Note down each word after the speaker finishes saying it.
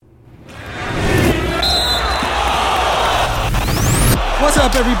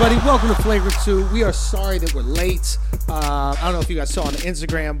What's up, everybody? Welcome to Flagrant 2. We are sorry that we're late. I don't know if you guys saw on the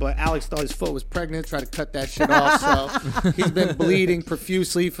Instagram, but Alex thought his foot was pregnant, tried to cut that shit off. So he's been bleeding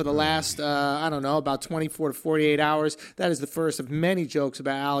profusely for the last, about 24 to 48 hours. That is the first of many jokes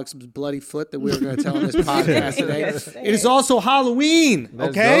about Alex's bloody foot that we were going to tell on this podcast today. It is also Halloween,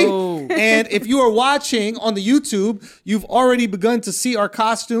 okay? And if you are watching on the YouTube, you've already begun to see our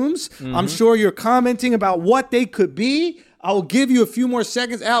costumes. Mm-hmm. I'm sure you're commenting about what they could be. I will give you a few more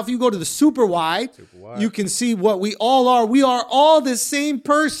seconds. Al, if you go to the super wide, you can see what we all are. We are all the same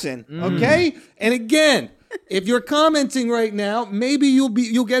person, okay? And again, if you're commenting right now, maybe you'll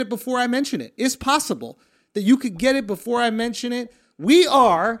get it before I mention it. It's possible that you could get it before I mention it. We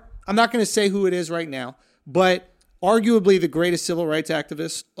are, I'm not going to say who it is right now, but arguably the greatest civil rights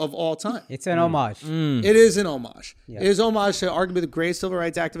activist of all time. It's an homage. It is an homage. Yeah. It is homage to arguably the greatest civil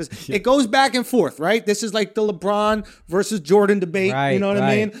rights activist. It goes back and forth, right? This is like the LeBron versus Jordan debate. Right, you know what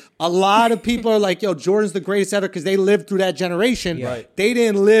I mean? A lot of people are like, yo, Jordan's the greatest ever because they lived through that generation. Yeah. Right. They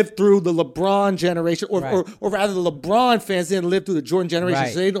didn't live through the LeBron generation, or rather the LeBron fans didn't live through the Jordan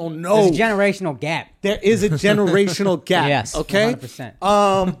generation, so they don't know. There's a generational gap. There is a generational gap. Yes, okay?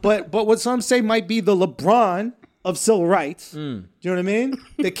 100%. But what some say might be the LeBron of civil rights. Do you know what I mean?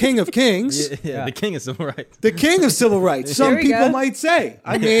 The king of kings. Yeah, the king of civil rights. The king of civil rights. Some people might say.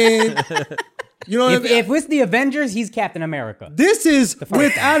 I mean, you know what I mean? If it's the Avengers, he's Captain America. This is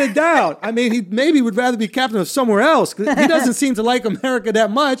without a doubt. I mean, he maybe would rather be captain of somewhere else because he doesn't seem to like America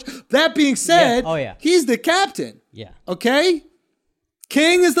that much. That being said, he's the captain. Yeah. Okay?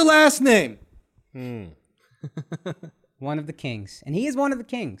 King is the last name. One of the kings. And he is one of the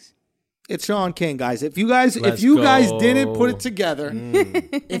kings. It's Sean King, guys. If you guys didn't put it together,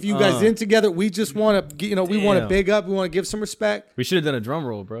 we just want to, we want to big up. We want to give some respect. We should have done a drum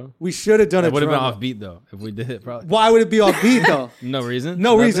roll, bro. We should have done it. Would have been offbeat though if we did it. Probably. Why would it be offbeat though? No reason.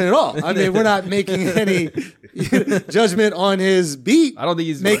 No reason at all. I mean, we're not making any judgment on his beat. I don't think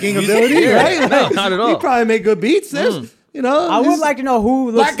he's making ability, right? No, not at all. He probably make good beats. You know, I would like to know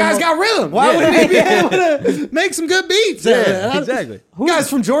who black guys got rhythm. Why wouldn't he be able to make some good beats? Yeah, exactly. Guy's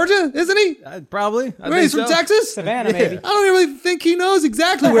from Georgia, isn't he? Probably. He's from Texas? Savannah, maybe. I don't really think he knows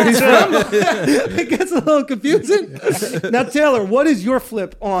exactly where he's from. It gets a little confusing. Now, Taylor, what is your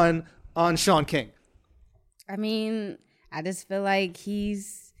flip on Sean King? I mean, I just feel like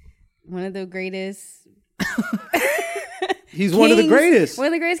he's one of the greatest. He's one of the greatest. One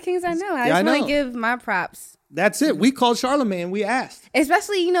of the greatest kings I know. I just want to give my props. That's it. We called Charlemagne. We asked.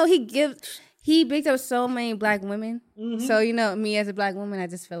 Especially, he picked up so many black women. Mm-hmm. So, me as a black woman, I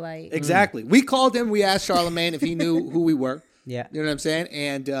just feel like. Exactly. We called him. We asked Charlemagne if he knew who we were. Yeah. You know what I'm saying?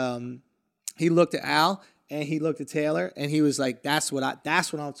 And he looked at Al and he looked at Taylor and he was like, that's what I'm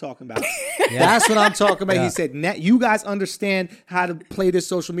talking about. That's what I'm talking about. Yeah. He said, you guys understand how to play this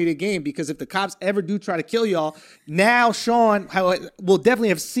social media game because if the cops ever do try to kill y'all, now Sean will definitely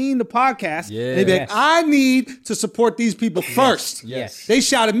have seen the podcast. Yeah. And he'll be like, I need to support these people first. Yes. They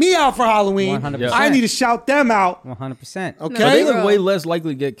shouted me out for Halloween. 100%. I need to shout them out. 100%. Okay. But they look way less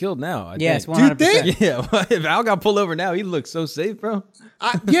likely to get killed now. I think. 100%. Do you think? Yeah. If Al got pulled over now, he looks so safe, bro.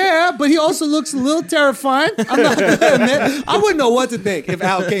 Yeah, but he also looks a little terrifying. I'm not gonna admit. I wouldn't know what to think if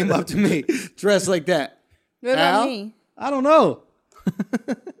Al came up to me dressed like that. What about me? I don't know.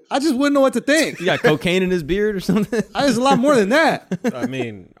 I just wouldn't know what to think. He got cocaine in his beard or something? There's a lot more than that. I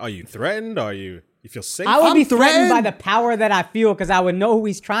mean, are you threatened? You feel safe? I would be threatened by the power that I feel because I would know who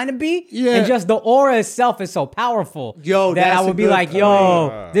he's trying to be. Yeah. And just the aura itself is so powerful. Yo, that I would be like,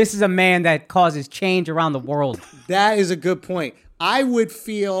 this is a man that causes change around the world. That is a good point. I would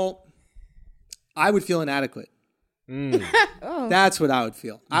feel inadequate. That's what I would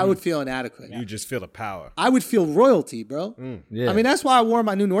feel. I would feel inadequate. You just feel the power. I would feel royalty, bro. Yeah. I mean, that's why I wore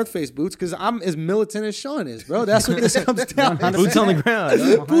my new North Face boots because I'm as militant as Sean is, bro. That's what this comes down to. Boots on the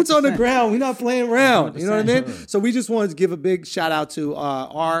ground. Boots on the ground. We're not playing around. 100%. You know what I mean? So we just wanted to give a big shout out to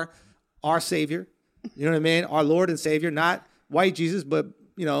our Savior. You know what I mean? Our Lord and Savior, not white Jesus, but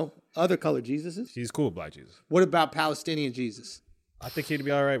other colored Jesuses. He's cool, black Jesus. What about Palestinian Jesus? I think he'd be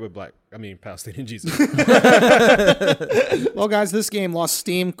all right with Palestinian Jesus. Well, guys, this game lost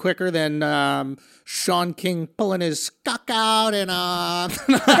steam quicker than Sean King pulling his cock out and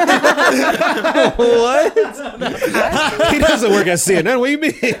What? He doesn't work at CNN. What do you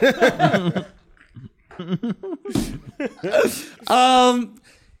mean?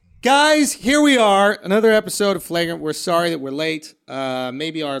 Guys, here we are. Another episode of Flagrant. We're sorry that we're late.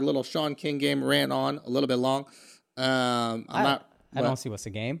 Maybe our little Sean King game ran on a little bit long. I don't see what's the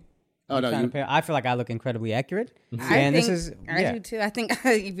game. Oh no, you. I feel like I look incredibly accurate. I do too. I think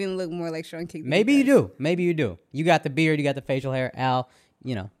I even look more like Sean King. Maybe you do. Maybe you do. You got the beard. You got the facial hair. Al,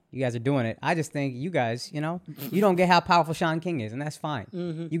 you know, you guys are doing it. I just think you guys, you know, you don't get how powerful Sean King is, and that's fine.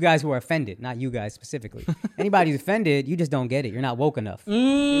 You guys who are offended, not you guys specifically. Anybody who's offended, you just don't get it. You're not woke enough.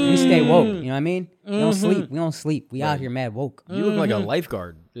 We stay woke. You know what I mean? We don't sleep. We don't sleep. We out here mad woke. You look like a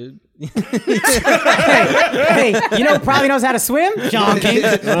lifeguard, dude. Hey, you know who probably knows how to swim? Sean King.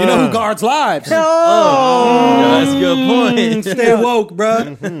 You know who guards lives? That's a good point. Stay woke,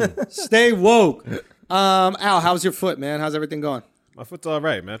 bro. Stay woke. Al, how's your foot, man? How's everything going? My foot's all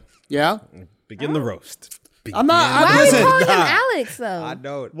right, man. Yeah. Begin the roast. I'm not. Why are you Listen. calling him Alex though? I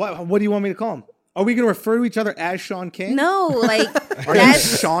know it. What do you want me to call him? Are we going to refer to each other as Sean King? No, like Are you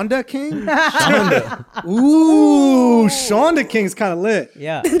that's Shonda King? Shonda. Ooh, Shonda King's kind of lit.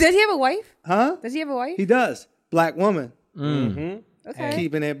 Yeah. Does he have a wife? Huh? Does he have a wife? He does. Black woman. Okay.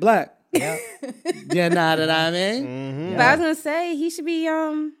 Keeping it black. Yeah. You know what I mean? But I was gonna say he should be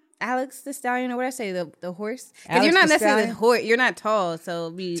Alex the Stallion, or what I say, the horse. Because Alex you're not the necessarily Stallion? horse. You're not tall, so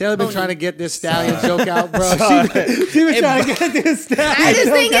be. Taylor been pony. trying to get this stallion joke out, bro. She been trying to get this stallion. I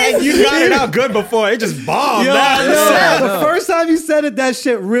just think it's You got it out good before. It just bombed. Yo, out. yo, the first time you said it, that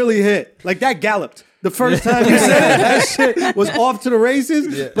shit really hit. Like that galloped. The first time you said it, that shit was off to the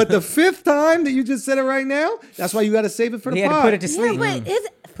races. But the fifth time that you just said it right now, that's why you got to save it for He the had to pod. put it to Yeah, sleep. but it's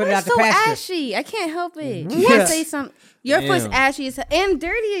Put it out so to pasture. ashy. I can't help it. You Yeah. can't say something. Your foot's Damn. ashy and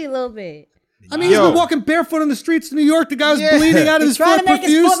dirty a little bit. I mean, he's been walking barefoot on the streets of New York. The guy was bleeding out of his Trying foot to make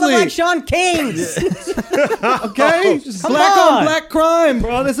his foot look profusely. like Sean King's. Okay? Just Come black on. on black crime,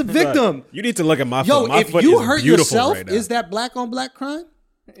 bro. That's a victim. You need to look at my Yo, foot. My if foot you is hurt beautiful yourself, right now. is that black on black crime?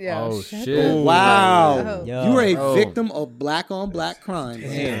 Yeah. Oh shit! Wow. Yo. You are a victim of black on black crime.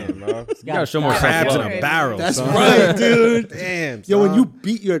 Damn, bro. You gotta show more Crabs in self-love. a barrel. That's son. right, dude. Damn. Yo, when son. you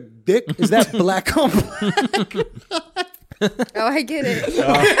beat your dick, is that black on black? Oh, I get it.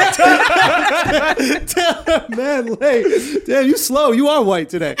 Man, wait. Damn, you slow. You are white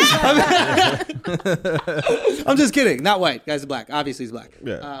today. I'm just kidding. Not white. Guy's black. Obviously, he's black.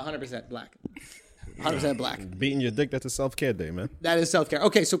 Yeah. 100% black. 100% black. Beating your dick, that's a self-care day, man. That is self-care.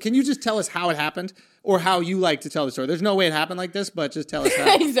 Okay, so can you just tell us how it happened or how you like to tell the story? There's no way it happened like this, but just tell us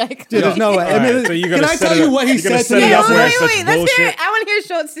how. Exactly. Dude, there's no way. I mean, Alright, so you're can gonna I set tell it you up- what he you're gonna said to set it me? up Yeah, where yesterday? it's wait. such Let's hear it. bullshit. I want to hear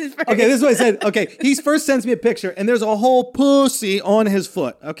Schultz's first. Okay, this is what he said. Okay, he first sends me a picture, and there's a whole pussy on his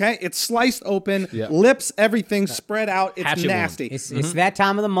foot. Okay, it's sliced open, lips, everything spread out. It's Hatchet wound. nasty. It's that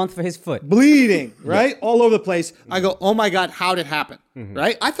time of the month for his foot. Bleeding, right? All over the place. I go, oh my God, how'd it happen?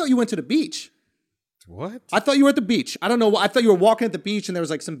 Right? I thought you went to the beach. What? I thought you were at the beach. I don't know. I thought you were walking at the beach and there was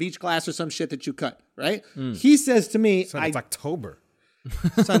like some beach glass or some shit that you cut, right? He says to me, Son, it's October.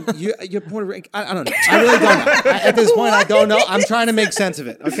 son, you're Puerto Rican. I don't know. I really don't know. At this point, I don't know. I'm trying to make sense of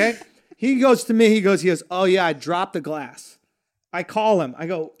it, okay? He goes to me, he goes, oh yeah, I dropped the glass. I call him. I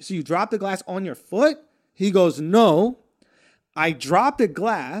go, so you dropped the glass on your foot? He goes, no. I dropped the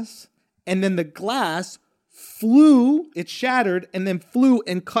glass and then the glass flew, it shattered, and then flew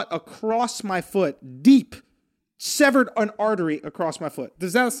and cut across my foot, deep, severed an artery across my foot.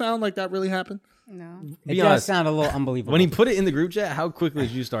 Does that sound like that really happened? No. It Be does honest. sound a little unbelievable. When he put it in the group chat, how quickly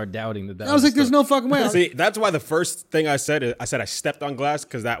did you start doubting that? I was like, there's no fucking way. See, that's why the first thing I said I stepped on glass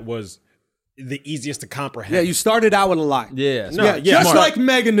because that was the easiest to comprehend. Yeah, you started out with a lie. Yeah, No, smart. yeah, Just smart. like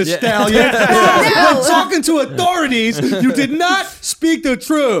Megan Thee Stallion. When talking to authorities, you did not speak the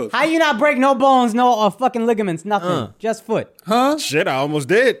truth. How you not break no bones, no fucking ligaments, nothing, just foot? Shit, I almost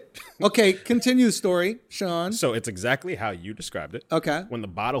did. Okay, continue the story, Sean. So it's exactly how you described it. Okay. When the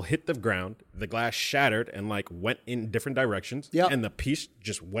bottle hit the ground, the glass shattered and like went in different directions. Yep. And the piece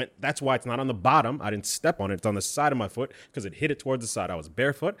just went. That's why it's not on the bottom. I didn't step on it. It's on the side of my foot because it hit it towards the side. I was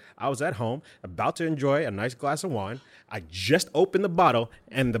barefoot. I was at home, about to enjoy a nice glass of wine. I just opened the bottle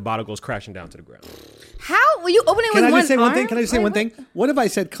and the bottle goes crashing down to the ground. How will you open it Can with I one just say one arm? thing? Can I just say Wait, one what? thing? What have I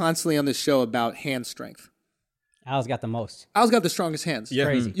said constantly on this show about hand strength? Al's got the most. Al's got the strongest hands. Yeah.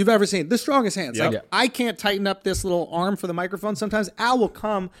 Crazy. You've ever seen. The strongest hands. Yeah. Like, Yeah. I can't tighten up this little arm for the microphone. Sometimes Al will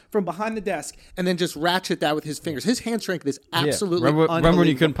come from behind the desk and then just ratchet that with his fingers. His hand strength is absolutely Remember when you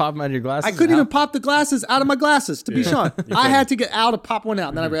unbelievable. couldn't pop them out of your glasses? I couldn't even pop the glasses out of my glasses, to be Sean. I had to get Al to pop one out.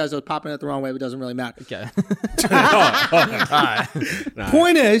 And then I realized I was popping it the wrong way, but it doesn't really matter. Okay.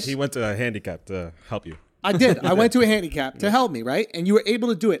 Point is, He went to a handicap to help you. I did. I went to a handicap to help me, right? And you were able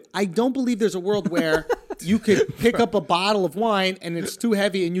to do it. I don't believe there's a world where you could pick up a bottle of wine and it's too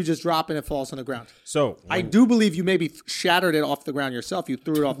heavy and you just drop it and it falls on the ground. So I do believe you maybe shattered it off the ground yourself. You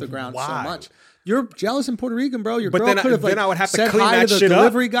threw it off the ground so Why? much. You're jealous in Puerto Rican, bro. Your But girl then could have then I would have to said clean hi that to the shit up.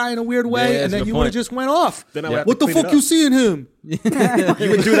 delivery guy in a weird way, Yeah, and that's then a you good would have point. just went off. Then I would have What to the clean it fuck you up. seeing him? You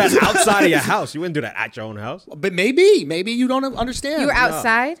would do that outside of your house. You wouldn't do that at your own house. But maybe you don't understand. You were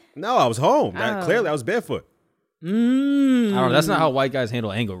outside. No, I was home. Oh. Clearly, I was barefoot. I don't know. That's not how white guys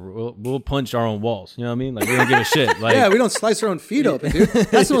handle anger. We'll punch our own walls. You know what I mean? Like we don't give a shit. Like Yeah, we don't slice our own feet open, dude.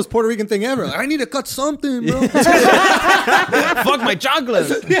 That's the most Puerto Rican thing ever. Like, I need to cut something, bro. fuck my chocolate.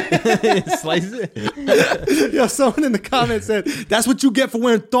 Slice it. Yo, someone in the comments said, that's what you get for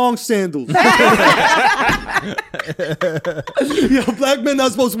wearing thong sandals. Yo, black men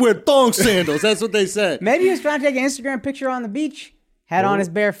not supposed to wear thong sandals. That's what they said. Maybe he was trying to take an Instagram picture on the beach. Had on his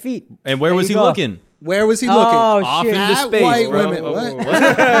bare feet. And where There was you he go. looking? Where was he looking? Oh, Off shit. into At space, white bro. women. Oh, What?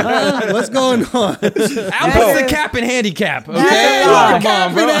 Huh? What's going on? Al puts the cap in handicap. Okay, That's a lie. come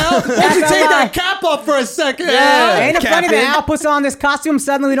on, bro. Why don't you That's a take lie. that cap off for a second? Yeah. Ain't it funny Captain. that Al puts on this costume,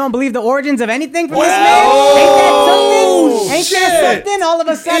 suddenly we don't believe the origins of anything from this man? Oh, Ain't that something? All of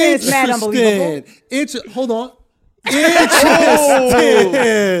a sudden it's mad unbelievable. Hold on. Interesting.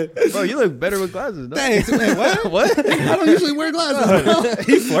 Bro, you look better with glasses. Though. Thanks, man. What? What? I don't usually wear glasses, bro.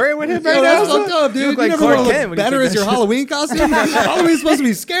 He flirting with him Yo, right that's now. fucked up, dude. look like you never Clark want to Kent look when you better took as that your shit. Halloween costume. Halloween's supposed to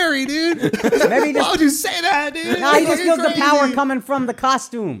be scary, dude. Maybe Why would you say that, dude? Nah, he just Fucking feels the crazy. power coming from the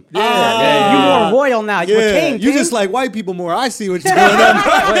costume. Yeah. You more royal now. You're Yeah, king. you king. just like white people more. I see what's going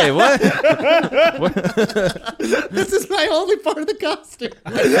on. Wait, what? This is my only part of the costume.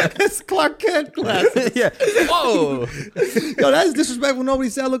 It's Clark Kent glasses. Yeah. Whoa. Yo, that's disrespectful. Nobody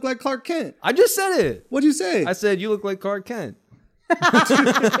said I look like Clark Kent. I just said it. What'd you say? I said you look like Clark Kent.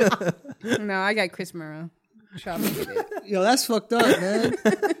 No, I got Chris Monroe. Shot me with it. Yo, that's fucked up, man.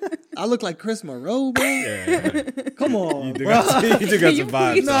 I look like Chris Monroe, bro. Come on, You do bro. got some You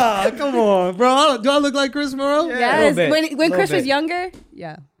vibes. please- Nah, come on, bro. Do I look like Chris Monroe? Yes, bit. when Little Chris was bit. younger,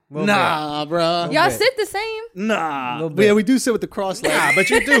 yeah. Nah, bro. Y'all sit the same. Nah. Little bit. Yeah, we do sit with the cross legs. Nah, but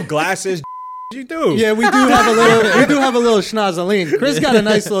you do glasses. You do. Yeah, we do have a little. We do have a little schnozzling. Chris got a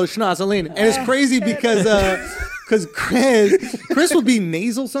nice little schnozzling, and it's crazy because Chris will be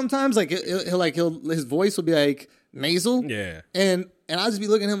nasal sometimes. Like his voice will be like nasal. Yeah. And I'll just be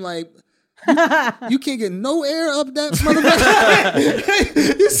looking at him like, you can't get no air up that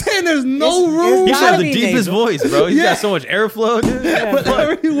motherfucker. You saying there's no room? You Gotta should have the be deepest nasal. voice, bro. He's Yeah. got so much airflow, dude.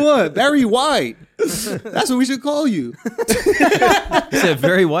 Whatever you want. Barry White. That's what we should call you. He said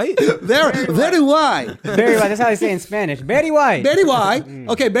very white. Very white. Very white. That's how they say in Spanish. Very white. Betty White.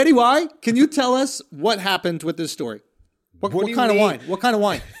 Okay, Betty White, can you tell us what happened with this story? What do you kind of mean? wine? What kind of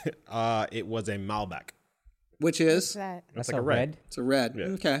wine? It was a Malbec. Which is? That. That's like a a red. red. It's a red. Yeah.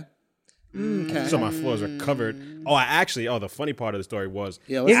 Okay. Okay. So my floors are covered. The funny part of the story was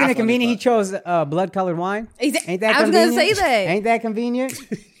Yeah, what's Isn't the it convenient he funny chose blood-colored wine? Exa- Ain't that I was gonna convenient? say that. Ain't that convenient?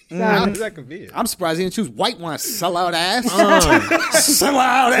 how is that convenient? part? I'm surprised he didn't choose white wine. Sell out ass. Sell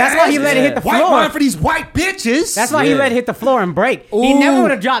out ass. That's why he let it hit the White floor. wine for these white bitches. That's why he Yeah. let it hit the floor and break. He Ooh. never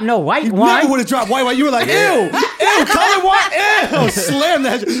would have dropped no white You wine. never would have dropped white wine. You were like, ew, ew, color wine, ew. Slam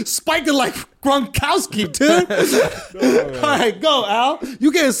that shit. Spiked it like Gronkowski, dude. All right, go, Al.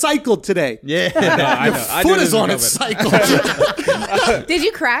 You getting cycled today. Yeah. No, I know. I Foot knew is this on was its coming. cycle. Did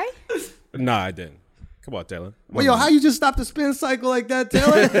you cry? No, I didn't. Come on, Taylor. Well, yo, how you just stopped the spin cycle like that,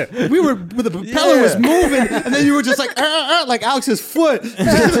 Taylor? We were, the propeller was Yeah. moving, and then you were just like Alex's foot.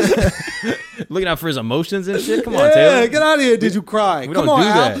 Looking out for his emotions and shit. Come on, Yeah, Taylor. get out of here. Did you cry? We Come don't on, do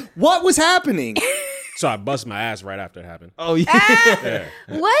Al. that. What was happening? So I bust my ass right after it happened. Oh yeah. Yeah.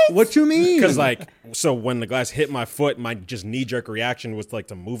 What? What you mean? Because so when the glass hit my foot, my just knee jerk reaction was like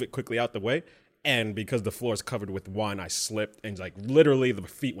to move it quickly out the way. And because the floor is covered with wine, I slipped and like literally the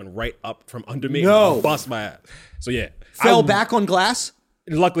feet went right up from under me. No. And bust my ass. So yeah, Fell back on glass?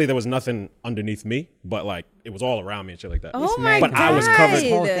 Luckily, there was nothing underneath me, but like it was all around me and shit like that. Oh my But god! I was covered. This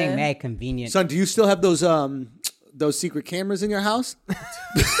whole thing mad convenient. Son, do you still have those secret cameras in your house?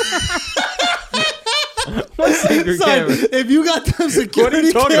 Secret Son, camera. if you got them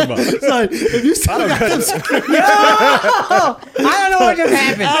security talking cameras, about? son, if you still got them security I don't know what just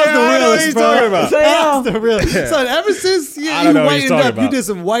happened. That's the I know what realest, he's bro. talking about. That's the realest. Son, ever since I you don't know what he's whitened talking up, you about. did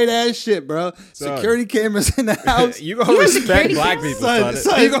some white ass shit, bro. Security cameras in the house. You gonna respect security black cameras? people, Son, son.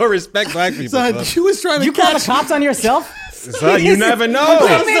 son. You gonna respect black people, Son, son. you was trying to You call the catch. cops on yourself? Son, you never This know.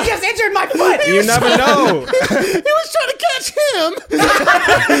 man just injured my foot. You never know. He was trying to catch him.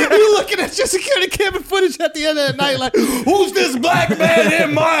 You looking at your security camera footage at the end of the night, like, who's this black man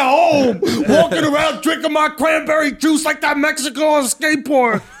in my home walking around drinking my cranberry juice like that Mexico on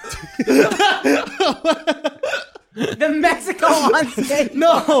skateboard? The Mexico on skateboard.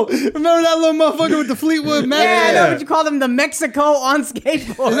 No, remember that little motherfucker with the Fleetwood Mac? Yeah, I know what you call them. The Mexico on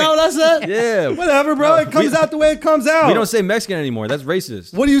skateboard. Is that what I said? Yeah. Whatever, bro. It comes out the way it comes out. We don't say Mexican anymore. That's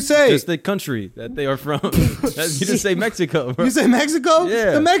racist. What do you say? Just the country that they are from. You just say Mexico, bro. You say Mexico?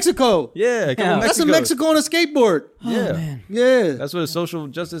 Yeah. The Mexico. Yeah, come on, That's a Mexico. Mexico on a skateboard. Yeah, Yeah. that's what a social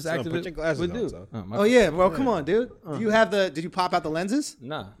justice Son, activist put your glasses would on, do. son. My Oh yeah, bro. Come on, dude. Do you have the? Did you pop out the lenses?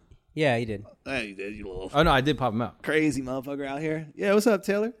 Nah. Yeah, he did. Hey, you did. You little Oh no, I did pop them out. crazy motherfucker out here. Yeah. What's up,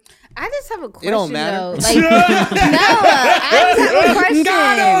 Taylor? I just have a question. don't matter. Though. Like, no, I just have a question.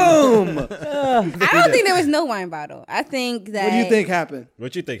 I don't think there was no wine bottle. I think that. What do you think happened?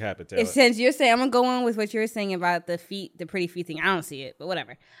 What you think happened, Taylor? Since you're saying, I'm gonna go on with what you're saying about the feet, the pretty feet thing. I don't see it, but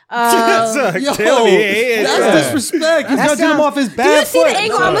whatever. Yo, Tell me, that's disrespect. He's judging him off his Do bad you see foot. the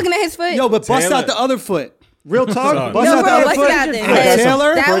angle? I'm looking at his foot. Yo, but bust Taylor. out the other foot. Real talk. Son. Bust no, out the bro, other bust foot. it out there. Hey,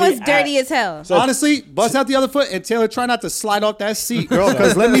 Taylor. That Pretty was dirty as hell. So- Honestly, bust out the other foot, and Taylor, try not to slide off that seat, girl.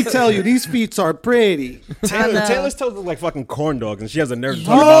 Because let me tell you, these feet are pretty. Taylor's toes look like fucking corn dogs, and she has a nerve to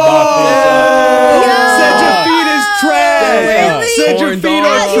talk Oh! about Said your feet is trash. Really? Said your Corn feet dog.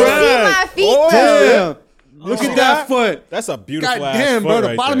 are You trash. see my feet? Oh, Damn. Look See at that foot. That's a beautiful God ass damn, foot bro. The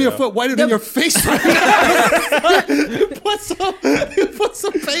right bottom there, of your foot whiter than your face right now. put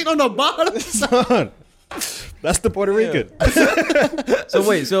some paint on the bottom. son. That's the Puerto Rican. So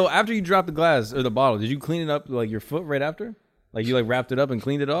wait, so after you dropped the glass or the bottle, did you clean it up like your foot right after? Like you like wrapped it up and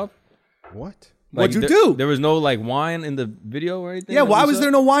cleaned it off? What? Like, What'd you do? There was no like wine in the video or anything? Yeah, that why we was saw?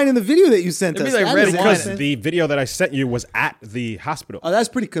 there no wine in the video that you sent It'd us? be like That red is wine. Because innocent. the video that I sent you was at the hospital. Oh, that's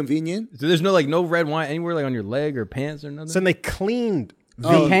pretty convenient. So there's no like no red wine anywhere like on your leg or pants or nothing? So then they cleaned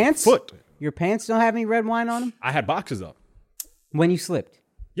the Your pants? foot. Your pants don't have any red wine on them? I had boxes up. When you slipped.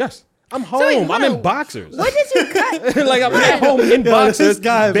 Yes. I'm home. wait, hold I'm in on. boxers. What did you cut? Like I'm at home in boxers. this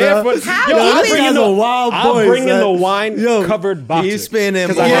guy, bro. barefoot. How Yo, deep I'm is bringing this? the a wild I'm boy, bringing son. the wine Yo, covered boxers. He's spinning,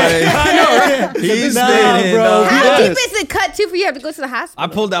 boy. I know. He's Nah, spinning, bro. dog. How Yes. deep is it cut too for you to have to go to the hospital? I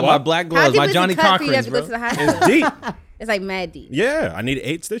pulled out What? my black How gloves, deep my is Johnny it cut for you to have Cochran's, to go bro. to the hospital? It's deep. It's like mad deep. Yeah, I need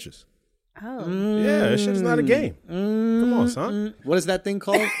 8 stitches. Oh. Yeah, this shit is not a game. Come on, son. What is that thing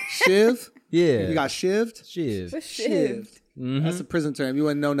called? Shiv? Yeah. You got shivved? Shiz. Shivved. That's a prison term. You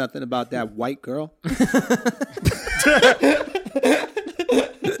wouldn't know nothing about that, white girl.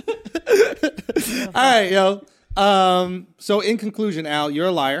 All right, yo. So in conclusion, Al, you're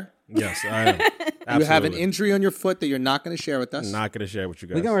a liar. Yes, I am. Absolutely. You have an injury on your foot that you're not going to share with us. Not gonna share with you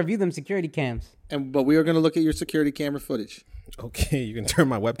guys. We're going to review them security cams. But we are going to look at your security camera footage. Okay, you can turn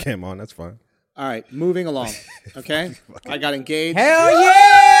my webcam on. That's fine. All right, moving along. Okay, I got engaged. Hell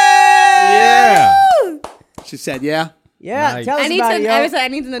yeah! Yeah. She said, "Yeah." Yeah, Nice. tell us I need about to. it, yo. I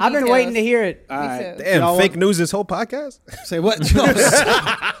need to know. I've been details. waiting to hear it. All right. too. Damn, Y'all fake want- news this whole podcast? Say what?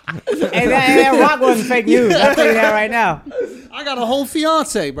 Hey, that rock wasn't fake news. I'll tell you that right now. I got a whole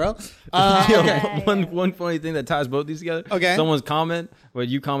fiance, bro. Yo, Okay. one funny thing that ties both these together. Okay. Someone's comment, where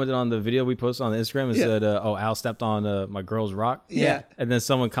you commented on the video we posted on Instagram and Yeah. said, "Oh, Al stepped on my girl's rock." Yeah. And then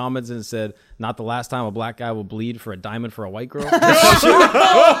someone comments and said, "Not the last time a black guy will bleed for a diamond for a white girl." I'm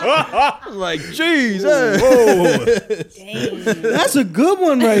like, jeez, hey. That's a good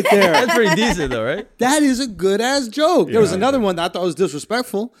one right there. That's pretty decent though, right? That is a good ass joke. There was Yeah. another one that I thought was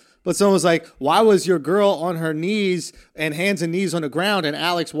disrespectful. But someone was like, "Why was your girl on her knees and hands and knees on the ground, and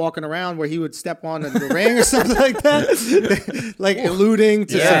Alex walking around where he would step on the ring or something like that, like alluding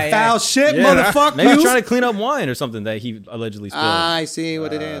to Yeah, some yeah. foul shit, Yeah, motherfucker." Maybe trying to clean up wine or something that he allegedly spilled. I see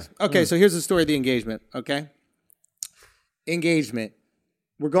what it is. Okay, so here's the story of the engagement. Okay, engagement.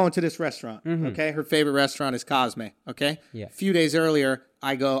 We're going to this restaurant. Okay, her favorite restaurant is Cosme. Okay, Yeah. A few days earlier,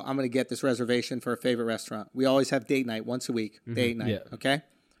 I go, I'm going to get this reservation for a favorite restaurant. We always have date night once a week. Date night. Yeah. Okay.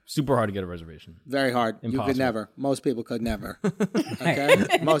 Super hard to get a reservation. Very hard. You could Impossible. never. Most people could never. Okay.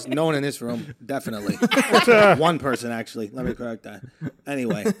 No one in this room, definitely. One person actually. Let me correct that.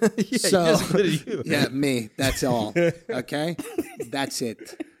 Anyway. So just admitted you. yeah, me. That's all. Okay. That's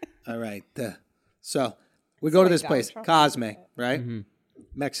it. All right. So we go to this place, Cosme, right?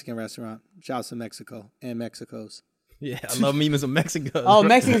 Mexican restaurant. Shouts to Mexico and Mexico's. Yeah, I love memes of Mexico. Oh,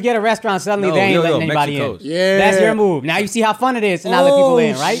 Mexicans get a restaurant, suddenly No, they ain't yo, letting anybody Mexico's. in. Yeah. That's your move. Now you see how fun it is to not let people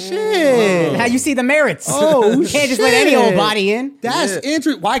in, right? Shit. Now you see the merits. Oh, you can't just let any old shit. body in. That's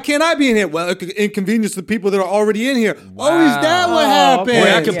interesting. Why can't I be in here? Well, it could inconvenience the people that are already in here. Oh, is that what happened? okay. Boy,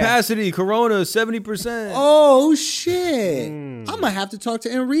 Yeah. at capacity, Corona 70%. Oh shit! I'm gonna have to talk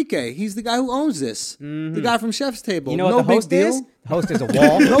to Enrique. He's the guy who owns this. The guy from Chef's Table. You know no what the big host deal. is? The host is a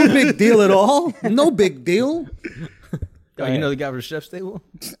wall. No big deal at all. No big deal. Oh, you know the guy for the chef's table?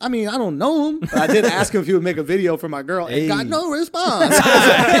 I mean, I don't know him, but I did ask him if he would make a video for my girl, and got no response.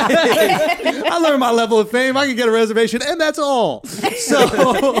 I learned my level of fame. I can get a reservation, and that's all.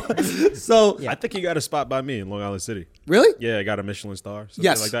 So I think you got a spot by me in Long Island City. really? Yeah, I got a Michelin star. Something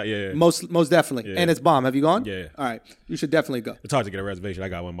Yes, like that. Yeah. most definitely, Yeah. and it's bomb. Have you gone? Yeah. All right, you should definitely go. It's hard to get a reservation. I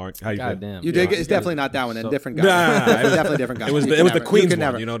got one, Mark. How you feel? Goddamn. You did. It's definitely not that one. And different guy. Nah, It was definitely a different guy. It was You the- can it was the never- Queens you can one,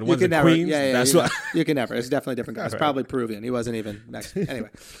 never- you know, the you ones can in never- Queens, Yeah, that's you, why- you can never. It's definitely a different guy. It's probably Peruvian. He wasn't even Mexican. Anyway,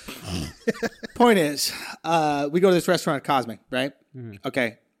 point is, we go to this restaurant at Cosme, right?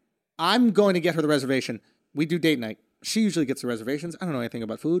 Okay, I'm going to get her the reservation. We do date night. She usually gets the reservations. I don't know anything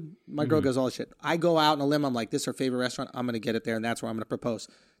about food. My girl goes all the shit. I go out on a limb. I'm like, this is her favorite restaurant. I'm going to get it there, and that's where I'm going to propose.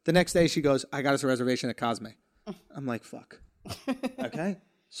 The next day, she goes, I got us a reservation at Cosme. I'm like, fuck. Okay.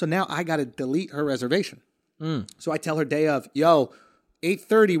 So now I got to delete her reservation. So I tell her day of, yo,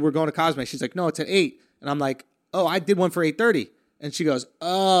 8:30, we're going to Cosme. She's like, no, it's at 8. And I'm like, oh, I did one for 8:30. And she goes,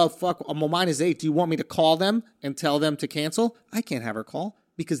 oh, fuck. Well, mine is 8. Do you want me to call them and tell them to cancel? I can't have her call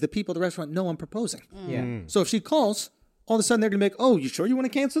because the people at the restaurant know I'm proposing. Yeah. So if she calls, all of a sudden they're going to be like, oh, you sure you want to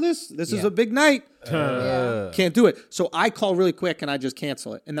cancel this? This is a big night. Can't do it. So I call really quick and I just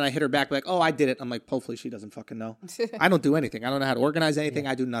cancel it. And then I hit her back like, oh, I did it. I'm like, hopefully she doesn't fucking know. I don't do anything. I don't know how to organize anything.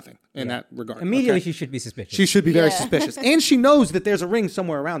 I do nothing in that regard. Immediately, Okay? she should be suspicious. She should be very suspicious. And she knows that there's a ring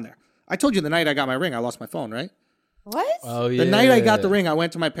somewhere around there. I told you the night I got my ring, I lost my phone, right? What? Oh, yeah. The night I got the ring, I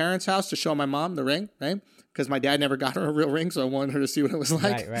went to my parents' house to show my mom the ring, right? Because my dad never got her a real ring, so I wanted her to see what it was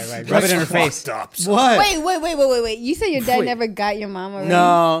like. Right. Rub it in her face. What? Wait. You said your dad never got your mom a ring?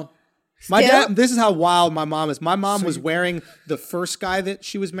 No. My Still? dad, this is how wild my mom is. My mom was wearing the first guy that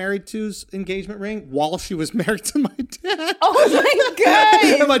she was married to's engagement ring while she was married to my dad. Oh my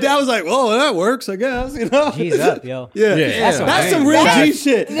god! And my dad was like, well, that works, I guess, you know? G's up, yo. Yeah. That's a That's win. some real G That's-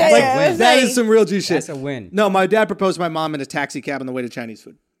 shit. yeah, Like, yeah, that's that like- is some real G shit. That's a win. No, my dad proposed to my mom in a taxi cab on the way to Chinese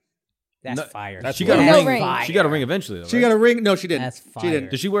food. That's fire. She got a No ring. ring. She got a ring eventually, though. She right? got a ring. No, she didn't. That's She didn't. fire.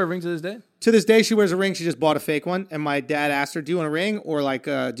 Does she wear a ring to this day? To this day, she wears a ring. She just bought a fake one. And my dad asked her, do you want a ring or like,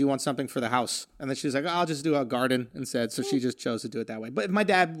 do you want something for the house? And then she was like, I'll just do a garden instead. So she just chose to do it that way. But if my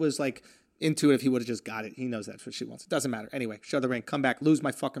dad was like into it, if he would have just got it, he knows that's what she wants. It doesn't matter. Anyway, show the ring, come back, lose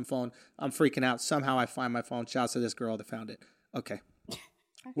my fucking phone. I'm freaking out. Somehow I find my phone. Shouts to this girl that found it. Okay.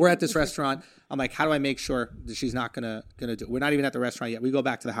 We're at this restaurant. I'm like, how do I make sure that she's not gonna do it? We're not even at the restaurant yet. We go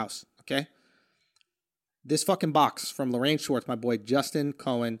back to the house. Okay. This fucking box from Lorraine Schwartz, my boy Justin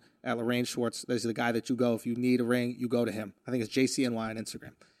Cohen at Lorraine Schwartz. This is the guy that you go if you need a ring, you go to him. I think it's JCNY on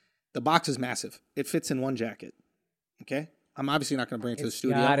Instagram. The box is massive. It fits in one jacket. Okay, I'm obviously not going to bring it to the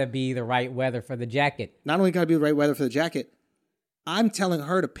studio. Gotta be the right weather for the jacket. Not only got to be the right weather for the jacket, I'm telling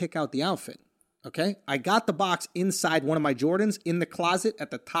her to pick out the outfit. Okay, I got the box inside one of my Jordans in the closet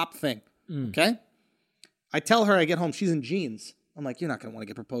at the top thing. Okay, I tell her I get home. She's in jeans. I'm like, you're not going to want to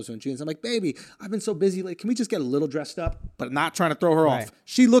get proposed to in jeans. I'm like, baby, I've been so busy. Like, can we just get a little dressed up? But not trying to throw her Right. off.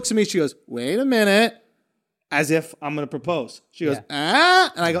 She looks at me. She goes, wait a minute. As if I'm going to propose. She goes,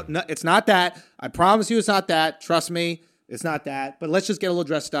 And I go, no, it's not that. I promise you it's not that. Trust me, it's not that. But let's just get a little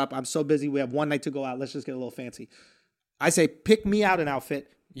dressed up. I'm so busy. We have one night to go out. Let's just get a little fancy. I say, pick me out an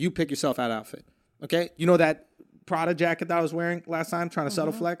outfit. You pick yourself out an outfit. Okay? You know that Prada jacket that I was wearing last time, trying to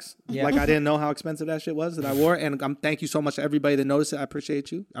subtle flex? Yeah. Like I didn't know how expensive that shit was that I wore. And thank you so much to everybody that noticed it. I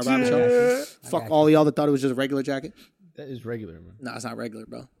appreciate you. I robbed you. Fuck all of y'all that thought it was just a regular jacket. That is regular, man. No, it's not regular,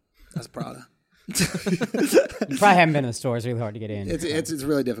 bro. That's Prada. You probably haven't been in the store. It's really hard to get in. It's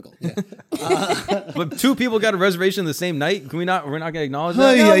really difficult. Yeah. But two people got a reservation the same night. Can we not? We're not gonna acknowledge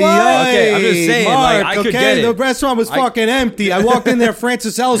that. Okay, I'm just saying, Mark, like, I could okay, get it. the restaurant was fucking empty. I walked in there.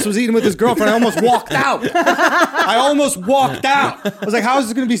 Francis Ellis was eating with his girlfriend. I almost walked out. I was like, how is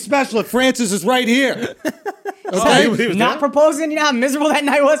this going to be special if Francis is right here? Okay. He was Not there? proposing. You know how miserable that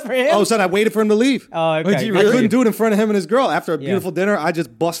night was for him. All of a sudden, I waited for him to leave. Oh, okay. Would you I really? couldn't do it in front of him and his girl. After a beautiful dinner, I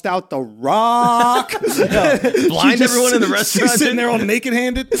just bust out the rock. Blind everyone in the restaurant, She's sitting didn't there all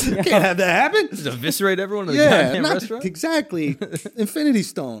naked-handed. Can't have that happen. Just eviscerate everyone in the Yeah, goddamn not restaurant. exactly. Infinity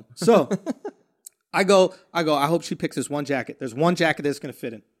Stone. So I go, I hope she picks this one jacket. There's one jacket that's going to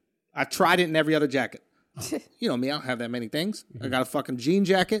fit in. I tried it in every other jacket. You know me, I don't have that many things. I got a fucking jean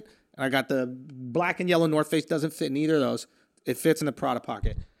jacket, and I got the black and yellow North Face. Doesn't fit in either of those. It fits in the Prada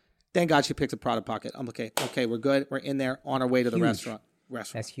pocket. Thank God she picks a Prada pocket. I'm okay. Okay, we're good. We're in there on our way to the restaurant.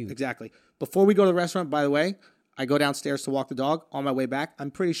 That's huge. Exactly. Before we go to the restaurant, by the way, I go downstairs to walk the dog. On my way back,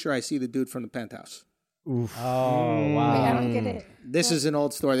 I'm pretty sure I see the dude from the penthouse. Oh, wow. Wait, I don't get it. This is an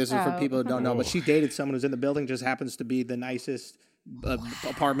old story. This is for Oh. people who don't know. But she dated someone who's in the building, just happens to be the nicest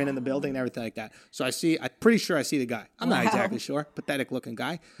apartment in the building and everything like that. So I'm pretty sure I see the guy. I'm not exactly sure. Pathetic looking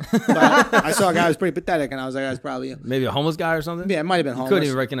guy. But I saw a guy who was pretty pathetic, and I was like, that's probably him. Maybe a homeless guy or something? Yeah, it might have been homeless. Couldn't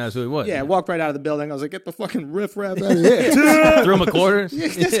even recognize who he was. Yeah, I walked right out of the building. I was like, get the fucking riffraff out of here. Threw him a quarter.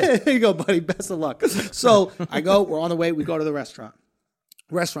 There you go, buddy. Best of luck. So we're on the way. We go to the restaurant.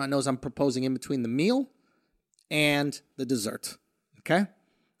 Restaurant knows I'm proposing in between the meal and the dessert. Okay?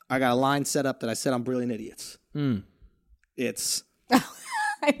 I got a line set up that I said I'm brilliant idiots. It's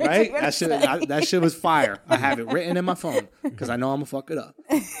right. That shit was fire. I have it written in my phone because I know I'm gonna fuck it up.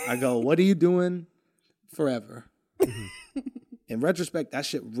 I go, what are you doing forever? In retrospect, that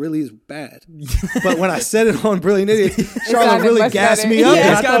shit really is bad. But when I said it on Brilliant Idiot, Charlotte really gassed me up. Yeah,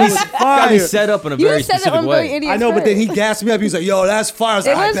 And it's I thought it was gotta be fire. set up in a You very said it specific on way. Brilliant Idiots I know, but then he first. gassed me up. He was like, yo, that's fire. I was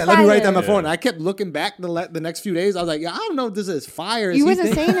like, It "All right, was man, let me write that on my fire. phone." And I kept looking back the next few days. I was like, yeah, I don't know if this is fire. You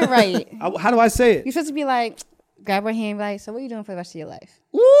wasn't saying it right. How do I say it? You're supposed to be like, grab her hand, and be like, so what are you doing for the rest of your life?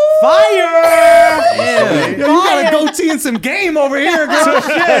 Yo, you got a goatee and some game over here, girl.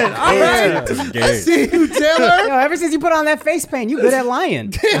 Shit. All right. I see you, Taylor. Yo, ever since you put on that face paint, you good at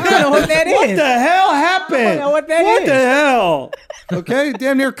lying. I don't know what that is. What the hell happened? I don't know what that What is. the hell? Okay,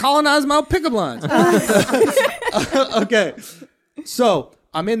 damn near colonized my pickup lines. Okay, so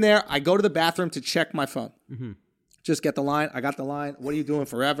I'm in there. I go to the bathroom to check my phone. Just get the line. I got the line. What are you doing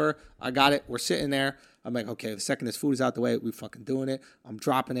forever? I got it. We're sitting there. I'm like, okay, the second this food is out the way, we fucking doing it. I'm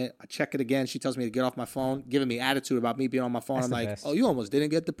dropping it. I check it again. She tells me to get off my phone, giving me attitude about me being on my phone. That's I'm the like, best. oh, you almost didn't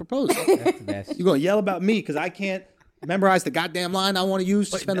get the proposal. That's the best. You're going to yell about me because I can't memorize the goddamn line I want to use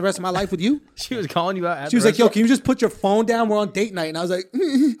to spend the rest of my life with you? She was calling you out. At She was the like, yo, restaurant? can you just put your phone down? We're on date night. And I was like,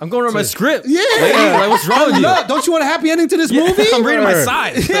 I'm going over my script. yeah. Like, what's wrong with you? No, don't you want a happy ending to this movie? I'm reading my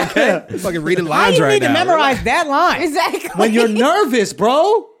sides. Okay. Fucking reading How lines do you right need now. to memorize that line? Exactly. When you're nervous,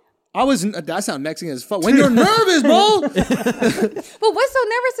 bro. I sound Mexican as fuck. When you're nervous, bro. But what's so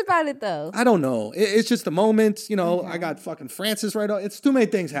nervous about it, though? I don't know. It's just the moment. You know, I got fucking Francis right off. It's too many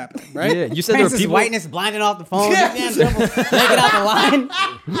things happening, right? Yeah, you said there were Francis people. whiteness blinding off the phone. Yeah. Damn double, making out the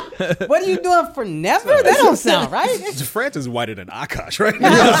line. What are you doing for never? That don't sound right. Francis whiter than Akash right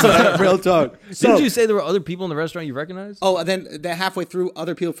now. Real talk. Didn't you say there were other people in the restaurant you recognized? Oh, and then halfway through,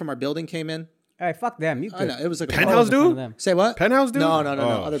 other people from our building came in. All right, fuck them. You I good. know it was like Penthouse Fun of dude? them. Say what? Penthouse dude? No.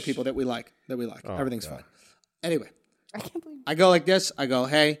 Oh, Other people that we like. Everything's fine. Anyway, I can't believe I go like this. I go,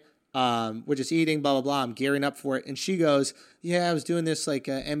 hey, we're just eating, blah, blah, blah. I'm gearing up for it. And she goes, yeah, I was doing this like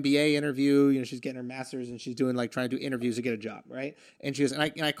MBA interview. You know, she's getting her master's and she's doing like trying to do interviews to get a job, right? And she goes, and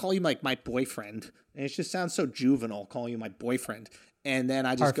I call you like my boyfriend. And it just sounds so juvenile calling you my boyfriend. And then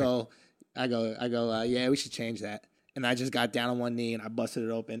I just go, yeah, we should change that. And I just got down on one knee and I busted it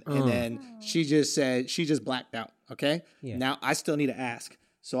open. And then she just blacked out. Okay. Yeah. Now I still need to ask.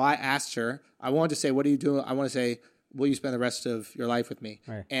 So I asked her, I wanted to say, what are you doing? I want to say, will you spend the rest of your life with me?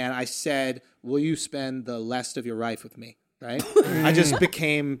 Right. And I said, will you spend the rest of your life with me? Right. I just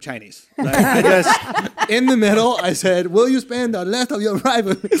became Chinese. Like, I just, in the middle, I said, will you spend the rest of your life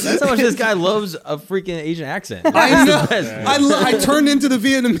with me? That's how much this guy loves a freaking Asian accent. I know. That's the best. I turned into the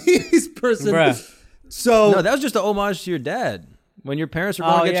Vietnamese person. Bruh. So No, that was just an homage to your dad. When your parents were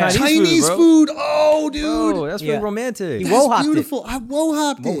going Oh, to get yeah. Chinese food, bro. food. Oh, dude. Oh, that's really Yeah. romantic. He That's woe-hopped it. beautiful. I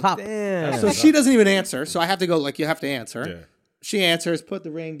woe-hopped it. Hop. Damn. So she doesn't even answer. So I have to go, like, you have to answer. Yeah. She answers, put the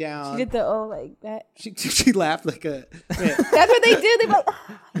ring down. you did the like that. She laughed like a That's what they do. They like,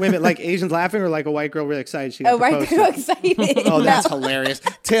 wait a minute, like Asians laughing or like a white girl really excited she got oh, right, proposed they're to? excited. Oh, that's hilarious.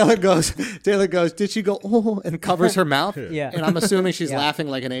 Taylor goes, did she go, oh, and covers her mouth? Yeah. And I'm assuming she's Yeah. laughing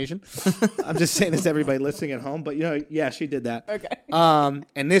like an Asian. I'm just saying this to everybody listening at home, but you know, yeah, she did that. Okay.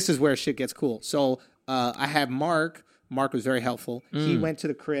 And this is where shit gets cool. So I have Mark. Mark was very helpful. He went to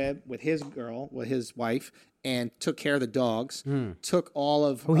the crib with his girl, with his wife, and took care of the dogs. Took all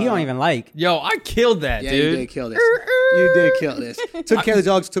of Who he don't even like. Yo, I killed that, Yeah, dude. you did kill this. You did kill this. Took care of the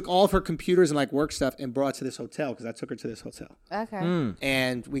dogs, took all of her computers and like work stuff and brought it to this hotel because I took her to this hotel. Okay.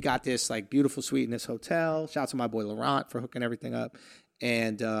 And we got this like beautiful suite in this hotel. Shout out to my boy Laurent for hooking everything up.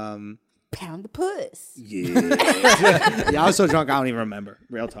 And Pound the puss. yeah, I was so drunk I don't even remember.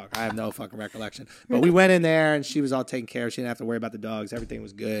 Real talk. I have no fucking recollection. But we went in there and she was all taken care of. She didn't have to worry about the dogs. Everything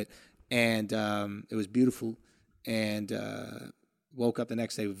was good. And it was beautiful. And woke up the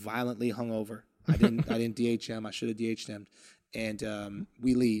next day violently hungover. I didn't DHM. I should have DHM'd. And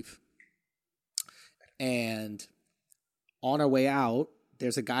we leave. And on our way out,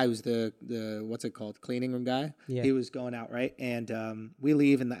 there's a guy who's the what's it called, cleaning room guy. Yeah. He was going out, right? And we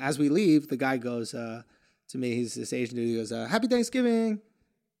leave, and as we leave, the guy goes to me. He's this Asian dude. He goes, "Happy Thanksgiving,"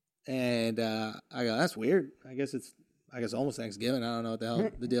 and I go, "That's weird. I guess almost Thanksgiving. I don't know what the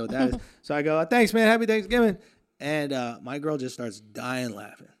hell the deal with that is." So I go, "Thanks, man. Happy Thanksgiving." And my girl just starts dying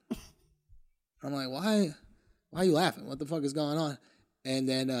laughing. I'm like, why are you laughing? What the fuck is going on? And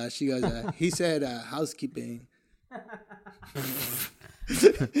then she goes, he said housekeeping.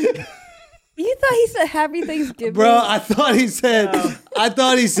 You thought he said Happy Thanksgiving, Bro, I thought he said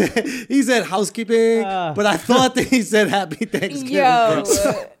housekeeping, but I thought that he said Happy Thanksgiving. Yo,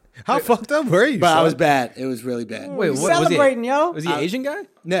 How fucked up were you? But I son? was bad. It was really bad. Wait, what was he? Celebrating, yo. Was he an Asian guy?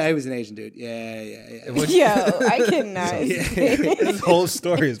 No, he was an Asian dude. Yeah. yo, I cannot. This whole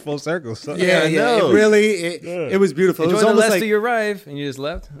story is full circle. Son. Yeah. know. It really, it was beautiful. It Enjoy was the almost last like of your ride, and you just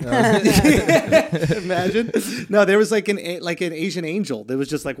left. imagine. No, there was like an Asian angel that was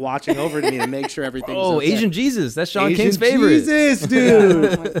just like watching over to me to make sure everything was Oh, okay. Asian Jesus. That's Sean Asian King's favorite. Jesus,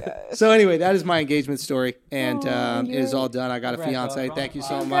 dude. So anyway, that is my engagement story, and it is all done. I got a Congrats, fiance. bro. Thank you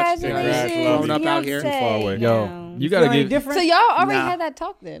so much. Congratulations, Growing up out here. Beyonce. Far away. Yo, you gotta Feeling give. different. So y'all already Nah. had that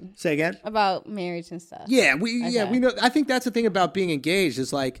talk then Say again. about marriage and stuff. Yeah, we Okay. know. I think that's the thing about being engaged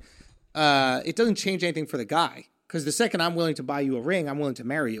is like, it doesn't change anything for the guy because the second I'm willing to buy you a ring, I'm willing to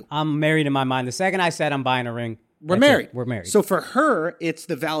marry you. I'm married in my mind. The second I said I'm buying a ring, We're that's it. married. We're married. So for her, it's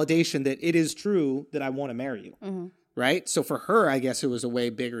the validation that it is true that I want to marry you. Mm-hmm. Right? So for her, I guess it was a way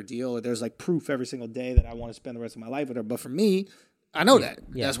bigger deal. There's like proof every single day that I want to spend the rest of my life with her. But for me, I know that.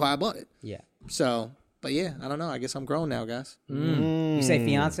 Yeah. That's why I bought it. yeah. So, but yeah, I don't know. I guess I'm grown now, guys. You say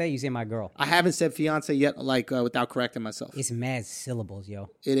fiance, you say my girl. I haven't said fiance yet, like without correcting myself. It's mad syllables, yo.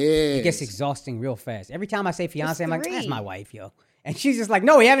 It is. It gets exhausting real fast. Every time I say fiance, I'm like, three. that's my wife, yo. And she's just like,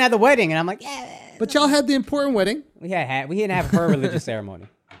 no, we haven't had the wedding. And I'm like, yeah. But y'all had the important wedding, We didn't have her religious ceremony.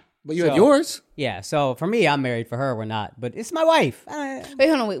 but you had So- yours. Yeah, so for me, I'm married. For her, we're not. But it's my wife. Wait,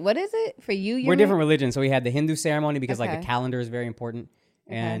 hold on. Wait, what is it for you? We're different religions. So we had the Hindu ceremony because like Okay. the calendar is very important.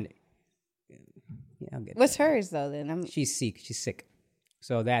 And yeah, I'm good. What's hers though? Then She's Sikh. She's sick.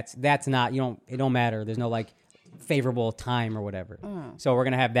 So that's not, it don't matter. There's no like favorable time or whatever. So we're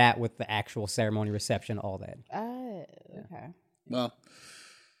going to have that with the actual ceremony, reception, all that. okay. Well,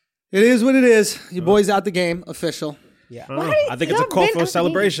 it is what it is. Your boy's out the game, official. Yeah. I think it's a y'all call been for a out the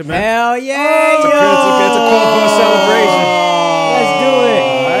celebration, man. Hell yeah, It's a yo! call for a celebration. Let's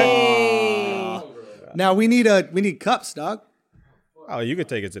do it. Now we need cups, dog. Oh, you can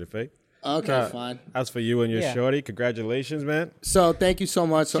take it to the fake. Okay, fine. That's for you and your Yeah. shorty. Congratulations, man. So thank you so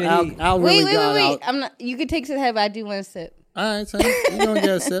much. So Chitty. Al really Wait. got out. I'm not. You can take it to the head, but I do want to sip. All right, so you gonna get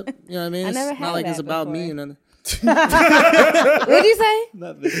a sip. You know what I mean? I It's never not had like it's that about before. me and nothing. What'd you say?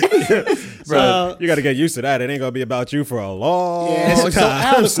 Bro, you got to get used to that. It ain't going to be about you for a long Yeah, so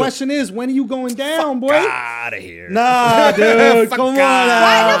Al, time. the question is, when are you going down, boy? Out of here. Nah, dude, come on. Why? No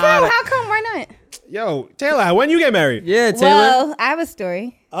Al. problem. How come? Why not? Yo, Taylor, when you get married? Yeah, Taylor. Well, I have a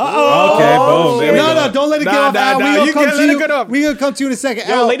story. Okay, boom. There we No, go. don't let it get Nah, off. nah, Al. nah, We gonna you come can't to let you. it get off. We gonna come to you in a second.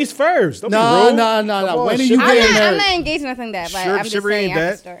 Yo, Al, ladies first. Don't be No, rude. no. Come on, When are you shit. getting I'm married? not engaged in nothing like that, but Sure, I'm just sure saying ain't I have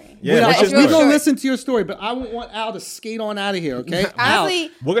a that. story. Yeah, We're what's your gonna story? listen to your story, but I won't want Al to skate on out of here, okay? Al,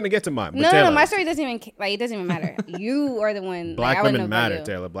 Honestly, We're going to get to mine. But no, Taylor, my story doesn't even like it doesn't even matter. You are the one. Black like, I wouldn't women know about matter, you.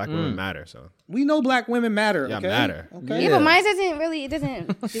 Taylor. Black women matter. So we know black women matter, Yeah, okay? matter. Okay. Yeah, but mine doesn't really. It doesn't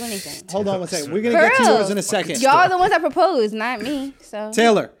do anything. Hold on one second. We're gonna For get to real. yours in a second. Y'all are the ones that proposed, not me. So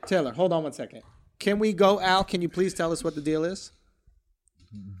Taylor, hold on one second. Can we go, Al? Can you please tell us what the deal is?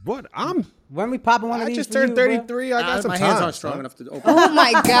 what? When we popping one of I these just for you, turned bro? 33. I got some my time. hands aren't strong son. enough to open. oh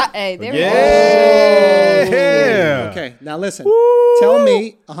my god, hey, there we go. Yeah. Okay, now listen. Tell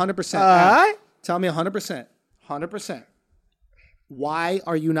me 100%. Alright. Tell me 100%. 100%. Why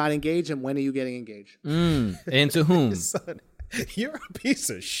are you not engaged, and when are you getting engaged? And to whom? Son, you're a piece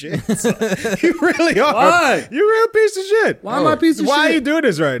of shit. son. You really are. Why? You're a real piece of shit. Why am I a piece of Why shit? are you doing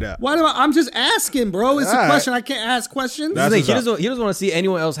this right now? Why do I'm just asking, bro. It's a Alright. question. I can't ask questions. That's the thing. what's He doesn't want to see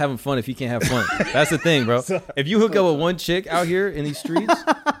anyone else having fun if he can't have fun. That's the thing, bro. If you hook up with one chick out here in these streets,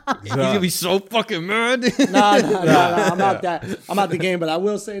 he's gonna be so fucking mad. Nah. I'm out that. I'm out the game, but I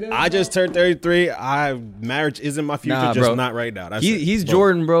will say this. I just turned 33. Marriage isn't my future, Nah, just bro. not right now. That's it. He's Boom.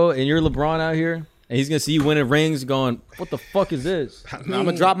 Jordan, bro, and you're LeBron out here, and he's gonna see you winning rings, going, "What the fuck is this?" I'm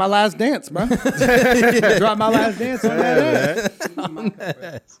gonna drop my last dance, bro. Drop my last dance on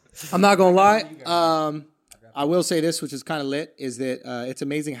that. I'm not gonna lie. I will say this, which is kind of lit, is that it's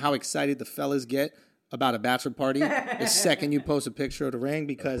amazing how excited the fellas get about a bachelor party the second you post a picture of the ring.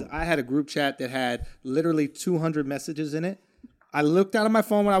 Because I had a group chat that had literally 200 messages in it I looked out of my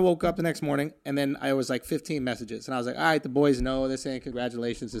phone when I woke up the next morning, and then I was like 15 messages. And I was like, all right, the boys know. They're saying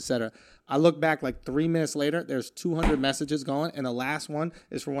congratulations, etc. I look back like 3 minutes later, there's 200 messages going, and the last one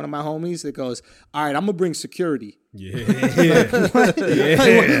is from one of my homies that goes, all right, I'm going to bring security. Yeah.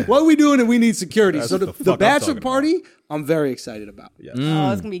 Like, what are we doing if we need security? That's So what the the fuck I'm bachelor talking party, I'm very excited about. Yes.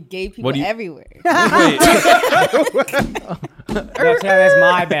 Oh, it's gonna be gay people do you- everywhere. That's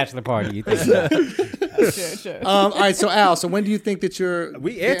my bachelor party. You think? Sure. All right, so Al, so when do you think that you're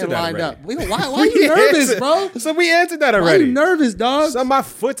We getting answered that lined already. up? Why are you nervous, bro? So we answered that Why are already. you nervous, dog? Son, my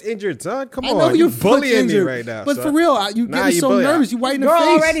foot's injured, son. Come I on. know you your foot's bullying me injured, right now. but son. for real, you Nah, getting you so bully- nervous. You white in the You're face.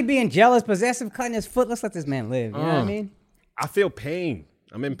 already being jealous, possessive, cutting his foot. Let's let this man live. You know what I mean? I feel pain.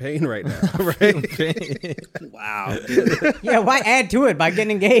 I'm in pain right now. Right? Wow. Yeah, why add to it by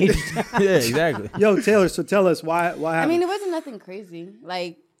getting engaged? Yeah, exactly. Yo, Taylor, so tell us why happened? I mean, it wasn't nothing crazy.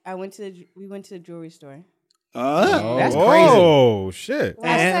 Like we went to the jewelry store. That's crazy. Oh, shit.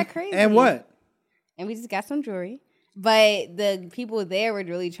 Why is that crazy? And what? And we just got some jewelry. But the people there were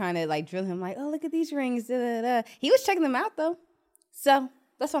really trying to like drill him, like, "Oh, look at these rings." Da, da, da. He was checking them out though. So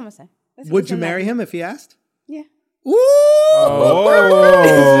that's what I'm gonna say. Would you marry him if he asked? Yeah. Ooh!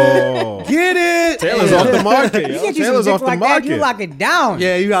 Oh. Get it! Taylor's off the market. You Yo. get you Taylor's some off dick the like that, market. you lock it down.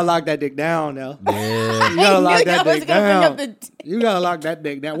 Yeah, you gotta lock that dick down now. Yeah. You gotta lock I that was dick gonna bring down. up the. You gotta lock that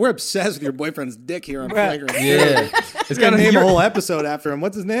dick down. We're obsessed with your boyfriend's dick here on Flagrant. Yeah. It's gotta name a whole episode after him.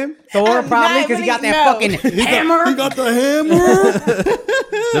 What's his name? Thor probably Not because he got really, that no. fucking hammer. He got the hammer.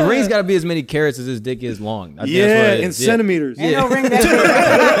 The ring's got to be as many carats as his dick is long. I think that's what Yeah, it in is. Yeah. centimeters. Ain't no ring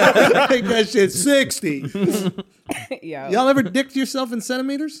that I think that shit's 60. Yo. Y'all ever dicked yourself in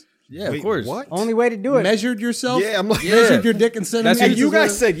centimeters? Yeah, of Wait, course. What? only way to do it. Measured yourself? Yeah, I'm like, Measured your dick in centimeters? And you is guys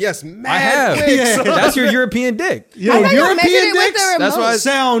what- said yes, man. I have. Yeah. That's your European dick. Yo, I thought y'all European measured it with dicks? the That's why remote.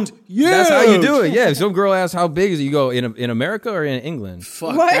 Sound huge. That's how you do it. Yeah. If some girl asks how big is it, you go in America or in England.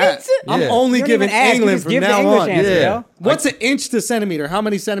 Fuck What? that. I'm Yeah. only You don't giving even ask, you England just from give the now English on. answer, Yeah. yo. What's an inch to centimeter? How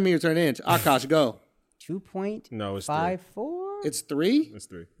many centimeters are an inch? Akash, go. 2.54. No, it's 3. It's 3? It's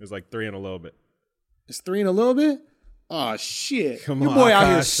 3. It's like 3 and a little bit. It's 3 and a little bit? Oh, shit. Come Your on, boy out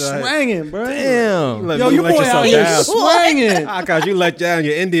here Akash, son. swanging, bro. Damn. Yo, your boy out here swanging. Akash, you let down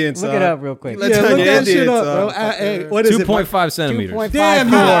your Indian son. Look it up real quick. Let Yeah, down look your that shit Indian up, son. bro. Hey, what is it? 2.5 centimeters. 2.54. Damn,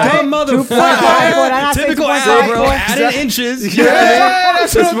 you dumb motherfucker. Typical Al, bro. Added inches. Yeah,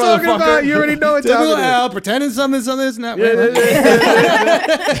 that's what I'm This talking motherfucker. about. You already know what time Typical it is. Al, pretending something's not.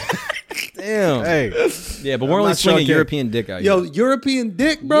 Damn. Hey, Yeah, but we're only not swinging sure. European dick out Yo, here. European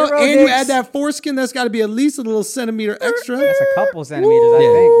dick, bro. Euro And you dicks. add that foreskin, that's got to be at least a little centimeter extra. That's a couple centimeters, I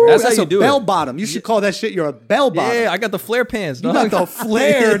Yeah. think. Bro. That's how you a do bell it. bottom. You should call that shit your bell bottom. Yeah, I got the flare pants, You dog. got the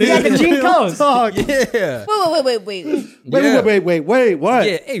flare, dude. You got the jean Real codes. talk. Yeah. Wait. Wait, what?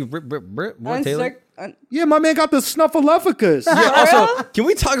 Yeah. Hey, what, Taylor? Yeah, my man got the snuffleupagus. Yeah, also, can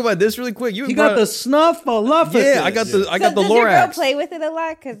we talk about this really quick? You He brought got the up- snuffleupagus. Yeah, I got the Does your girl Lorax. play with it a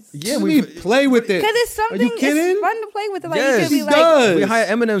lot? Because Yeah, We we play with it. it's something. Are you kidding? It's fun to play with it. Like Yes. you could She be like, does. we hide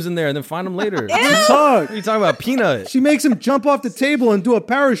M&Ms in there and then find them later. What Talk. are you talking about? Peanut. She makes him jump off the table and do a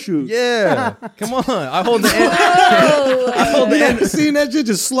parachute. Yeah. Come on. I hold the end. oh, I hold the You end. never seen that shit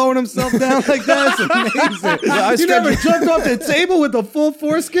just slowing himself down like that? It's amazing. I You never stretch- jumped off the table with a full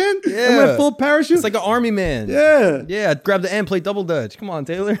foreskin and Yeah. went full parachute? It's like an army man. yeah. Yeah, grab the end, play double dutch. Come on,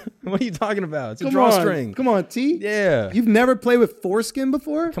 Taylor. What are you talking about? It's a Come drawstring. on. Come on, T. Yeah. You've never played with foreskin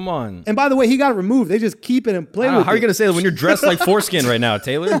before? Come on. And by the way, he got it removed. They just keep it and play Wow, with how are you it. going to say that when you're dressed like foreskin right now,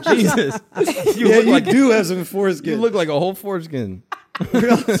 Taylor? Jesus. You Yeah, look you like do have some foreskin. you look like a whole foreskin.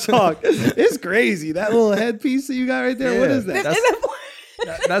 Real talk. It's crazy. That little headpiece that you got right there. What Yeah. is that?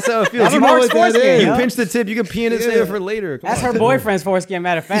 That's how it feels. I don't You know know what that foreskin. is. You pinch the tip, you can pee in it, save Yeah. it for later. Come That's on. her boyfriend's foreskin,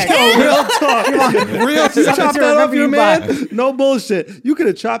 matter of fact. Real talk. Real. You Something chopped to that off remember your you by. man? No bullshit. You could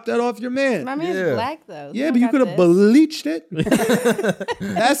have chopped that off your man. my man's Yeah. black though. Yeah, He but you don't could got have this. bleached it.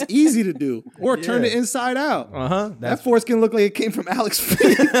 That's easy to do. Or turn it inside out. Uh-huh. That That's foreskin looked like it came from Alex.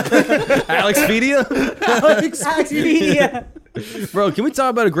 Alex Fedia. Alex. Yeah. Bro, can we talk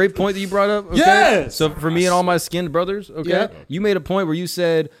about a great point that you brought up? Okay? Yes. So for me and all my skinned brothers, okay, Yeah. you made a point where you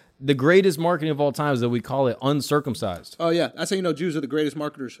said the greatest marketing of all time is that we call it uncircumcised. Oh yeah, that's how you know Jews are the greatest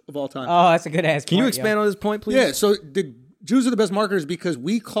marketers of all time. Oh, that's a good ass. Can you expand on this point, please? Yeah, so the Jews are the best marketers because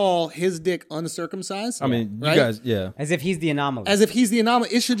we call his dick uncircumcised. I mean, you Right? guys, yeah. As if he's the anomaly. As if he's the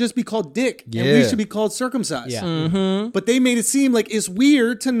anomaly. It should just be called dick, and we Yeah. should be called circumcised. Yeah. Mm-hmm. But they made it seem like it's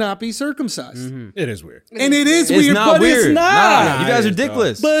weird to not be circumcised. it is weird. And it is It's weird, not but weird. it's not. Nah, you guys are It is,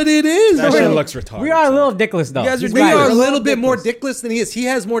 dickless. But it is. That bro. shit looks retarded. we are a son. little dickless, though. You guys are He's We right. are a We're little bit dickless. more dickless than he is. He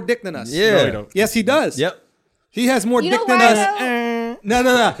has more dick than us. yeah. No, you don't. Yes, he does. Yep. He has more You dick know than why us. though?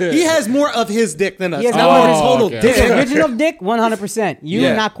 No. He has more of his dick than us. He has Not more of his his total okay. dick. The original dick, 100%. You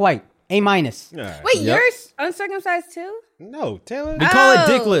Yeah. not quite. A minus. Yeah. Wait, Yep. you're uncircumcised too? No, Taylor. We call it Oh.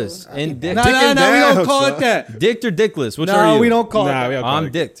 dickless. And dick, No, Dick we and don't down, call son. it that. dicked or dickless? Which are No, you? we don't call it Nah, we that. don't call I'm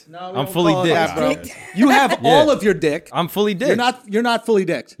it. dicked. No, we I'm don't fully call it that, dicked. bro. You have all of your dick. I'm fully dicked. You're not fully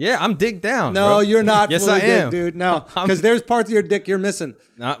dicked. Yeah, I'm dicked down. No, bro. you're not Yes, fully I am. dick, dude. No, because there's parts of your dick you're missing.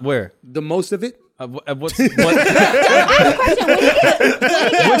 Not where? The most of it. What's what? Which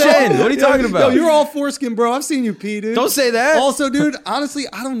end? What are you talking Yo, about? you're all foreskin, bro. I've seen you pee, dude. Don't say that. Also, dude, honestly,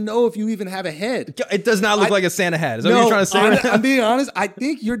 I don't know if you even have a head. It does not look like a Santa hat. Is that what No, you're trying to say? right now? I'm being honest. I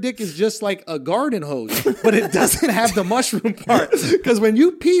think your dick is just like a garden hose, but it doesn't have the mushroom part. Because when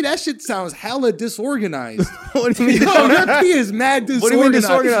you pee, that shit sounds hella disorganized. What do you mean? Yo, your pee is mad What disorganized. do you mean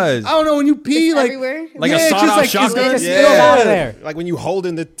disorganized? I don't know when you pee, It's like everywhere? Like a it's just sawed-off like it's shotgun? gonna Yeah. spill Out of out. there. Like when you hold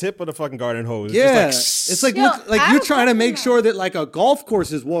in the tip of the fucking garden hose. Yeah, It's it's like Yo, look, like I you're don't trying to fucking make know. sure that like a golf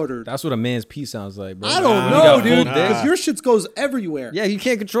course is watered. That's what a man's pee sounds like, bro. I don't You know, got dude, full dick? because your shit goes everywhere. Yeah, you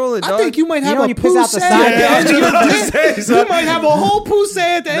can't control it, I dog. think you might have know a when you piss poo out the set side, at the end of your dick. You might have a whole poo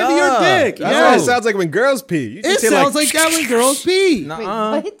set at the end of your Nah, dick. that's Yeah, what it sounds like when girls pee. You it just hear sounds like that when girls pee.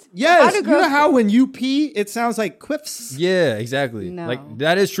 Nuh-uh. What? How Yes, do you girls know how when you pee, it sounds like quiffs. Yeah, exactly. No. Like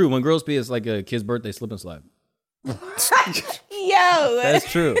that is true. When girls pee, it's like a kid's birthday slip and slide. Yo.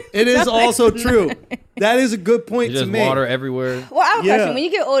 That's true. It is also true. That is a good point There's to just make. water everywhere. Well, I have a Yeah. question. When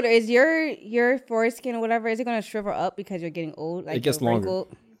you get older, is your foreskin or whatever, is it going to shrivel up because you're getting old? Like It gets you're longer.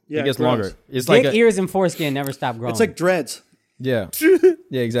 wrinkled? Yeah, It gets gross. longer. It's Dick, like ears, and foreskin never stop growing. It's like dreads. yeah,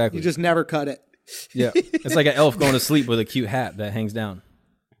 yeah, exactly. You just never cut it. yeah, it's like an elf going to sleep with a cute hat that hangs down.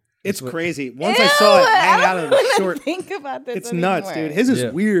 It's crazy. Once Ew, I saw it hang I out don't of the wanna short. think about this. It's nuts, anymore. dude. His is Yeah.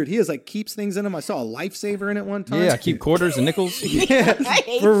 weird. He has like keeps things in him. I saw a lifesaver in it one time. Yeah, I keep quarters and nickels. Yeah, I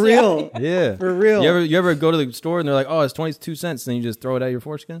hate for you. real. Yeah, For real. You ever go to the store and they're like, "Oh, it's 22 cents," and then you just throw it out of your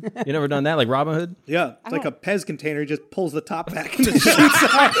foreskin? You never done that, like Robin Hood? Yeah, it's like a Pez container. He just pulls the top back and just shoots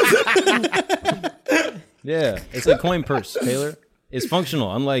out. Yeah, it's a coin purse, Taylor. It's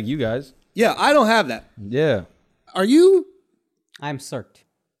functional, unlike you guys. Yeah, I don't have that. Yeah, Are you? I'm circed.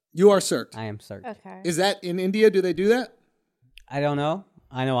 You are circed. I am circed. Okay. Is that in India? Do they do that? I don't know.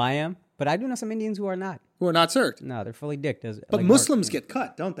 I know I am, but I do know some Indians who are not. Who are not circed? No, they're fully dicked. But Muslims get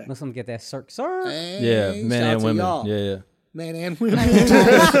cut, don't they? Muslims get that circ. Sir. yeah, Hey, men shout and to women. y'all. Yeah. Men and women.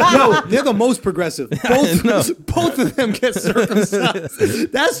 Yo, they're the most progressive. Both of them get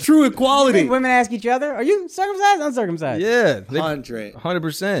circumcised. That's true equality. Women ask each other, "Are you circumcised? Uncircumcised?" Yeah, 100%.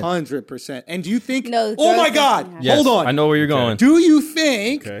 100%. 100%. And do you think? No, Oh my girls God! don't have Yes, Hold on. I know where you're going. Do you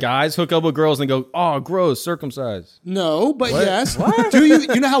think? Okay. Guys hook up with girls and go, "Oh, gross, circumcised." No, but yes. Do you?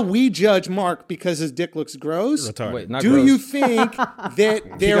 You know how we judge Mark because his dick looks gross? Retarded. Wait, not Do gross. you think that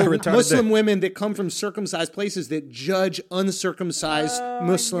there got a are retarded Muslim dick. women that come from circumcised places that judge uncircumcised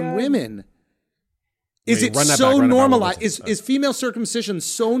Muslim women? Is Wait, it run that so back, run it back, normalized? we'll listen. Is female circumcision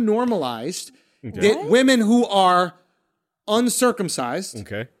so normalized that women who are uncircumcised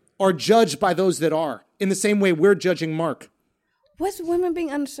Okay. are judged by those that are in the same way we're judging Mark? What's women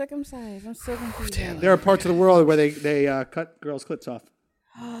being uncircumcised? I'm so confused. There are parts of the world where they cut girls' clits off.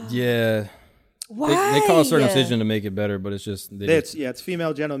 Yeah. Why? They call circumcision to make it better, but it's just It's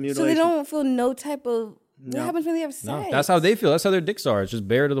female genital So mutilation. they don't feel no type of. What happens when they have sex? no, that's how they feel. That's how their dicks are. It's just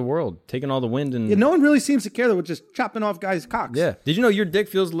bare to the world, taking all the wind and Yeah, no one really seems to care that we're just chopping off guys' cocks. Yeah. Did you know your dick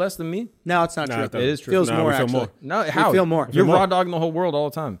feels less than me? No, it's not No, true. it doesn't. It is true. Feels No, more we feel actually. more. No, how? feel more. You're Feel raw dogging the whole world all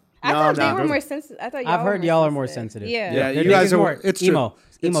the time. I thought no. they were more sensitive. I thought y'all. I've were heard more y'all are more sensitive. sensitive. Yeah. Yeah, Their you dick guys is are. more It's true. emo.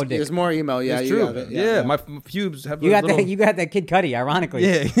 Emo it's, dick. It's more emo. Yeah, It's you true. got it. Yeah, my pubes have You got little... that. You got that Kid Cudi. Ironically.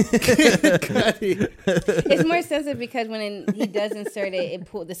 Yeah. It's more sensitive because when he does insert it,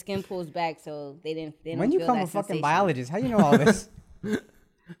 the skin pulls back, so they don't. When you feel come that a fucking sensation. biologist, how you know all this?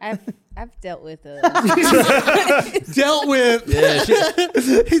 I've dealt with Dealt with. Yeah,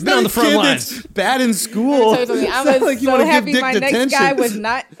 shit. He's Been on the front kid lines. that's bad in school. I'm Sounds like you so wanna give happy dick my next detention. guy was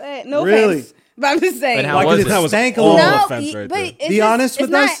not. No Really? offense, but I'm just saying. But how Like was it it? That was stank a all little. no, offense right but there. it's Be just- honest it's with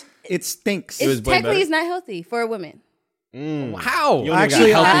not, us. It stinks. It's was way technically better. it's not healthy for a woman. How? You only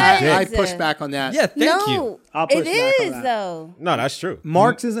Actually, got healthy I dick. push back on that. Yeah, thank no, you. I'll push it back on is that. though. No, that's true.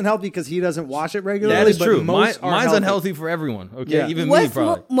 Mark's isn't healthy because he doesn't wash it regularly. That is but true. Most are Mine's healthy. unhealthy for everyone. Okay, Yeah. even me What's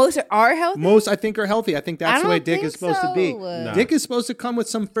probably. most are healthy? Most, I think, are healthy. I think that's I the way don't dick think is supposed to be. so. No. Dick is supposed to come with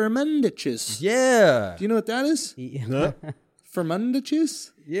some fermentages. Yeah. Do you know what that is? Huh?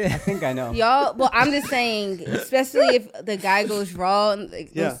 Fermentages? I think I know. Y'all, well, I'm just saying, especially if the guy goes raw, and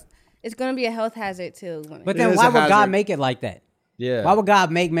Yeah. it's gonna be a health hazard to women. But It then is why a would God hazard. make it like that? Yeah. Why would God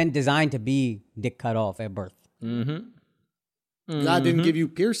make men designed to be dick cut off at birth? God didn't give you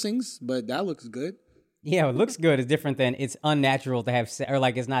piercings, but that looks good. Yeah, it looks good is different than it's unnatural to have sex, or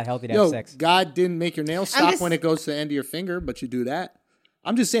like it's not healthy to Yo, have sex. God didn't make your nails stop just- when it goes to the end of your finger, but you do that.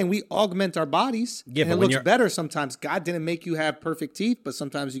 I'm just saying we augment our bodies. Yeah, and but it when looks you're- better sometimes. God didn't make you have perfect teeth, but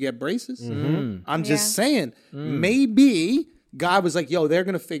sometimes you get braces. I'm just Yeah. saying, maybe God was like, yo, they're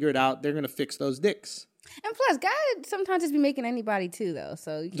going to figure it out. They're going to fix those dicks. And plus, God sometimes just be making anybody too, though.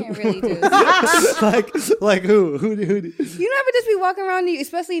 So you can't really do. like who? Who? You never just be walking around,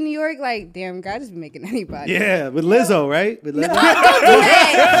 especially in New York, like, damn, God just be making anybody. Yeah, with Lizzo, right? With Lizzo. Don't do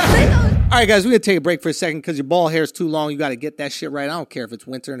that. All right, guys, we're going to take a break for a second because your ball hair is too long. You got to get that shit right. I don't care if it's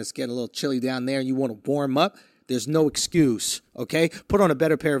winter and it's getting a little chilly down there and you want to warm up. There's no excuse, okay? Put on a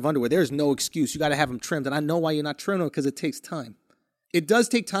better pair of underwear. There's no excuse. You got to have them trimmed. And I know why you're not trimming them because it takes time. It does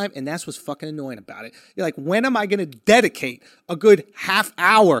take time, and that's what's fucking annoying about it. You're like, when am I going to dedicate a good half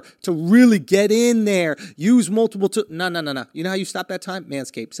hour to really get in there, use multiple tools? No. You know how you stop that time?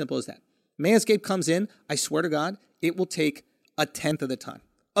 Manscaped. Simple as that. Manscaped comes in, I swear to God, it will take a tenth of the time.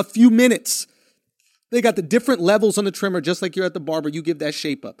 A few minutes. They got the different levels on the trimmer, just like you're at the barber. You give that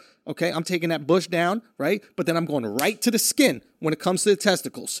shape up, okay? I'm taking that bush down, right? But then I'm going right to the skin when it comes to the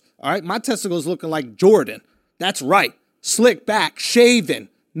testicles, all right? My testicles looking like Jordan. That's right. Slick back, shaven,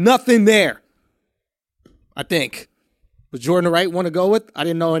 nothing there. I think. Was Jordan the right one to go with? I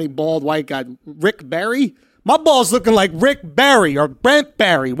didn't know any bald white guy. Rick Barry? My ball's looking like Rick Barry or Brent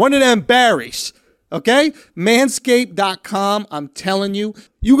Barry, one of them Barrys. Okay? Manscaped.com, I'm telling you.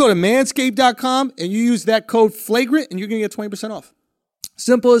 You go to manscaped.com and you use that code FLAGRANT and you're going to get 20% off.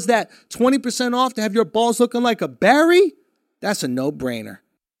 Simple as that. 20% off to have your balls looking like a Barry? That's a no-brainer.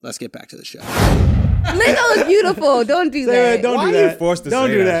 Let's get back to the show. Lizzo is beautiful. Don't do that. Don't Why do are that. you forced to don't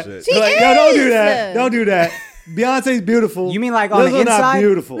say do that that. shit? She Like, no, don't do is. that. Don't do that. Beyonce's beautiful. You mean like on the Lizzo not inside?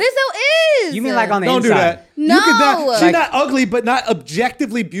 beautiful. Lizzo is. You mean like on the Don't do inside? that. No. You could not, she's Like- not ugly, but not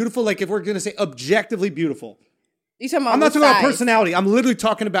objectively beautiful. Like if we're gonna say objectively beautiful, You talking about I'm not what talking about size? personality. I'm literally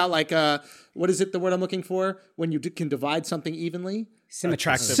talking about like what is it? The word I'm looking for when you can divide something evenly.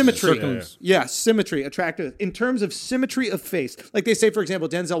 Attractive. Symmetry. Yeah. Symmetry, attractive. In terms of symmetry of face, like they say, for example,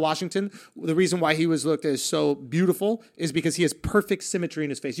 Denzel Washington, the reason why he was looked as so beautiful is because he has perfect symmetry in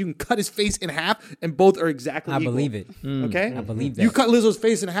his face. You can cut his face in half and both are exactly equal. believe it. Okay? I believe that. You cut Lizzo's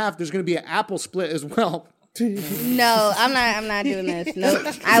face in half, there's going to be an apple split as well. No, I'm not doing this. Nope.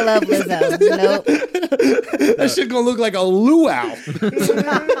 I love Lizzo. Nope. That shit going to look like a luau. There's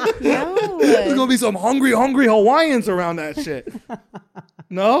No. going to be some hungry Hawaiians around that shit.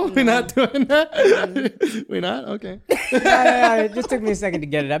 No? We're not doing that? We're not? Okay. It just took me a second to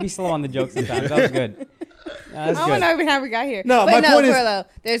get it. I'd be slow on the jokes sometimes. That was good. That's I don't good. know even how we got here. No, but my point is- for real, though,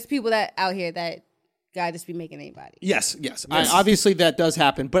 there's people that out here that God just be making anybody. Yes. Obviously, that does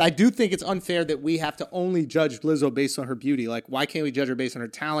happen. But I do think it's unfair that we have to only judge Lizzo based on her beauty. Like, why can't we judge her based on her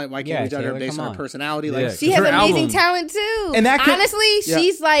talent? Why can't Yeah, we judge her Taylor, based come on her on. personality? Yeah. Like, She has Her amazing album- talent too. And that could- honestly, Yeah.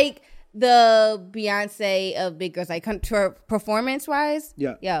 she's like the Beyonce of big girls, like performance wise.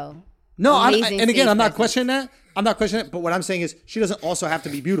 Yeah. Yo. no, Amazing and again, I'm not stage questioning that. I'm not questioning it. But what I'm saying is, she doesn't also have to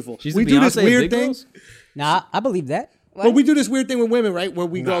be beautiful. She's we the do Beyonce this of weird Big thing. Girls? Nah, I believe that. But we do this weird thing with women, right? Where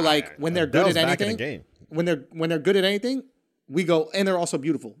we go Nah, like when they're good Adele's at back in anything. the game. When they're good at anything, we go and they're also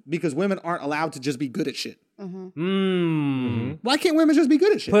beautiful because women aren't allowed to just be good at shit. Why can't women just be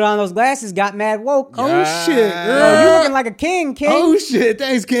good at shit? Put on those glasses, got mad woke. Oh shit, Oh, girl. you looking like a king, king. Oh shit,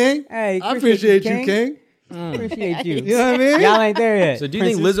 thanks, King. Hey, I appreciate you, King. King. Appreciate you. You know what I mean? Y'all ain't there yet. So do you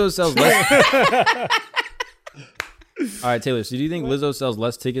think Princess. Lizzo sells less? All right, Taylor. So do you think Lizzo sells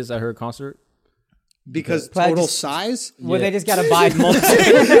less tickets at her concert? Because Probably total just- size? Well, Yeah. they just gotta buy multiple.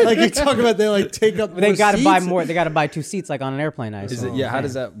 Like you talk about, they like take up. They more gotta buy seats? more. They gotta buy 2 seats, like on an airplane. I Is assume. it? Yeah. How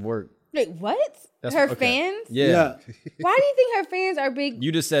does that work? Wait, what? That's- Her okay. fans? Yeah. Yeah. Why do you think her fans are big?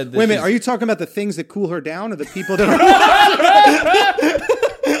 You just said. That Wait a minute, she's- are you talking about the things that cool her down, or the people that are?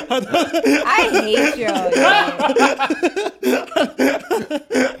 I hate y'all.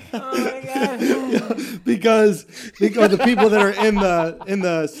 because the people that are in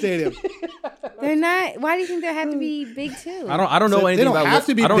the stadium. They're not. Why do you think they have to be big too? I don't know So they anything don't about. have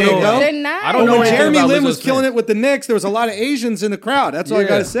to be I don't big, know. though. They're not. I don't know When anything Jeremy about Lin Lizzo's was killing fans. it with the Knicks, there was a lot of Asians in the crowd. That's all I Yeah.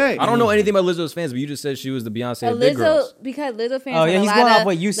 gotta say. I don't know anything about Lizzo's fans, but you just said she was the Beyonce of big Lizzo, girls. because Lizzo fans. Oh, have yeah, a he's lot going of, off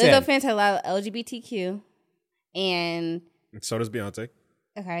what you Lizzo said. fans have a lot of LGBTQ, and So does Beyonce.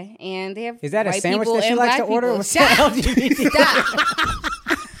 okay, and they have. Is that a white sandwich people that she and likes to black order? people. What's that Stop. LGBT? Stop.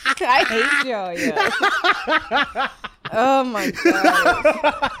 I hate y'all. Yeah. Oh my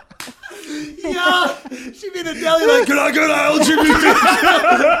god. Yeah, she be in the deli like, can I get LGBT?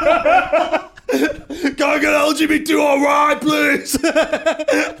 Can I get LGBT all right, please? Not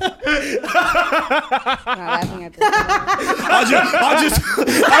laughing at this. I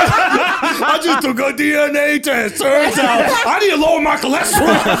just took a DNA test. Turns out I need to lower my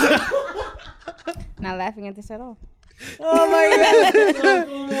cholesterol. Not laughing at this at all. Oh my god.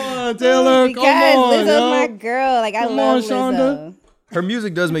 Come on, Taylor. Because Come on, Lizzo's yo. my girl. Like I Come love on, Shonda. Lizzo. Her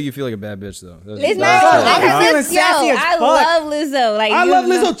music does make you feel like a bad bitch, though. It's not Fuck. like I'm her feeling looks, sassy as I fuck. love Lizzo. Like I you love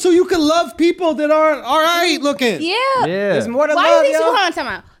know- Lizzo too. You can love people that are all right looking. Yeah. Yeah. There's more to Why do love, you think? yo. Hold on, time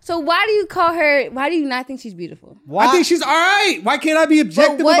out. So why do you call her? Why do you not think she's beautiful? Why? I think she's all right. Why can't I be But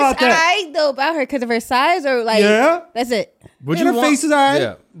objective what's about that? I though about her because of her size or like? Yeah. That's it. Would And her face is all right.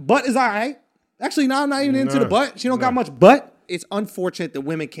 Yeah. Butt is all right. Actually, no, I'm not even into the butt. She don't got much butt. It's unfortunate that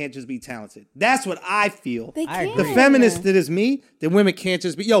women can't just be talented. That's what I feel. They I can't. agree. The feminist that is me, that women can't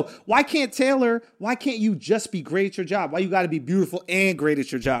just be, why can't Taylor, why can't you just be great at your job? Why you got to be beautiful and great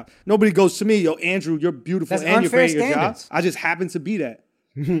at your job? Nobody goes to me, Andrew, you're beautiful That's and you're unfair great at your job. standards. I just happen to be that.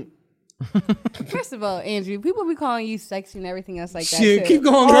 First of all, Andrew, people be calling you sexy and everything else like that. Shit, too. keep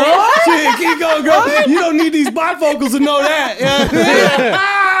going, girl. Shit, keep going, girl. You don't need these bifocals to know that. Yeah.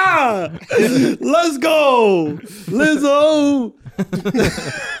 Ah! Let's go, Lizzo.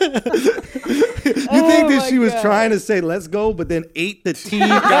 You think that she was trying to say "let's go," but then ate the T?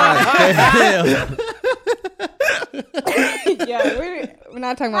 Yeah, we're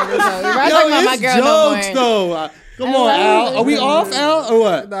not talking about Lizzo. We're not Yo, talking about my it's girl jokes no more. though. Come I on, love Al. Are we Lizzo. off, Al, or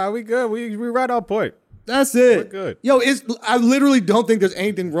what? Nah, we good. We right on point. That's it. We're good. Yo, I literally don't think there's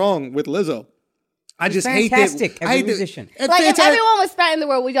anything wrong with Lizzo. I just hate that. fantastic as I a hate that- musician. Like if everyone was fat in the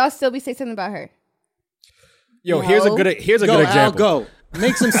world, would y'all still be saying something about her? Yo, No. here's a good Go, Al, example. go.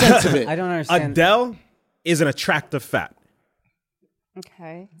 Make some sense of it. I don't understand. Adele is an attractive fat.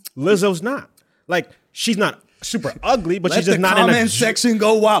 Okay. Lizzo's not. Like, she's not super ugly, but Let she's just the not in a comment section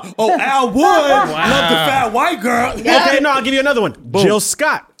go wild. Oh, Al Wood love the fat white girl. Okay, no, I'll give you another one. Jill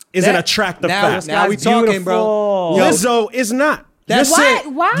Scott is an That- attractive now- fat. now we talking, bro. Beautiful. Lizzo is not. That's You're saying-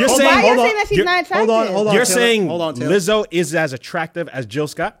 it. Why? You're Why saying- are you hold on. saying that she's You're- not attractive? hold on. You're Taylor. saying Hold on, Taylor. Lizzo is as attractive as Jill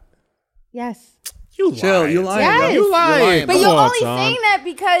Scott? Yes. You Chill, lying. you lying, Yes. bro. You lying. But Come you're on, only Tom. saying that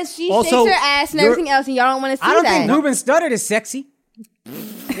because she Also, shakes her ass and you're- everything else, and y'all don't want to see I don't that. think Ruben Studdard is sexy. You know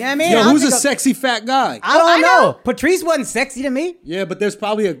what I mean? Yo, I don't who's a think sexy fat guy? I don't I know. know. Patrice wasn't sexy to me. Yeah, but there's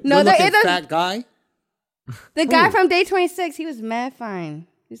probably a No, there good-looking is a- fat guy. The guy from Day 26, he was mad fine.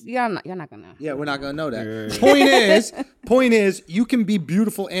 Y'all not gonna know. Yeah, we're not gonna know that. Point is, you can be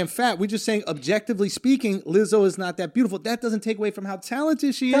beautiful and fat. We're just saying, objectively speaking, Lizzo is not that beautiful. That doesn't take away from how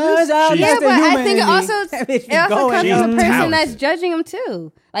talented she is. Yeah, but I think it also That makes me comes go from in. the person She's that's talented. judging him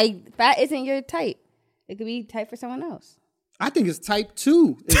too. Like fat isn't your type. It could be type for someone else. I think it's type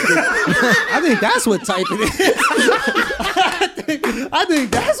 2. I think that's what type it is. I think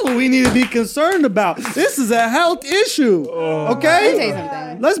that's what we need to be concerned about. This is a health issue. Let me tell you Okay?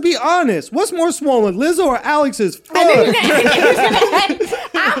 something. Let's be honest. What's more swollen, Lizzo or Alex's foot?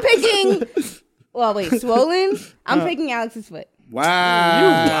 I'm picking. Well, wait, swollen. I'm picking Alex's foot. Wow.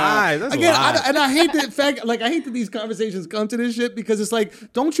 lie. That's a Again, lie. I hate the fact, like, I hate that these conversations come to this shit because it's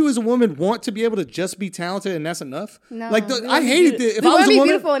like, don't you as a woman want to be able to just be talented and that's enough? No, Like, we I wanna be hated beautiful. it. If We I want was to a be woman,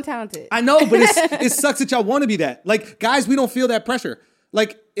 beautiful and talented. I know, but it sucks that y'all want to be that. Like, guys, we don't feel that pressure.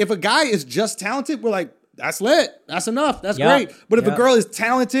 Like, if a guy is just talented, we're like, that's lit. That's enough. That's Yup. great. But if a Yup. girl is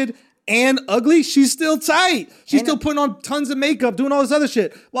talented and ugly, she's still tight. She's still putting on tons of makeup, doing all this other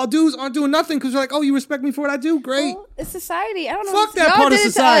shit. While dudes aren't doing nothing because they're like, oh, you respect me for what I do? Great. Well, it's society. I don't know. Fuck that Y'all part of did it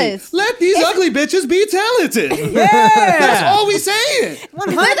to society. us. Let these ugly bitches be talented. Yeah. That's all we saying.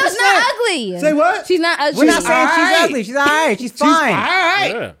 100%. Lizzo's not ugly. Say what? She's not ugly. We're not saying she's alright. ugly. She's all right. She's She's fine. all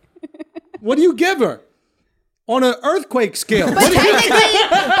right. Yeah. What do you give her? On an earthquake scale. But What do you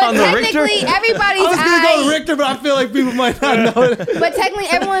technically, everybody's I was gonna go to eye. Richter, but I feel like people might not know it. But technically,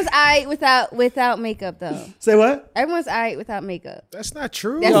 everyone's eye without makeup though. Say what? Everyone's eye without makeup. That's not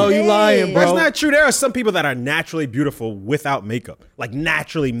true. That's Yo, it you lying, is. bro. That's not true. There are some people that are naturally beautiful without makeup. Like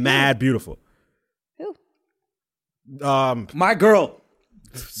naturally mad beautiful. Who? My girl.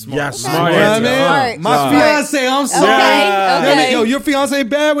 Yeah, You smart know what I answer. mean? Smart. My Smart. fiance, I'm sorry. Okay, You know what I mean? okay. Yo, your fiance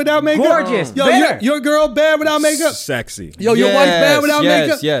bad without makeup? Gorgeous. Yo, Better. your girl bad without makeup? Sexy. Yo, your wife bad without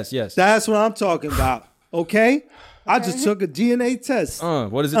makeup? Yes. That's what I'm talking about. Okay? I just took a DNA test.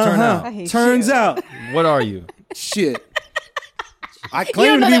 What does it turn out? hate Turns out, What are you? shit. I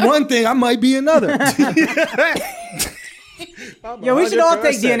claim to be one thing, I might be another. Yo, we should all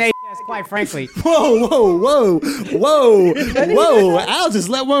take 100%. DNA tests, quite frankly. Whoa. Al just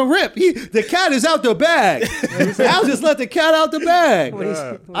let one rip. The cat is out the bag. Al just let the cat out the bag.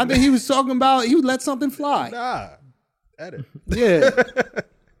 I think he was talking about he would let something fly. Nah. Edit. Yeah.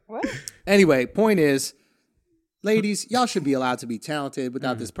 What? Anyway, point is, ladies, y'all should be allowed to be talented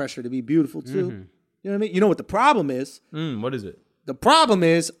without this pressure to be beautiful too. You know what I mean? You know what the problem is? What is it? The problem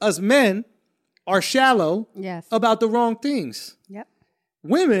is us men are shallow Yes. about the wrong things. Yep.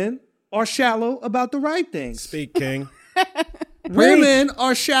 Women are shallow about the right things. Speak, King. Women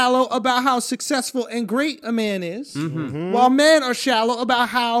are shallow about how successful and great a man is, while men are shallow about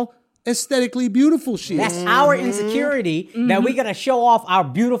how aesthetically beautiful she That's is. our insecurity that we gotta show off our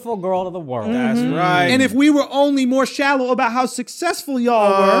beautiful girl to the world. That's right. And if we were only more shallow about how successful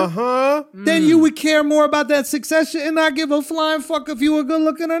y'all were, then you would care more about that success shit and not give a flying fuck if you were good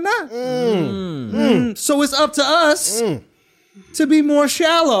looking or not. So it's up to us to be more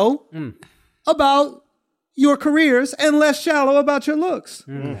shallow about your careers and less shallow about your looks.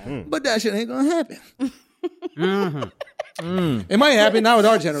 But that shit ain't gonna happen. It might happen now with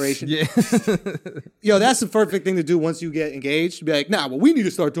our generation. Yeah. Yo, that's the perfect thing to do once you get engaged. Be like, nah, what we need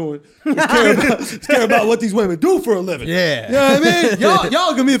to start doing is care about what these women do for a living. Yeah. You know what I mean?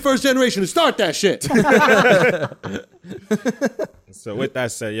 Y'all gonna be the first generation to start that shit. So with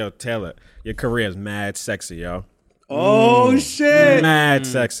that said, yo, Taylor, your career is mad sexy, yo. Oh shit. Mad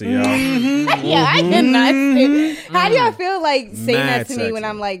sexy, yo. Yeah, I cannot say. How do y'all feel like saying Mad that to me sexy. when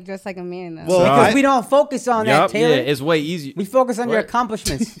I'm like dressed like a man though? Well, Because we don't focus on that, Yup. Yeah, Taylor. it's way easier. We focus on your What?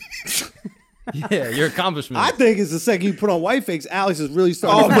 accomplishments. Yeah, your accomplishments. I think it's the second you put on white fakes, Alex is really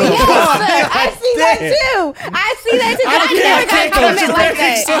starting to Yes, I see that too. I see that too. I never got a compliment like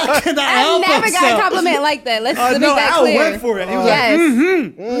that. I never got a compliment like that. Let's make no, that Al clear. went for it. He was Yes.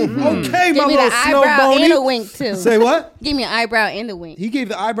 okay, Give my me little the snow eyebrow bony. and a wink too. Say what? Give me an eyebrow and a wink. He gave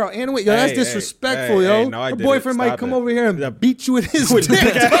the eyebrow and a wink. Yo, that's Hey, disrespectful, hey, yo. hey, no, I Her did it. boyfriend might Stop come it. over here and Yeah. beat you with his dick.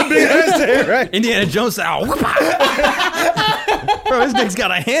 Right? Indiana Jones style. Bro, this dick's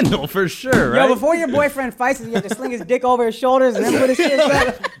got a handle for sure, right? Yo, before your boyfriend fights, you have to sling his dick over his shoulders and then put his shit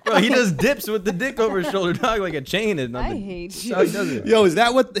back. Bro, he just dips with the dick over his shoulder, dog, like a chain. And I hate That's you. how he does it. Yo, is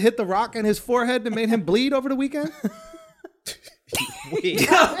that what hit the rock in his forehead that made him bleed over the weekend?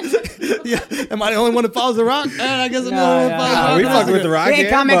 Yeah. Am I the only one that follows the rock? I guess I'm the only one that follows the rock. We fucking with the rock. He ain't here,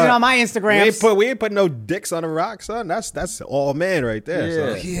 commenting but on my We Instagram. ain't put no dicks on the rock, son. That's all man right there.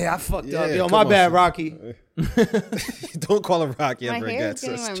 Yeah. son. Yeah, I fucked Yeah, up. Yo, come my on, bad, son. Rocky. Don't call him Rocky My ever hair again. is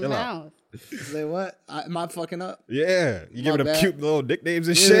getting sis. in Chill my out. mouth. Say what? Am I fucking up? Yeah, you My giving him bad. cute little nicknames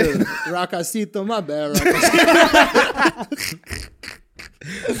and shit. Yeah. Rockacito, my bad, Rockacito.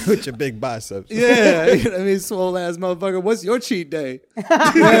 With your big biceps. Yeah, you know what I mean, swole ass motherfucker. What's your cheat day?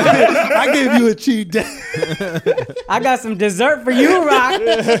 I gave you a cheat day. I got some dessert for you, Rock.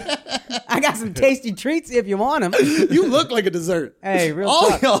 I got some tasty treats if you want them. You look like a dessert. Hey, real All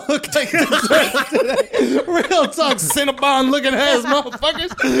talk. y'all look like desserts today. Real talk, Cinnabon looking ass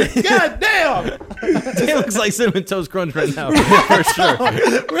motherfuckers. God damn. He looks like Cinnamon Toast Crunch right now, for sure.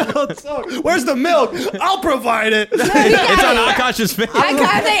 Real talk. Where's the milk? I'll provide it. It's on Akash's face. I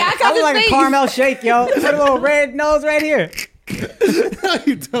I look like a face. caramel shake, yo. Put a little red nose right here. No,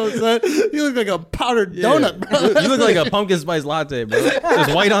 you don't, son. You look like a powdered donut, bro. You look like a pumpkin spice latte, bro.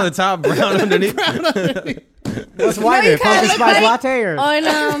 Just white on the top, brown underneath. What's No, whiter, you kinda pumpkin look spice like latte or? on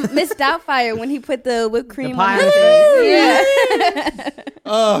Miss Doubtfire when he put the whipped cream on pie her on face. Yeah.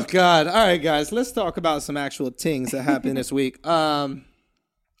 Oh, God. All right, guys. Let's talk about some actual things that happened this week. Did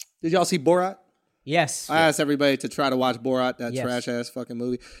y'all see Borat? Yes. I asked everybody to try to watch Borat, that Yes. trash ass fucking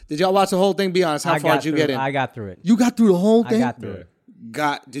movie. Did y'all watch the whole thing? Be honest. How I far got did you through get it. in? I got through it. You got through the whole I thing? got through it.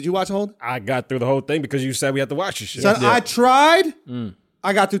 Did you watch the whole thing? I got through the whole thing because you said we had to watch this shit. Son, I tried.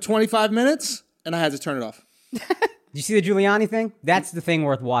 I got through 25 minutes, and I had to turn it off. Did you see the Giuliani thing? That's the thing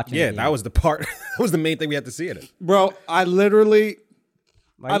worth watching. Yeah, again. that was the part. That was the main thing we had to see in it. Bro, I literally...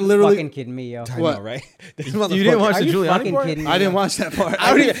 Are you literally- fucking kidding me, yo? What? All right. You didn't watch Are the you Giuliani fucking part? kidding me? I didn't yo? watch that part. I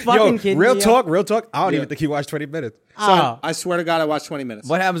don't you even, fucking kidding real me, yo? talk. I don't Yeah. even think he watched 20 minutes. Son, Oh, I swear to God, I watched 20 minutes.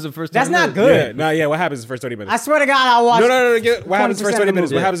 What happens the first that's 10 not minutes? good. Yeah, what happens in the first 30 minutes? I swear to God, I'll watch. No. What happens in the first 20% 20 of the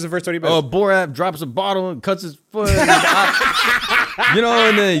minutes? movie. What happens in the first 30 minutes? Oh, Borat drops a bottle and cuts his foot. You know,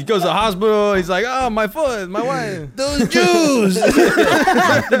 and then he goes to the hospital. He's like, "Oh, my foot, my wife, those Jews.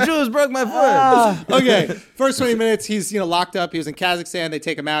 the Jews broke my foot." Okay, first 20 minutes, he's locked up. He was in Kazakhstan. They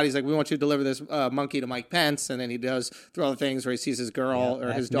take him out. He's like, we want you to deliver this monkey to Mike Pence. And then he does through all the things where he sees his girl or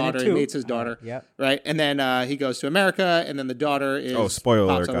that's his minute daughter. He 2. meets his daughter. Yep. Right? And then he goes to America, and then the daughter is... Oh, spoiler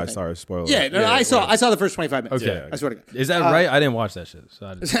pops alert, on the guys. thing. Sorry, spoiler Yeah, alert. no, I saw the first 25 minutes. Okay. I swear to God. Is that right? I didn't watch that shit. So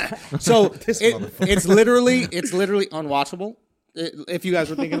I didn't. So it's literally unwatchable. If you guys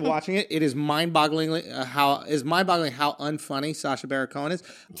were thinking of watching it, it is mind-boggling how unfunny Sacha Baron Cohen is.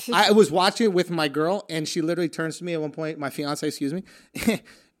 I was watching it with my girl, and she literally turns to me at one point. My fiance, excuse me,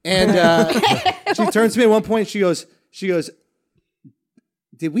 and she turns to me at one point. She goes,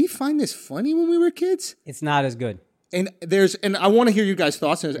 "Did we find this funny when we were kids?" It's not as good. And I want to hear you guys'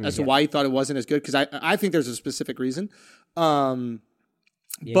 thoughts as to why you thought it wasn't as good, because I think there's a specific reason.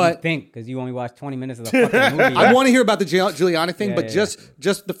 Yeah, but you think because you only watched 20 minutes of the fucking movie. I want to hear about the Giuliani thing, Yeah, but yeah,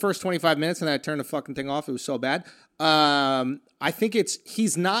 just the first 25 minutes, and then I turned the fucking thing off. It was so bad. I think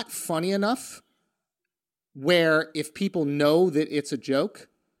he's not funny enough where if people know that it's a joke,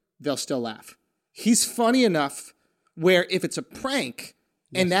 they'll still laugh. He's funny enough where if it's a prank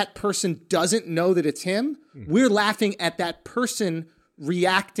and that person doesn't know that it's him, we're laughing at that person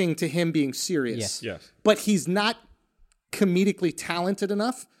reacting to him being serious. Yes. But he's not comedically talented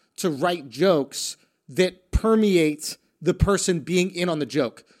enough to write jokes that permeate the person being in on the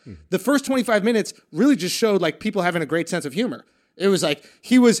joke. The first 25 minutes really just showed like people having a great sense of humor. It was like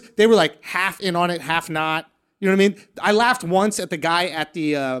they were like half in on it, half not. You know what I mean? I laughed once at the guy at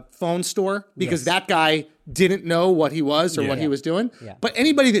the phone store because that guy didn't know what he was or what he was doing. Yeah. But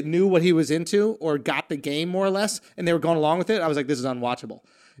anybody that knew what he was into or got the game more or less and they were going along with it, I was like, this is unwatchable.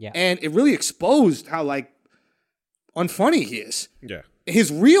 Yeah. And it really exposed how like unfunny he is. Yeah.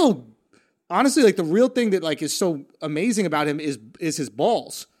 His real, honestly, like the real thing that like is so amazing about him is his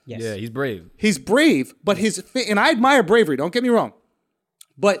balls. Yes. Yeah, he's brave. He's brave, but and I admire bravery, don't get me wrong.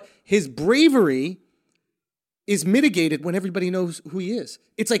 But his bravery is mitigated when everybody knows who he is.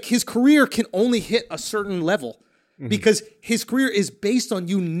 It's like his career can only hit a certain level because his career is based on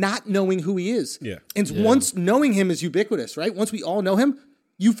you not knowing who he is. Yeah. And once knowing him is ubiquitous, right? Once we all know him,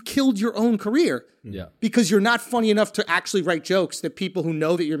 you've killed your own career. Yeah. Because you're not funny enough to actually write jokes that people who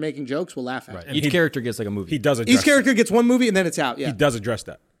know that you're making jokes will laugh at. Right. Each character gets like a movie. He does address Each character gets one movie and then it's out. Yeah. He does address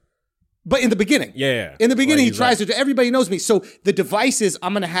that. But in the beginning. Yeah. In the beginning, Like, he tries to, everybody knows me. So the device is,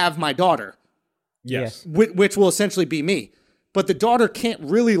 I'm going to have my daughter, Yes. which will essentially be me. But the daughter can't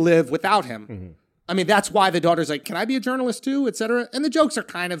really live without him. Mm-hmm. I mean, that's why the daughter's like, can I be a journalist too, et cetera? And the jokes are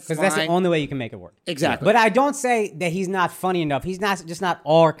kind of fine. Because that's the only way you can make it work. Exactly. But I don't say that he's not funny enough. He's not just not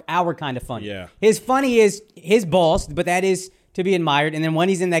our kind of funny. Yeah. His funny is his balls, but that is to be admired. And then when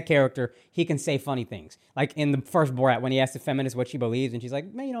he's in that character, he can say funny things. Like in the first Borat, when he asks the feminist what she believes, and she's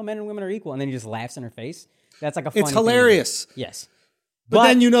like, man, men and women are equal. And then he just laughs in her face. That's like a funny It's thing to do. hilarious. Yes. But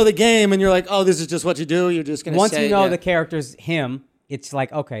then you know the game and you're like, oh, this is just what you do. You're just going to Once say you know yeah. the character's him, it's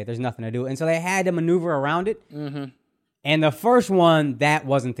like, okay, there's nothing to do. And so they had to maneuver around it. Mm-hmm. And the first one, that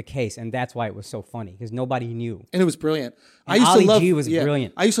wasn't the case. And that's why it was so funny, because nobody knew. And it was brilliant. And Ali G was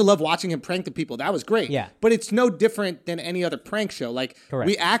brilliant. I used to love watching him prank the people. That was great. Yeah. But it's no different than any other prank show. Like, Correct.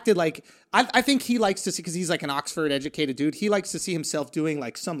 we acted like, I think he likes to see, because he's like an Oxford educated dude, he likes to see himself doing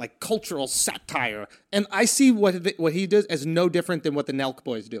like some like cultural satire. And I see what he does as no different than what the Nelk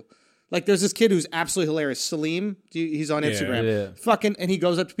boys do. Like, there's this kid who's absolutely hilarious, Salim. He's on Instagram. Yeah. Fucking, and he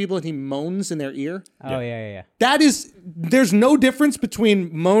goes up to people and he moans in their ear. Oh, yeah. That is, there's no difference between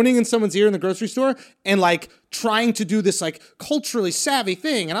moaning in someone's ear in the grocery store and like trying to do this like culturally savvy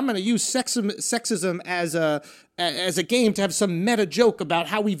thing. And I'm going to use sexism as a game to have some meta joke about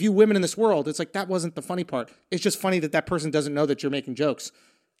how we view women in this world. It's like, that wasn't the funny part. It's just funny that person doesn't know that you're making jokes.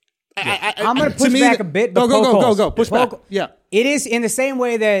 I'm going to push back a bit. But Go. Push back. Yeah. It is in the same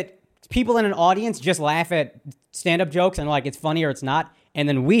way that people in an audience just laugh at stand-up jokes and like it's funny or it's not. And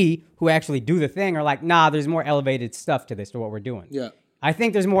then we, who actually do the thing, are like, nah, there's more elevated stuff to this, to what we're doing. Yeah. I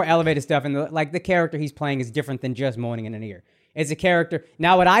think there's more elevated stuff. And the character he's playing is different than just moaning in an ear. It's a character.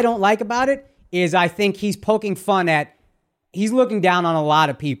 Now, what I don't like about it is I think he's poking fun at, he's looking down on a lot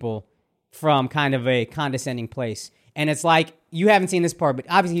of people from kind of a condescending place. And it's like, you haven't seen this part, but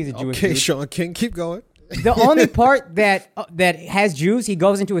obviously he's a Jewish dude. Sean King, keep going. The only part that has Jews, he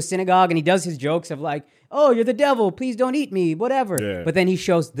goes into a synagogue and he does his jokes of like, oh, you're the devil, please don't eat me, whatever. Yeah. But then he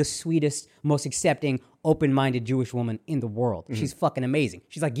shows the sweetest, most accepting, open-minded Jewish woman in the world. Mm-hmm. She's fucking amazing.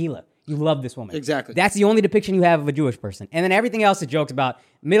 She's like, Gila, you love this woman. Exactly. That's the only depiction you have of a Jewish person. And then everything else is jokes about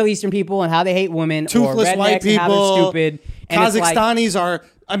Middle Eastern people and how they hate women, Toothless or rednecks white and how people. they're stupid. And it's like, Kazakhstanis are,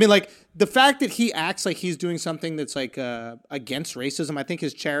 I mean, like, the fact that he acts like he's doing something that's like against racism, I think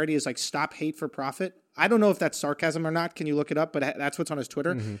his charity is like Stop Hate for Profit. I don't know if that's sarcasm or not. Can you look it up? But that's what's on his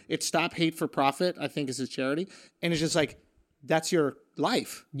Twitter. Mm-hmm. It's Stop Hate for Profit, I think is his charity. And it's just like, that's your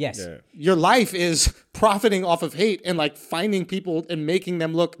life. yes. Yeah. Your life is profiting off of hate and like finding people and making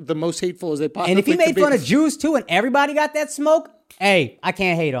them look the most hateful as they possibly And if he could made be. fun of Jews too and everybody got that smoke, hey, I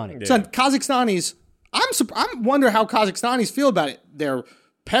can't hate on it. So Kazakhstanis, I wonder how Kazakhstanis feel about it. They're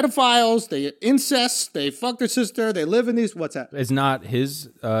pedophiles, they incest, they fuck their sister, they live in these, what's that? It's not his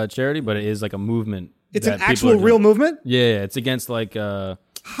charity, but it is like a movement. It's that an people actual are doing. real movement? Yeah, it's against like How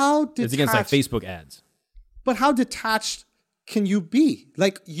detached, it's against like Facebook ads. but how detached can you be?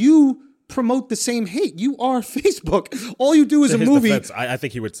 Like, you promote the same hate. You are Facebook. All you do is To a his movie. defense, I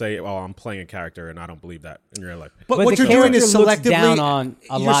think he would say, "Oh, I'm playing a character, and I don't believe that in real life." But But what the you're doing is character looks selectively down on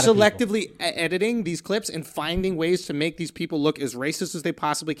a you're lot of people. selectively editing these clips and finding ways to make these people look as racist as they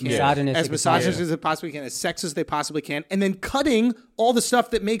possibly can, Misogynistic as as misogynist possible. as they possibly can, as sexist as they possibly can, and then cutting all the stuff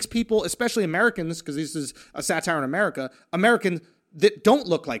that makes people, especially Americans, because this is a satire on America, Americans that don't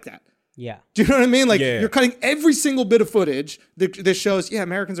look like that. Yeah. Do you know what I mean? Like Yeah. you're cutting every single bit of footage that shows, yeah,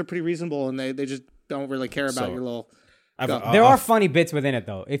 Americans are pretty reasonable and they just don't really care about So, your little. There are funny bits within it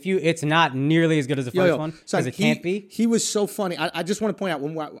though. It's not nearly as good as the first one son, because it can't be. He was so funny. I just want to point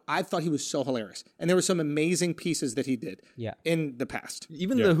out I thought he was so hilarious, and there were some amazing pieces that he did. Yeah. In the past.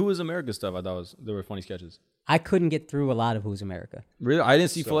 Even the Who Is America stuff, I thought there were funny sketches. I couldn't get through a lot of Who's America. Really, I didn't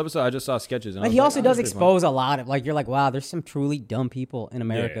see full episode. I just saw sketches. And I But was he like, also oh, does that's pretty funny. expose a lot of you're like, wow, there's some truly dumb people in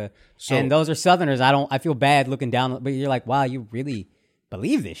America, So- and those are Southerners. I feel bad looking down, but you're like, wow, you really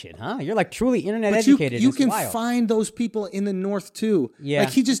believe this shit, huh? You're like truly internet But educated. you It's can wild. find those people in the North too. Yeah. Like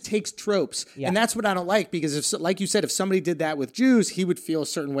he just takes tropes, Yeah. and that's what I don't like because if, like you said, if somebody did that with Jews, he would feel a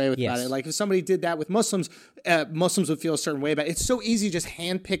certain way about Yes. it. Like if somebody did that with Muslims, Muslims would feel a certain way about it. It's so easy to just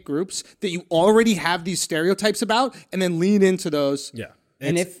handpick groups that you already have these stereotypes about, and then lean into those. Yeah.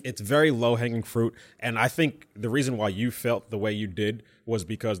 And It's very low hanging fruit. And I think the reason why you felt the way you did was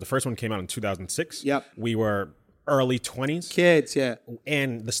because the first one came out in 2006. Yep. We were early 20s. Kids, yeah.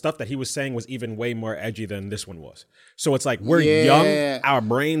 And the stuff that he was saying was even way more edgy than this one was. So it's like we're Yeah. young. Our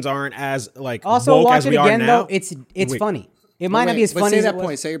brains aren't as like Also, woke watch as it we are again now. though. It's Wait. funny. It might not be as But funny say as that it was.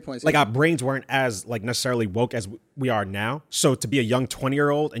 point. Say your point. Like our brains weren't as like necessarily woke as we are now. So to be a young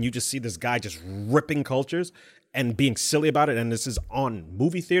 20-year-old and you just see this guy just ripping cultures and being silly about it, and this is on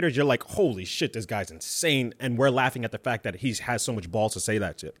movie theaters, you're like, holy shit, this guy's insane. And we're laughing at the fact that he has so much balls to say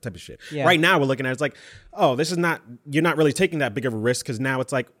that shit, type of shit. Yeah. Right now we're looking at it, it's like, oh, this is not, you're not really taking that big of a risk because now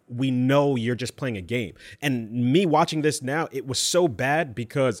it's like, we know you're just playing a game. And me watching this now, it was so bad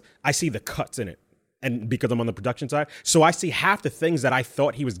because I see the cuts in it. And because I'm on the production side. So I see half the things that I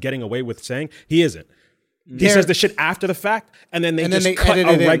thought he was getting away with saying, he isn't. He says the shit after the fact, and then they And then just they cut edit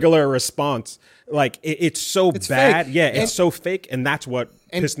a it in. regular response. Like, it's so bad. fake. Yeah, And- it's so fake, and that's what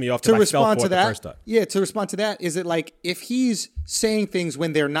pissed me off to because I fell respond for to it the that, first time. yeah, to respond to that, is it like if he's saying things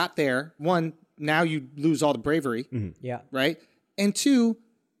when they're not there, one, now you lose all the bravery, Yeah. right? And two,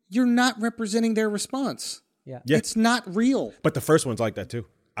 you're not representing their response. Yeah. It's not real. But the first one's like that, too.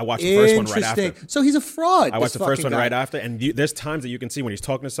 I watched the first one right after. Interesting. So he's a fraud. I watched the first one right after, and there's times that you can see when he's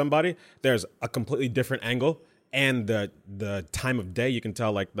talking to somebody, there's a completely different angle, and the time of day, you can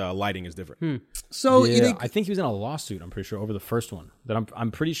tell, like, the lighting is different. So you Yeah, think, I think he was in a lawsuit. I'm pretty sure over the first one. That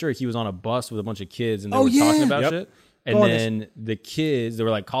I'm pretty sure he was on a bus with a bunch of kids and they Oh, were talking yeah. about Yep. shit. And Oh, then the kids, they were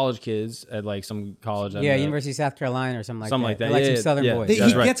like college kids at like some college. Yeah, University of South Carolina or something like Something that. like that. They're like Yeah, some Southern yeah. boys. he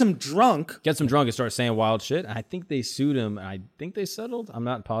That's right. gets him drunk. Gets them drunk and starts saying wild shit. And I think they sued him. And I think they settled. I'm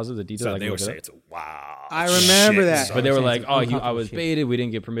not positive the details. So I can they would look it say up. it's wow. I remember shit, that. son. But they were saying like, it's oh, I uncomfortable was shit. baited. We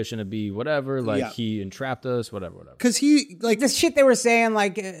didn't get permission to be whatever. Like Yeah. he entrapped us, whatever. Because he, like, The shit they were saying,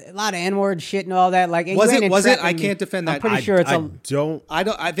 like a lot of N-word shit and all that. Like, Was you it- ain't was it? entrapping I me. can't defend I'm that. pretty sure it's I a. don't.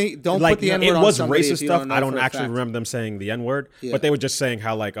 I think, don't Like put the N-word it on was somebody if racist you stuff. know I don't for a actually fact. remember them saying the N-word, Yeah. but they were just saying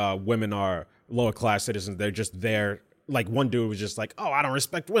how like women are lower class citizens. They're just there. Like one dude was just like, "Oh, I don't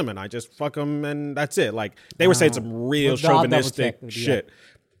respect women. I just fuck them, and that's it." Like they were saying some real Well, I'll double chauvinistic check with- shit,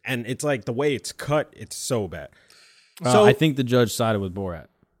 and it's like the way it's cut. It's so bad. So- I think the judge sided with Borat.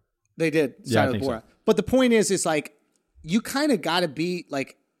 They did. Yeah, I Side with think so. Borat. But the point is like, you kind of got to be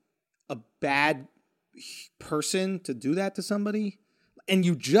like a bad person to do that to somebody, and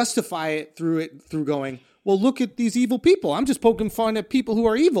you justify it through going, well, look at these evil people. I'm just poking fun at people who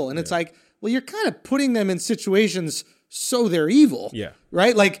are evil, and it's like, well, you're kind of putting them in situations so they're evil. Yeah.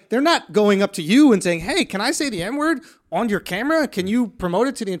 Right? Like they're not going up to you and saying, hey, can I say the N-word on your camera? Can you promote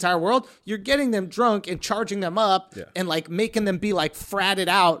it to the entire world? You're getting them drunk and charging them up and like making them be like fratted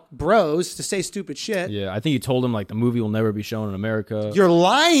out bros to say stupid shit. Yeah, I think he told him like the movie will never be shown in America. You're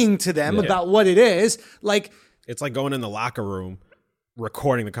lying to them about what it is. Like, It's like going in the locker room,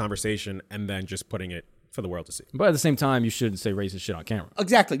 recording the conversation, and then just putting it for the world to see. But at the same time, you shouldn't say racist shit on camera.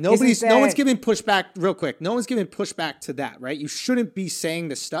 exactly. No one's giving pushback real quick. No one's giving pushback to that, right? You shouldn't be saying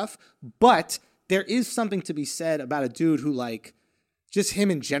this stuff, but there is something to be said about a dude who like just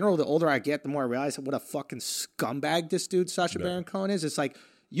him in general. The older I get, the more I realize what a fucking scumbag this dude, Sacha Baron Cohen, is. It's like,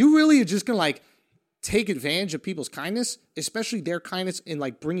 you really are just gonna like take advantage of people's kindness, especially their kindness in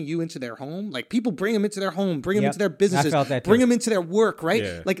like bringing you into their home. Like people bring him into their home, bring him into their businesses, felt that bring too. him into their work, right?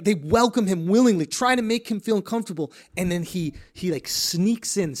 Yeah. Like they welcome him willingly, try to make him feel uncomfortable. And then he like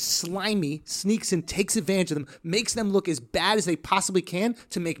sneaks in, takes advantage of them, makes them look as bad as they possibly can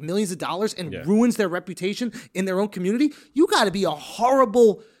to make millions of dollars and ruins their reputation in their own community. You got to be a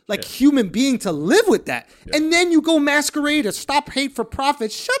horrible human being to live with that. And then you go masquerade or stop hate for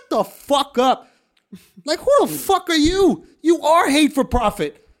profit. Shut the fuck up. Like, who the fuck are you? You are hate for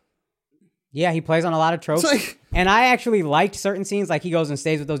profit. Yeah, he plays on a lot of tropes. It's like- and I actually liked certain scenes. Like, he goes and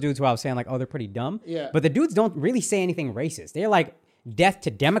stays with those dudes who I was saying, like, oh, they're pretty dumb. Yeah. But the dudes don't really say anything racist. They're like, death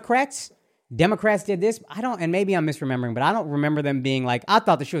to Democrats. Democrats did this. And maybe I'm misremembering, but I don't remember them being like, I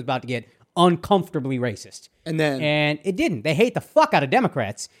thought the show was about to get uncomfortably racist. And it didn't. They hate the fuck out of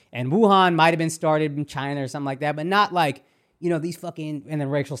Democrats. And Wuhan might have been started in China or something like that, but not like, these fucking, and then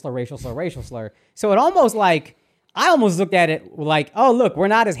racial slur. So it almost like, I almost looked at it like, oh, look, we're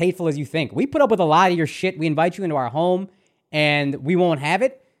not as hateful as you think. We put up with a lot of your shit. We invite you into our home and we won't have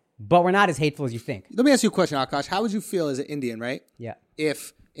it, but we're not as hateful as you think. Let me ask you a question, Akash. How would you feel as an Indian, right? Yeah.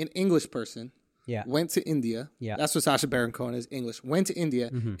 If an English person went to India, that's what Sacha Baron Cohen is, English, went to India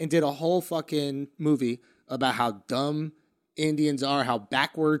and did a whole fucking movie about how dumb Indians are, how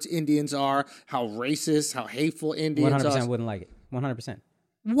backwards Indians are, how racist, how hateful Indians 100% are. wouldn't like it. 100%.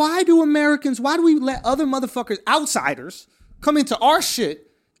 Why do we let other motherfuckers, outsiders, come into our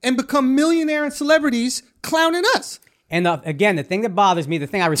shit and become millionaire and celebrities clowning us? And again, the thing that bothers me, the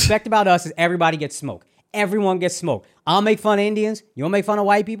thing I respect about us is everybody gets smoke. Everyone gets smoke. I'll make fun of Indians. You'll make fun of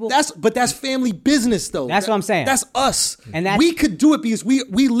white people. But that's family business, though. That's what I'm saying. That's us. And we could do it because we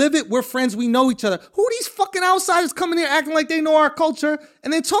live it. We're friends. We know each other. Who are these fucking outsiders coming here acting like they know our culture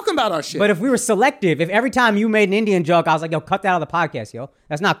and then talking about our shit? But if we were selective, if every time you made an Indian joke, I was like, yo, cut that out of the podcast, yo.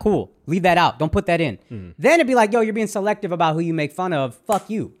 That's not cool. Leave that out. Don't put that in. Then it'd be like, yo, you're being selective about who you make fun of. Fuck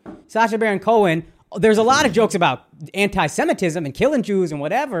you. Sacha Baron Cohen, there's a lot of jokes about anti-Semitism and killing Jews and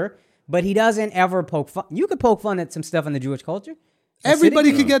whatever, but he doesn't ever poke fun. You could poke fun at some stuff in the Jewish culture.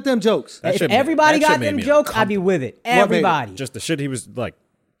 Everybody could get them jokes. If everybody got them jokes, I'd be with it. Everybody. Just the shit he was like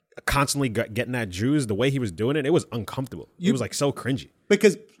constantly getting at Jews, the way he was doing it, it was uncomfortable. It was like so cringy.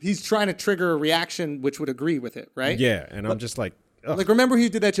 Because he's trying to trigger a reaction which would agree with it, right? Yeah, and I'm just like, ugh. Like, remember he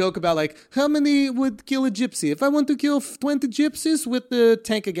did that joke about, like, how many would kill a gypsy? If I want to kill 20 gypsies with the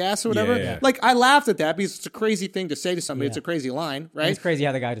tank of gas or whatever. Yeah. Like, I laughed at that because it's a crazy thing to say to somebody. It's a crazy line, right? It's crazy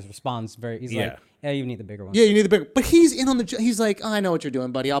how the guy just responds he's like, yeah, you need the bigger one. Yeah, you need the bigger. But he's in on the. He's like, oh, I know what you're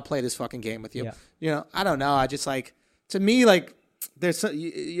doing, buddy. I'll play this fucking game with you. Yeah. I don't know. I just like, to me, like, there's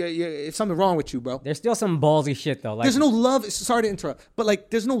something wrong with you, bro. There's still some ballsy shit though. Like, There's no love. Sorry to interrupt, but like,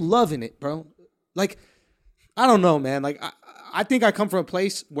 there's no love in it, bro. Like, I don't know, man. Like, I think I come from a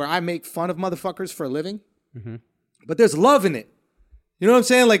place where I make fun of motherfuckers for a living, but there's love in it. You know what I'm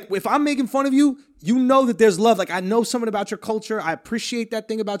saying? Like, if I'm making fun of you, you know that there's love. Like, I know something about your culture. I appreciate that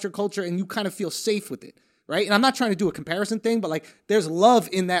thing about your culture, and you kind of feel safe with it, right? And I'm not trying to do a comparison thing, but like, there's love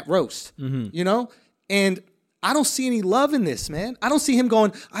in that roast, you know? And I don't see any love in this, man. I don't see him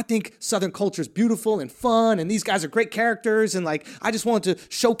going, I think Southern culture is beautiful and fun, and these guys are great characters, and like, I just wanted to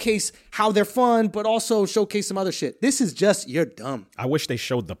showcase how they're fun, but also showcase some other shit. This is just, you're dumb. I wish they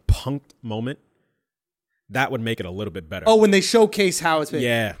showed the punked moment. That would make it a little bit better. Oh, when they showcase how it's been.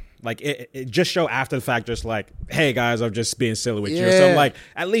 Yeah. Like, it just show after the fact, just like, hey, guys, I'm just being silly with you. Or Yeah. something. Like,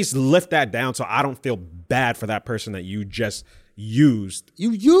 at least lift that down so I don't feel bad for that person that you just used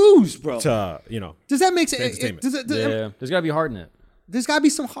You use, bro. to, Does that make sense? entertainment. Yeah, there's got to be heart in it. There's got to be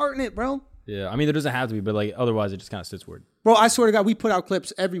some heart in it, bro. Yeah, I mean, there doesn't have to be, but like otherwise, it just kind of sits weird. Bro, I swear to God, we put out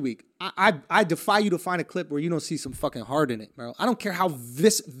clips every week. I defy you to find a clip where you don't see some fucking heart in it, bro. I don't care how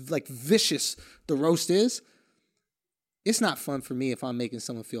vicious the roast is. It's not fun for me if I'm making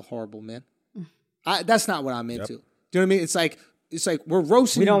someone feel horrible, man. That's not what I'm into. Do you know what I mean? It's like we're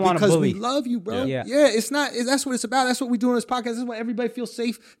roasting We don't you wanna because we bully. love you, bro. Yeah. It's not. That's what it's about. That's what we do on this podcast. This is why everybody feels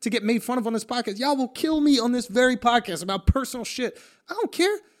safe to get made fun of on this podcast. Y'all will kill me on this very podcast about personal shit. I don't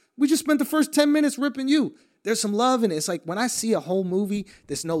care. We just spent the first 10 minutes ripping you. There's some love in it. It's like when I see a whole movie,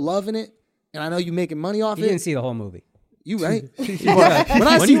 there's no love in it, and I know you making money off you it. didn't see the whole movie. You right. When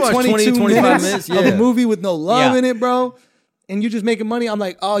I see you watch 22 25 minutes minutes, of a yeah. movie with no love Yeah. in it, bro, and you're just making money, I'm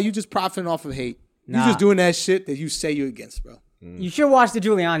like, oh, you just profiting off of hate. You Nah. just doing that shit that you say you're against, bro. You should watch the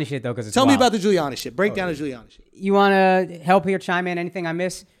Giuliani shit though, because it's Tell me wild. about the Giuliani shit. Break down the Giuliani shit. You want to help here, chime in, anything I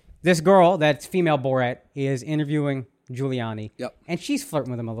miss? This girl, that's female Borat, is interviewing Giuliani. Yep. And she's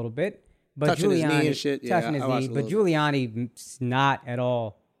flirting with him a little bit. But Touching his Giuliani, knee and shit. Yeah, touching his I watched knee. a But little Giuliani's not at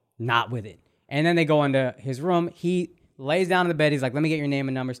all not with it. And then they go into his room. He lays down in the bed. He's like, "Let me get your name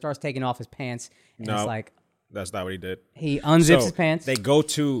and number." Starts taking off his pants, and No. it's like That's not what he did. he unzips his pants. They go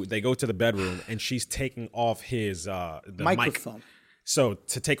to the bedroom, and she's taking off his the Microphone. mic. So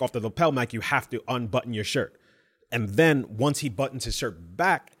to take off the lapel mic, you have to unbutton your shirt. And then once he buttons his shirt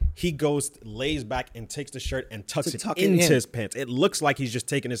back, he goes, lays back and takes the shirt and tucks it tuck it into in. his pants. It looks like he's just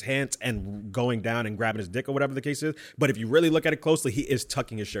taking his hands and going down and grabbing his dick or whatever the case is. But if you really look at it closely, he is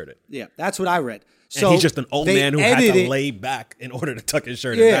tucking his shirt in. Yeah, that's what I read. And So he's just an old they man who had edit to it- lay back in order to tuck his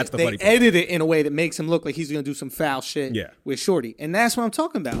shirt in. Yeah, That's the they funny part. edit it in a way that makes him look like he's going to do some foul shit Yeah. with Shorty. And that's what I'm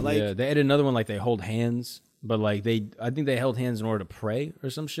talking about. Like, Yeah, they added another one like they hold hands, but like I think they held hands in order to pray or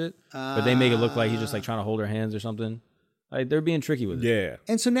some shit. But they make it look like he's just like trying to hold her hands or something. Like they're being tricky with it. Yeah.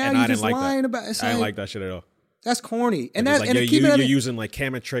 and so now And you're I didn't just like lying that. about it's I didn't like, like that shit at all. that's corny. And It's that like and you're, to keep it you're at- using like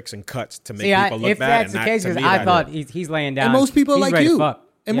camera tricks and cuts to make See, people look if bad. that's the and case, that, to because me, I that- thought he's laying down. and most people are he's like ready to you. fuck.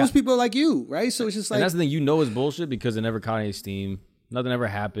 And Yeah. most people are like you, right? So it's just like And that's the thing, you know, it's bullshit because it never caught any steam. Nothing ever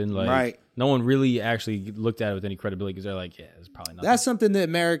happened. Like, Right. no one really actually looked at it with any credibility because they're like, yeah, it's probably nothing. that's something that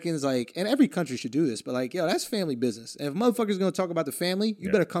Americans like, and every country should do this, but like, yo, that's family business. And if motherfuckers going to talk about the family,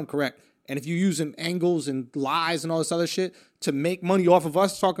 you better come correct. And if you're using angles and lies and all this other shit to make money off of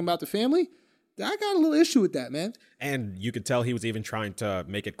us talking about the family, I got a little issue with that, man. And you could tell he was even trying to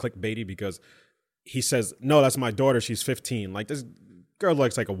make it clickbaity because he says, "No, that's my daughter. She's 15." Like, this girl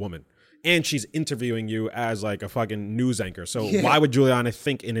looks like a woman. And she's interviewing you as like a fucking news anchor. So why would Giuliani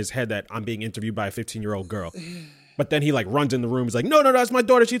think in his head that I'm being interviewed by a 15-year-old girl? But then he like runs in the room. He's like, no, that's my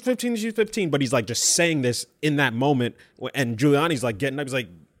daughter. She's 15. She's 15. But he's like just saying this in that moment. And Giuliani's like getting up. He's like,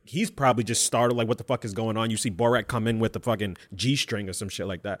 he's probably just startled. Like, what the fuck is going on? You see Borat come in with the fucking G-string or some shit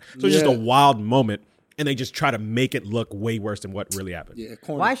like that. So it's just a wild moment. And they just try to make it look way worse than what really happened. Yeah,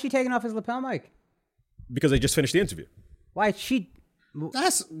 corny. Why is she taking off his lapel mic? Because they just finished the interview. Why is she?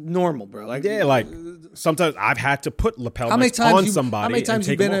 That's normal, bro. Like, Yeah, like sometimes I've had to put lapel how many mics times on you, somebody. How many times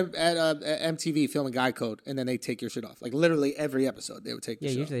and you've take been them off. at MTV filming Guy Code and then they take your shit off? Like literally every episode they would take the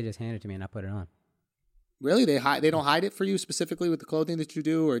Yeah, shit usually off. they just hand it to me and I put it on. Really? They don't hide it for you specifically with the clothing that you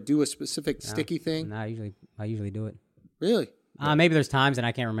do or do a specific sticky thing? No, I usually do it. Really? Maybe there's times and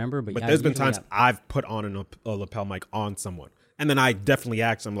I can't remember, but But yeah, there's been usually times I've put on a lapel mic on someone. And then I definitely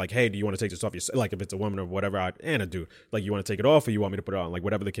ask them, like, hey, do you want to take this off? Like, if it's a woman or whatever, and a dude, like, you want to take it off or you want me to put it on? Like,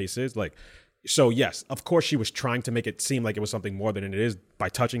 whatever the case is. Like, so, yes, of course, she was trying to make it seem like it was something more than it is by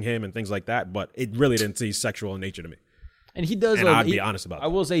touching him and things like that. But it really didn't seem sexual in nature to me. And he does. And I'd be honest about I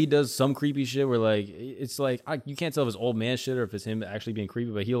will say he does some creepy shit where like it's like you can't tell if it's old man shit or if it's him actually being creepy.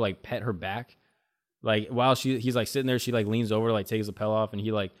 But he'll like pet her back, like while he's like sitting there. She like leans over, like takes his lapel off, and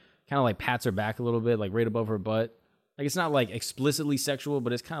he like kind of like pats her back a little bit, like right above her butt. Like it's not like explicitly sexual,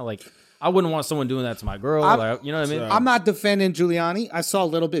 but it's kind of like I wouldn't want someone doing that to my girl. Like, you know what I mean? I'm not defending Giuliani. I saw a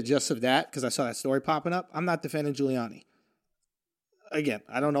little bit just of that because I saw that story popping up. I'm not defending Giuliani. Again,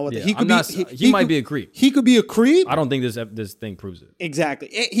 I don't know what Yeah, he could I'm be. not- he might be a creep. He could be a creep. I don't think this thing proves it. Exactly.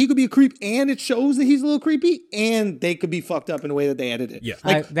 He could be a creep, and it shows that he's a little creepy, and they could be fucked up in the way that they edit it. Yeah.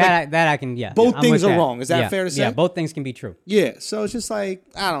 that I can. Yeah, both I'm things with are wrong. Is that Yeah, fair to say? Yeah, both things can be true. Yeah, so it's just like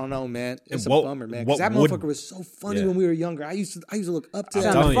I don't know, man. It's And a bummer, man. Because that what would- motherfucker was so funny Yeah. when we were younger. I used to look up to I'm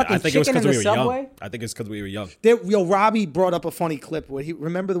that. telling you, fucking I think it was chicken because in we the were subway? young. I think it's because we were young. Robbie brought up a funny clip. Where he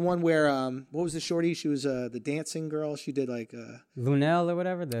remember the one where what was the shorty? She was the dancing girl. She did like Lunel or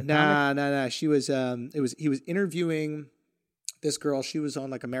whatever. The comic? nah. She was he was interviewing this girl. She was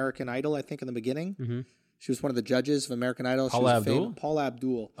on like American Idol, I think, in the beginning. Mm-hmm. She was one of the judges of American Idol. She Paula was Abdul? Paula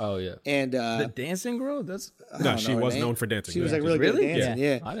Abdul. Oh yeah, And the dancing girl. That's No, she was known for dancing. She was Yeah. like really good Really? at dancing.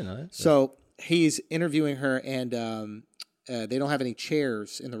 Yeah. I didn't know that. So he's interviewing her, and they don't have any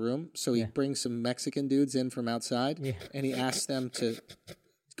chairs in the room. So he brings some Mexican dudes in from outside, and he asks them to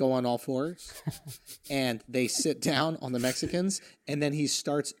go on all fours, and they sit down on the Mexicans, and then he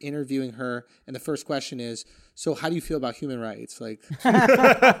starts interviewing her. And the first question is, "So how do you feel about human rights?" Like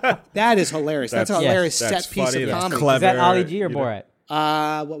that is hilarious. That's a hilarious That's set piece funny, of that's comedy. clever. Is that Ali G or you know.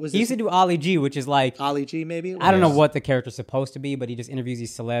 Borat? What was He this? used to do Ali G, which is like Ali G, maybe? I don't know what the character's supposed to be, but he just interviews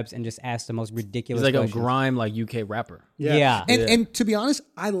these celebs and just asks the most ridiculous He's like a questions. grime like UK rapper. Yeah. And to be honest,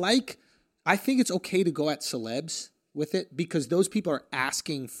 I think it's okay to go at celebs with it because those people are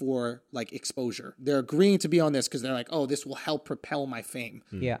asking for like exposure. They're agreeing to be on this because they're like, oh, this will help propel my fame.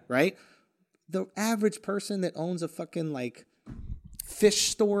 Yeah. Right? The average person that owns a fucking like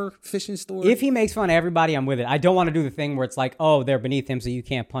fishing store. If he makes fun of everybody, I'm with it. I don't want to do the thing where it's like, oh, they're beneath him, so you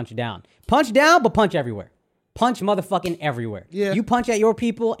can't punch down. Punch down, but punch everywhere. Punch motherfucking everywhere. Yeah. You punch at your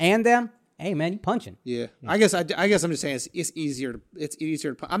people and them. Hey man, you punching. Yeah, I guess I'm just saying it's easier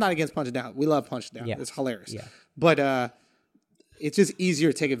to. I'm not against punching down. We love punching down. Yeah. It's hilarious. Yeah. But it's just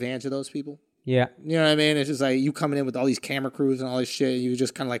easier to take advantage of those people. Yeah. You know what I mean? It's just like you coming in with all these camera crews and all this shit. You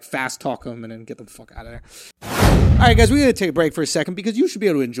just kind of like fast talk them and then get the fuck out of there. All right, guys, we're going to take a break for a second because you should be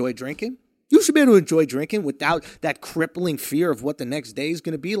able to enjoy drinking. You should be able to enjoy drinking without that crippling fear of what the next day is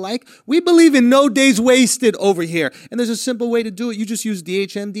going to be like. We believe in no days wasted over here. And there's a simple way to do it. You just use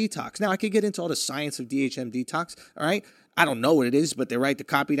DHM Detox. Now, I could get into all the science of DHM Detox, all right? I don't know what it is, but they write the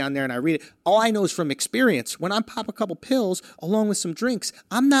copy down there and I read it. All I know is from experience. When I pop a couple pills along with some drinks,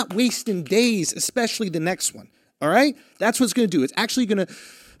 I'm not wasting days, especially the next one. All right? That's what it's going to do. It's actually going to,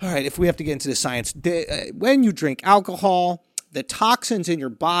 all right, if we have to get into the science, when you drink alcohol, the toxins in your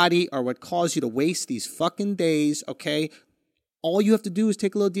body are what cause you to waste these fucking days, okay? All you have to do is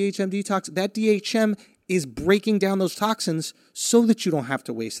take a little DHM detox. That DHM is breaking down those toxins so that you don't have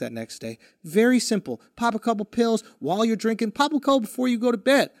to waste that next day. Very simple. Pop a couple pills while you're drinking. Pop a couple before you go to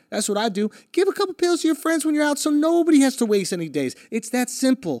bed. That's what I do. Give a couple pills to your friends when you're out so nobody has to waste any days. It's that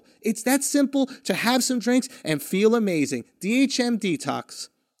simple. It's that simple to have some drinks and feel amazing. DHM Detox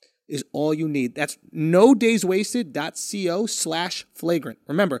is all you need. That's nodayswasted.co/flagrant.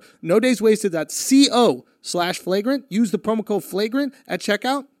 Remember, nodayswasted.co/flagrant. Use the promo code flagrant at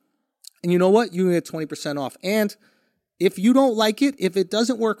checkout. And you know what? You can get 20% off. And if you don't like it, if it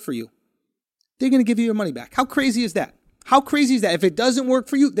doesn't work for you, they're going to give you your money back. How crazy is that? How crazy is that? If it doesn't work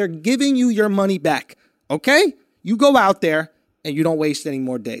for you, they're giving you your money back. Okay? You go out there and you don't waste any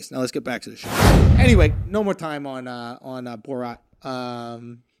more days. Now let's get back to the show. Anyway, no more time on Borat.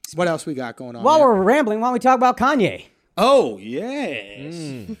 What else we got going on? While we're rambling, why don't we talk about Kanye? Oh,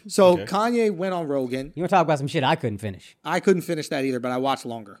 yes. So Kanye went on Rogan. You want to talk about some shit I couldn't finish? I couldn't finish that either, but I watched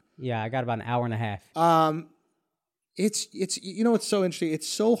longer. Yeah, I got about an hour and a half. It's you know, it's so interesting. It's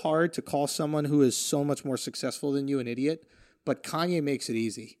so hard to call someone who is so much more successful than you an idiot, but Kanye makes it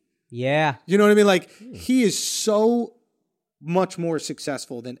easy. Yeah. You know what I mean? Like, he is so much more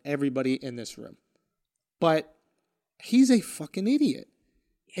successful than everybody in this room. But he's a fucking idiot.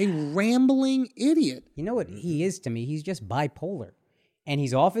 A rambling idiot. You know what he is to me? He's just bipolar. And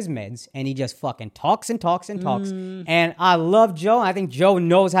he's off his meds, and he just fucking talks and talks and talks. And I love Joe. I think Joe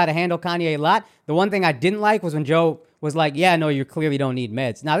knows how to handle Kanye a lot. The one thing I didn't like was when Joe was like, yeah, no, you clearly don't need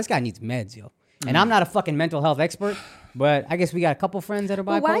meds. Now, this guy needs meds, yo. And I'm not a fucking mental health expert, but I guess we got a couple friends that are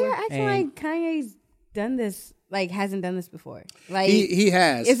bipolar. But why are you acting like Kanye's done this, like, hasn't done this before? Like, he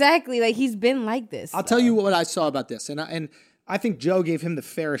has. Exactly. Like, he's been like this. I'll tell you what I saw about this. And I think Joe gave him the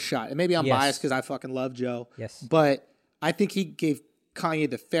fairest shot. And maybe I'm biased because I fucking love Joe. Yes. But I think he gave Kanye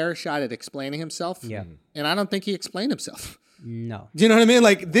the fairest shot at explaining himself. Yeah. And I don't think he explained himself. No. Do you know what I mean?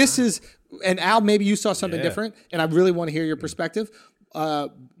 Like, this is, and Al, maybe you saw something different, and I really want to hear your perspective.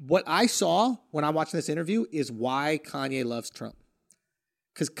 What I saw when I'm watching this interview is why Kanye loves Trump.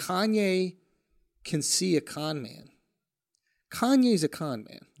 Because Kanye can see a con man. Kanye's a con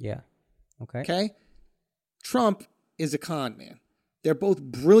man. Yeah. Okay. Okay? Trump is a con man. They're both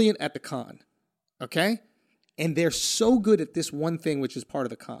brilliant at the con. Okay? And they're so good at this one thing, which is part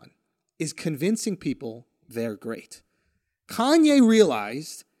of the con, is convincing people they're great. Kanye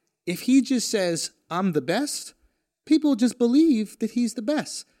realized if he just says, I'm the best, people just believe that he's the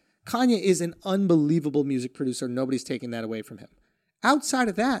best. Kanye is an unbelievable music producer. Nobody's taking that away from him. Outside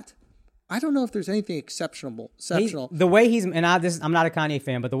of that, I don't know if there's anything exceptional. The way he's, and I'm not a Kanye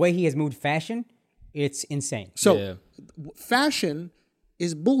fan, but the way he has moved fashion, it's insane. So fashion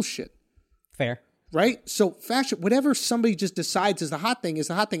is bullshit. Fair. Right? So fashion, whatever somebody just decides is the hot thing is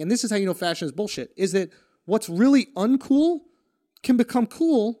the hot thing. And this is how you know fashion is bullshit, is that what's really uncool can become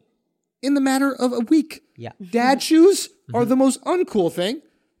cool in the matter of a week. Yeah. Dad shoes are the most uncool thing.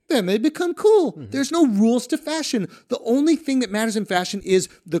 Then they become cool. There's no rules to fashion. The only thing that matters in fashion is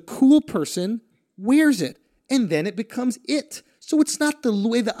the cool person wears it. And then it becomes it. So it's not the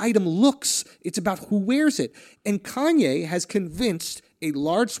way the item looks. It's about who wears it. And Kanye has convinced a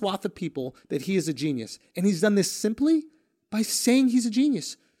large swath of people that he is a genius. And he's done this simply by saying he's a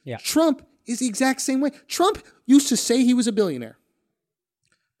genius. Yeah. Trump is the exact same way. Trump used to say he was a billionaire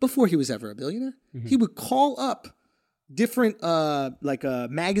before he was ever a billionaire. He would call up different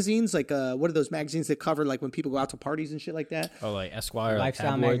magazines, what are those magazines that cover like when people go out to parties and shit like that? Oh, like Esquire,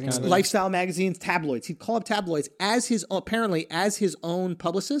 Lifestyle tabloid magazines. kind of? Lifestyle magazines, tabloids. He'd call up tabloids as his own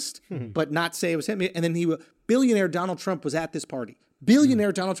publicist, but not say it was him. And then billionaire Donald Trump was at this party.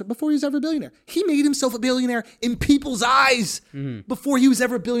 Billionaire Donald Trump, before he was ever a billionaire. He made himself a billionaire in people's eyes before he was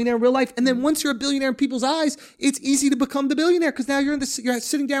ever a billionaire in real life. And then once you're a billionaire in people's eyes, it's easy to become the billionaire because now you're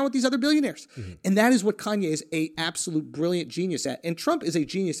sitting down with these other billionaires. And that is what Kanye is a absolute brilliant genius at. And Trump is a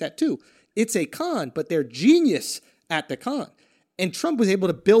genius at too. It's a con, but they're genius at the con. And Trump was able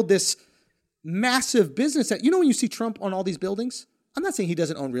to build this massive business that, you know, when you see Trump on all these buildings, I'm not saying he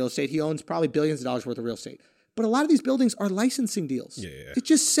doesn't own real estate. He owns probably billions of dollars worth of real estate. But a lot of these buildings are licensing deals. Yeah. It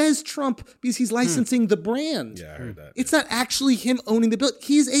just says Trump because he's licensing the brand. Yeah, I heard that. It's not actually him owning the building.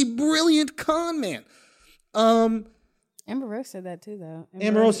 He's a brilliant con man. Amber Rose said that too, though.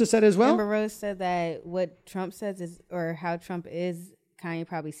 Amber Rose said as well? Amber Rose said that what Trump says is, or how Trump is, Kanye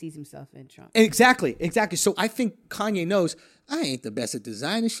probably sees himself in Trump. Exactly. So I think Kanye knows I ain't the best at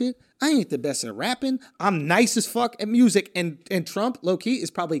designing shit. I ain't the best at rapping. I'm nice as fuck at music. And Trump, low key,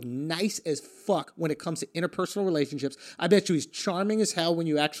 is probably nice as fuck when it comes to interpersonal relationships. I bet you he's charming as hell when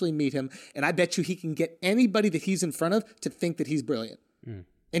you actually meet him. And I bet you he can get anybody that he's in front of to think that he's brilliant.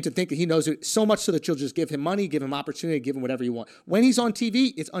 And to think that he knows it so much so that you'll just give him money, give him opportunity, give him whatever you want. When he's on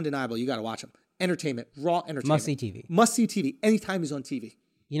TV, it's undeniable. You got to watch him. Entertainment, raw entertainment. Must-see TV. Must-see TV. Anytime he's on TV.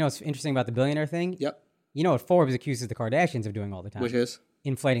 You know what's interesting about the billionaire thing? Yep. You know what Forbes accuses the Kardashians of doing all the time? Which is?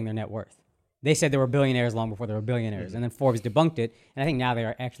 Inflating their net worth. They said they were billionaires long before they were billionaires, and then Forbes debunked it. And I think now they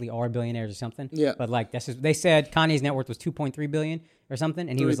are billionaires or something. Yeah. But like they said Kanye's net worth was $2.3 billion or something,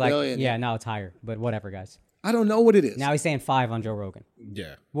 and he 3 was like, billion, yeah, now it's higher. But whatever, guys. I don't know what it is. Now he's saying 5 on Joe Rogan.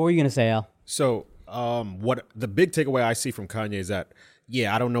 Yeah. What were you gonna say, Al? So, what the big takeaway I see from Kanye is that,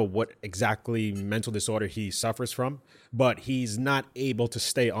 I don't know what exactly mental disorder he suffers from, but he's not able to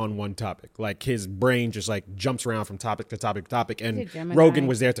stay on one topic. Like his brain just like jumps around from topic to topic to topic. And Rogan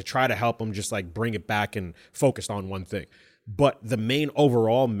was there to try to help him just like bring it back and focus on one thing. But the main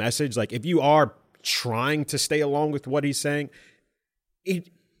overall message, like if you are trying to stay along with what he's saying,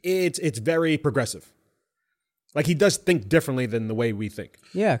 it's very progressive. Like he does think differently than the way we think.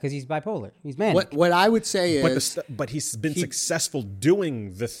 Yeah, because he's bipolar. He's manic. What I would say is, But he's been successful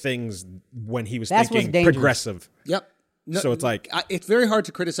doing the things when he was That's what's thinking dangerous. progressive. yep. No, So it's like it's very hard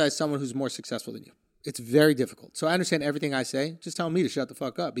to criticize someone who's more successful than you. It's very difficult. So I understand everything I say. Just tell me to shut the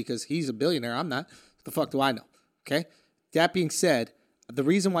fuck up because he's a billionaire. I'm not. What the fuck do I know? Okay. That being said, the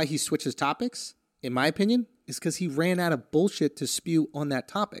reason why he switches topics, in my opinion, is because he ran out of bullshit to spew on that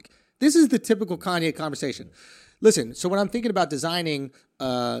topic. This is the typical Kanye conversation. Listen, so when I'm thinking about designing,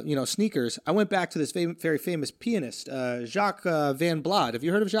 sneakers, I went back to this very famous pianist, Jacques Van Blad. Have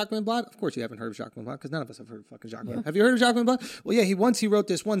you heard of Jacques Van Blad? Of course you haven't heard of Jacques Van Blad because none of us have heard of fucking Jacques Van Blad. Have you heard of Jacques Van Blad? Well, yeah, he wrote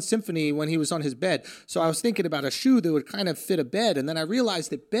this one symphony when he was on his bed. So I was thinking about a shoe that would kind of fit a bed. And then I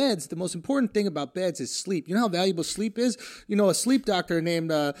realized that the most important thing about beds is sleep. You know how valuable sleep is? You know, a sleep doctor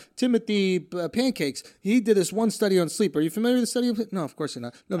named Timothy Pancakes, he did this one study on sleep. Are you familiar with the study of sleep? No, of course you're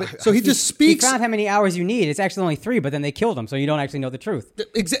not. No, but, so he just He speaks. found how many hours you need. It's actually only 3, but then they killed him, so you don't actually know the truth.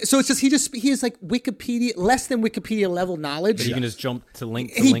 So it's just he has like Wikipedia, less than Wikipedia level knowledge. But you can just jump to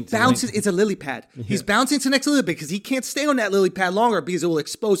link to He link to bounces. link. It's a lily pad. He's bouncing to the next lily pad because he can't stay on that lily pad longer because it will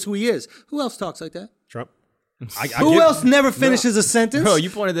expose who he is. Who else talks like that? Trump. Who else never finishes a sentence? Bro,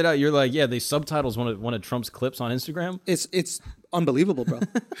 you pointed that out. You're like, yeah, they subtitles one of Trump's clips on Instagram. It's unbelievable, bro.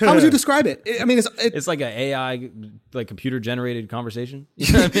 How would you describe it? I mean, It's like an AI, like computer generated conversation.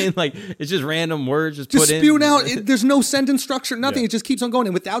 You know what I mean? Like it's just random words just put in. spewed out. There's no sentence structure, nothing. It just keeps on going.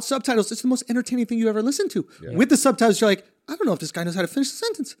 And without subtitles, it's the most entertaining thing you ever listen to. With the subtitles, you're like, I don't know if this guy knows how to finish the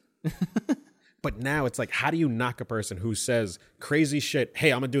sentence. But now it's like, how do you knock a person who says crazy shit?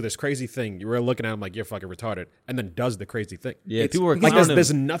 Hey, I'm gonna do this crazy thing. You're looking at him like you're fucking retarded, and then does the crazy thing. Yeah, It's people were like clowning there's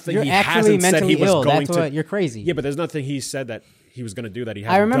him. nothing You're he actually hasn't said he mentally was ill. going That's to. what you're crazy. Yeah, but there's nothing he said that he was gonna do that he I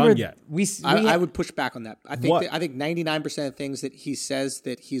hasn't remember done yet. I would push back on that. I think What? I think 99% of things that he says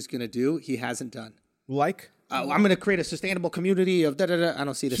that he's going to do, he hasn't done. Like I'm going to create a sustainable community of da-da-da. I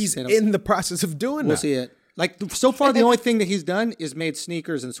don't see this. he's sustainable. in the process of doing We'll that. see it. Like, so far, the only thing that he's done is made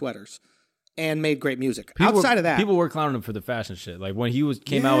sneakers and sweaters and made great music. Outside of that. people were clowning him for the fashion shit. Like when he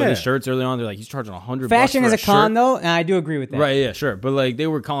came out with his Yeah. shirts early on, they're like, he's charging $100. Fashion for is a con, shirt. though, and I do agree with that. Right, yeah, sure. But like they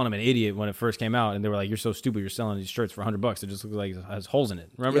were calling him an idiot when it first came out, and they were like, "You're so stupid. You're selling these shirts for $100. It just looks like it has holes in it."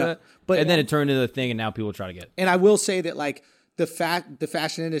 Remember Yeah. that? But- And then it turned into a thing, and now people try to get it. And I will say that, like, the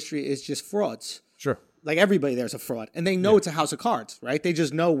fashion industry is just frauds. Sure. Like, everybody there's a fraud. And they know it's a house of cards, right? They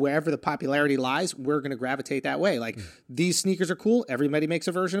just know wherever the popularity lies, we're going to gravitate that way. Like, these sneakers are cool. Everybody makes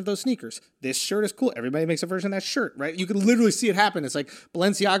a version of those sneakers. This shirt is cool. Everybody makes a version of that shirt, right? You can literally see it happen. It's like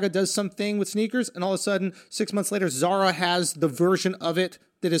Balenciaga does something with sneakers, and all of a sudden, 6 months later, Zara has the version of it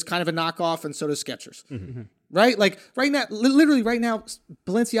that is kind of a knockoff, and so does Skechers. Right? Like, right now, literally right now,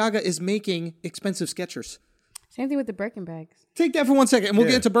 Balenciaga is making expensive Skechers. Same thing with the Birkin bags. Take that for 1 second, and we'll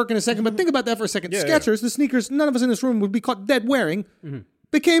get to Birkin in a second, but think about that for a second. Skechers, the sneakers none of us in this room would be caught dead wearing,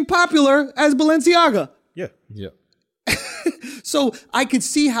 became popular as Balenciaga. Yeah. Yeah. So I could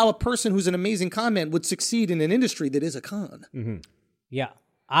see how a person who's an amazing con man would succeed in an industry that is a con. Yeah.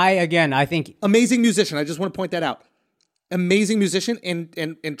 I think Amazing musician, I just want to point that out. amazing musician,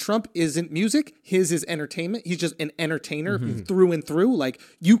 and Trump isn't music. His is entertainment. He's just an entertainer through and through. Like,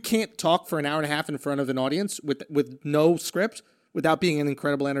 you can't talk for an hour and a half in front of an audience with no script without being an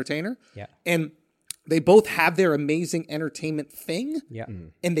incredible entertainer. Yeah. And they both have their amazing entertainment thing. Yeah.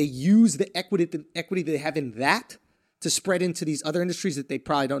 And they use the equity they have in that to spread into these other industries that they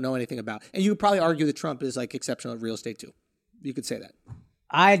probably don't know anything about. And you could probably argue that Trump is like exceptional at real estate too. You could say that.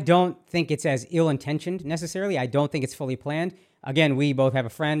 I don't think it's as ill-intentioned necessarily. I don't think it's fully planned. Again, we both have a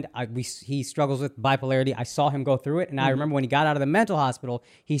friend. He struggles with bipolarity. I saw him go through it. And I remember when he got out of the mental hospital,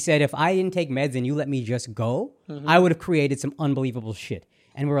 he said, if I didn't take meds and you let me just go, I would have created some unbelievable shit.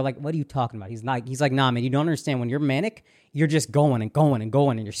 And we were like, what are you talking about? He's like, nah, man, you don't understand. When you're manic, you're just going and going and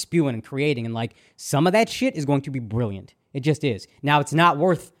going and you're spewing and creating. And like, some of that shit is going to be brilliant. It just is. Now, it's not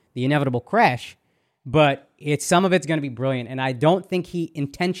worth the inevitable crash, but some of it's going to be brilliant. And I don't think he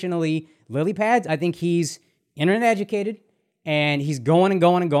intentionally lily pads. I think he's internet educated and he's going and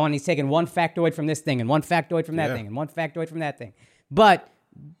going and going. He's taking one factoid from this thing and one factoid from that thing and one factoid from that thing. But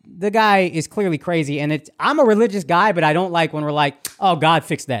the guy is clearly crazy. And I'm a religious guy, but I don't like when we're like, oh, God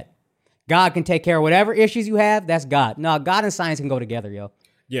fixed that. God can take care of whatever issues you have. That's God. No, God and science can go together, yo.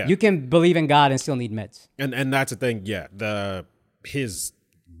 Yeah. You can believe in God and still need meds. And that's the thing. Yeah. His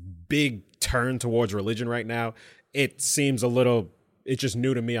big turn towards religion right now, it seems a little, it's just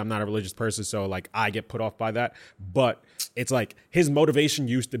new to me. I'm not a religious person, so like I get put off by that. But it's like his motivation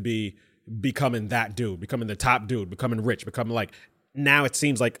used to be becoming that dude, becoming the top dude, becoming rich, becoming like, now it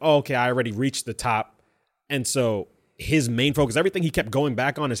seems like, oh, okay, I already reached the top. And so his main focus, everything he kept going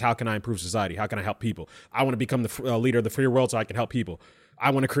back on is how can I improve society? How can I help people? I want to become the leader of the free world so I can help people.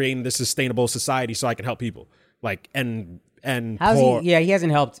 I want to create this sustainable society so I can help people. Like, and he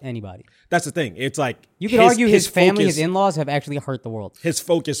hasn't helped anybody. That's the thing. It's like you could argue his family, focus, his in-laws have actually hurt the world. His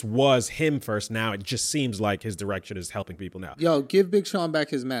focus was him first. Now it just seems like his direction is helping people now. Yo, give Big Sean back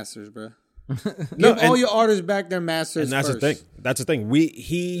his masters, bro. Give all your artists back their masters. And that's first. the thing. That's the thing.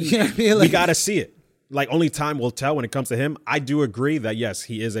 We gotta see it. Like, only time will tell when it comes to him. I do agree that yes,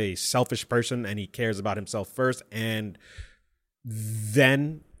 he is a selfish person and he cares about himself first, and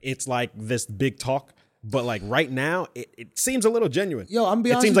then it's like this big talk. But like right now, it seems a little genuine. Yo, I'm gonna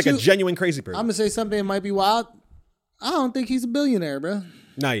be honest. It seems with like you. a genuine crazy person. I'm gonna say something that might be wild. I don't think he's a billionaire, bro.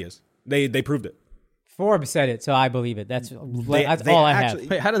 No, he is. They proved it. Forbes said it, so I believe it. That's They all I have.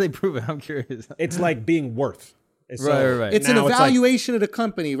 Wait, how do they prove it? I'm curious. It's like being worth. Right. It's an now evaluation of the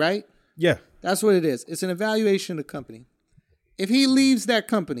company, right? Yeah. That's what it is. It's an evaluation of the company. If he leaves that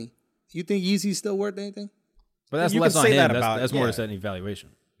company, you think Yeezy's still worth anything? But that's You less can on say him. that That's, about- that's more yeah. to set an evaluation.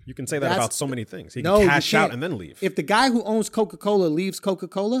 You can say that about so many things. He No, can you cash out can't. and then leave. If the guy who owns Coca-Cola leaves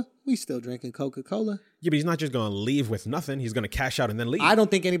Coca-Cola, we still drinking Coca-Cola. Yeah, but he's not just going to leave with nothing. He's going to cash out and then leave. I don't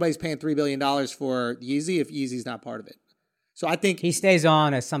think anybody's paying $3 billion for Yeezy if Yeezy's not part of it. So I think He stays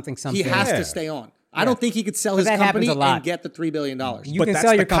on as something. he has Yeah. to stay on. I don't think he could sell his that happens company a lot. and get the $3 billion. You But can that's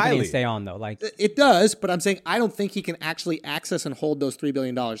sell the your company and Kylie. stay on though. Like It does, but I'm saying I don't think he can actually access and hold those $3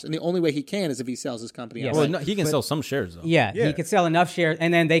 billion. And the only way he can is if he sells his company. Yeah. outright. Well, no, he can sell some shares though. yeah, Yeah. he could sell enough shares,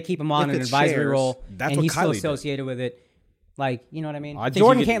 and then they keep him on If an it's advisory shares, role, that's and what he's still Kylie did. associated with it. Like, you know what I mean? I think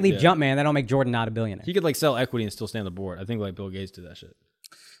Jordan he could- can't leave yeah. Jumpman. That don't make Jordan not a billionaire. He could like sell equity and still stay on the board. I think like Bill Gates did that shit.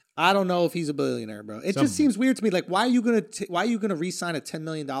 I don't know if he's a billionaire, bro. It just seems weird to me. Like, why are you gonna re-sign a $10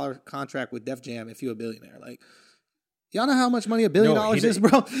 million contract with Def Jam if you're a billionaire? Like, y'all know how much money $1 billion No, he is,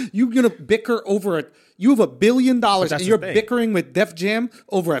 bro? You're gonna bicker over it. You have $1 billion and that's you're the thing. bickering with Def Jam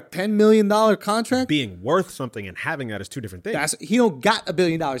over a $10 million contract. Being worth something and having that is two different things. He don't got $1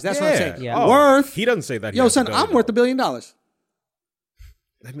 billion. That's what I'm saying. Yeah. Worth. He doesn't say that. he Yo, has son, $1 I'm billion. worth $1 billion.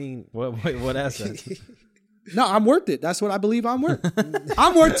 I mean, What asset? No, I'm worth it. That's what I believe I'm worth.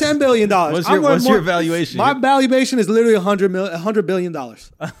 I'm worth $10 billion. What's I'm your- worth what's your valuation? My valuation is literally $100 billion.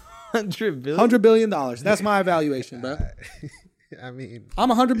 $100 billion. $100 billion. That's my evaluation, bro. I mean, I'm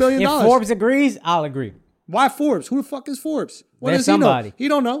 $100 billion. If Forbes agrees, I'll agree. Why Forbes? Who the fuck is Forbes? What They're does he know? somebody. He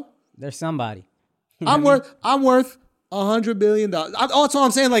don't know. There's somebody. I'm worth $100 billion. That's all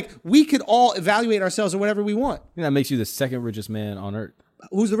I'm saying. Like, we could all evaluate ourselves or whatever we want. I think that makes you the second richest man on earth.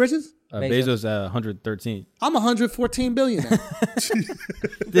 Who's the richest? Bezos at 113. I'm 114 billion. Wait,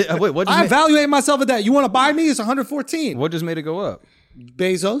 what just, I made, evaluate myself at that. You want to buy me? It's 114. what just made it go up?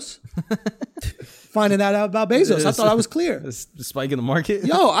 Bezos. Finding that out about Bezos. I thought I was clear. The spike in the market?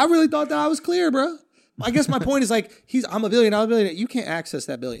 Yo, I really thought that I was clear, bro. I guess my point is like, I'm a billionaire. You can't access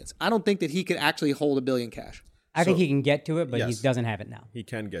that billions. I don't think that he could actually hold $1 billion cash. I think he can get to it, but he yes. doesn't have it now. he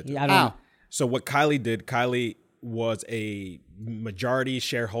can get to I it. don't How? know. So what Kylie did, Kylie was a majority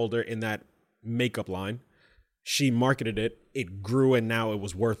shareholder in that makeup line. She marketed it. It grew, and now it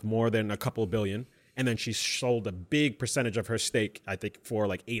was worth more than a couple billion. And then she sold a big percentage of her stake, I think, for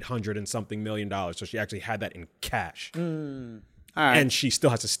like $800 and something million. So she actually had that in cash. All right. And she still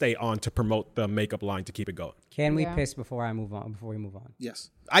has to stay on to promote the makeup line to keep it going. Can we Yeah. piss before I move on? Before we move on, Yes.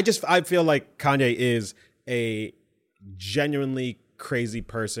 I feel like Kanye is a genuinely crazy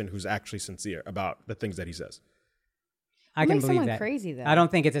person who's actually sincere about the things that he says. I can makes believe someone that. crazy, though? I don't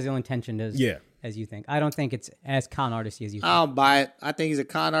think it's as ill-intentioned as Yeah. as you think. I don't think it's as con artisty as you think. I don't buy it. I think he's a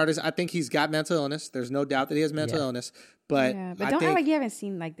con artist. I think he's got mental illness. There's no doubt that he has mental Yeah. illness. But Yeah, I but don't think, act like you haven't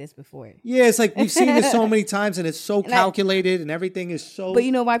seen like this before. yeah, it's like we've seen this so many times, and it's so I- calculated, and everything is so. But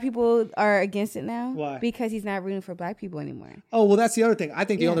you know why people are against it now? Why? Because he's not rooting for black people anymore. Oh, well, that's the other thing. I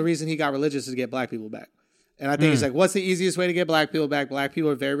think the Yeah. only reason he got religious is to get black people back. And I think he's like, what's the easiest way to get black people back? Black people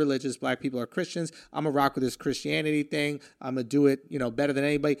are very religious. Black people are Christians. I'm going to rock with this Christianity thing. I'm going to do it, better than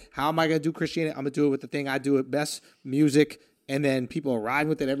anybody. How am I going to do Christianity? I'm going to do it with the thing I do it best, music. And then people are riding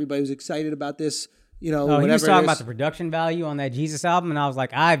with it. Everybody was excited about this, Oh, whatever he was it talking is. about the production value on that Jesus album, and I was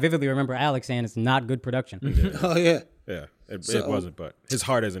like, I vividly remember Alex saying it's not good production. Oh, yeah. Yeah, it So- wasn't, but his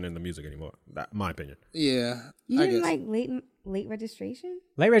heart isn't in the music anymore. My opinion. Yeah. You I didn't guess. like late registration?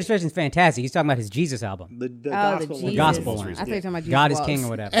 Late Registration is fantastic. He's talking about his Jesus album. The The gospel Jesus. one. gospel I one. thought you were talking about Jesus God is Walks. king or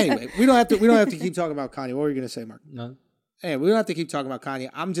whatever. Anyway, we don't have to keep talking about Kanye. What were you going to say, Mark? No. Hey, we don't have to keep talking about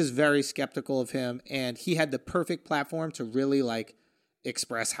Kanye. I'm just very skeptical of him, and he had the perfect platform to really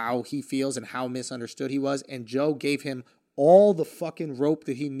express how he feels and how misunderstood he was. And Joe gave him all the fucking rope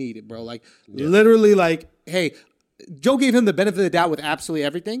that he needed, bro. Literally, hey, Joe gave him the benefit of the doubt with absolutely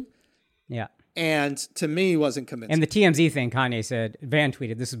everything, Yeah. and to me, he wasn't convincing. And the TMZ thing, Kanye said, Van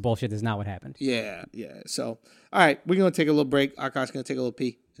tweeted, this is bullshit. This is not what happened. Yeah. So, all right, we're going to take a little break. Akash's going to take a little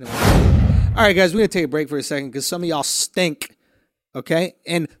pee. All right, guys, we're going to take a break for a second because some of y'all stink, okay?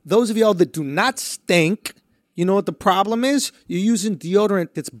 And those of y'all that do not stink, you know what the problem is? You're using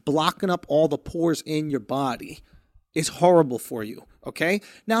deodorant that's blocking up all the pores in your body. It's horrible for you, okay?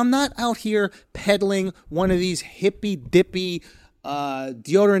 Now, I'm not out here peddling one of these hippy-dippy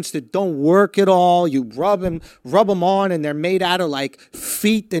deodorants that don't work at all. You rub them on, and they're made out of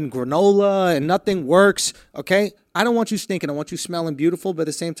feet and granola, and nothing works. Okay, I don't want you stinking. I want you smelling beautiful, but at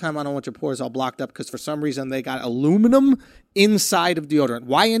the same time, I don't want your pores all blocked up because for some reason they got aluminum inside of deodorant.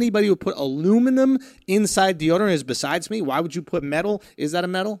 Why anybody would put aluminum inside deodorant is besides me. Why would you put metal? Is that a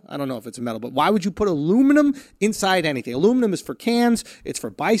metal? I don't know if it's a metal, but why would you put aluminum inside anything? Aluminum is for cans. It's for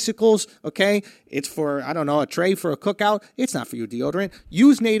bicycles. Okay, it's for a tray for a cookout. It's not for your deodorant.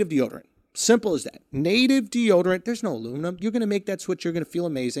 Use native deodorant. Simple as that. Native deodorant. There's no aluminum. You're going to make that switch. You're going to feel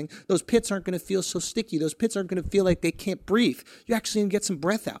amazing. Those pits aren't going to feel so sticky. Those pits aren't going to feel like they can't breathe. You're actually going to get some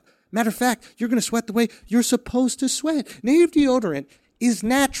breath out. Matter of fact, you're going to sweat the way you're supposed to sweat. Native deodorant is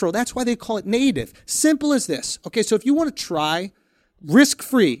natural. That's why they call it native. Simple as this. Okay, so if you want to try,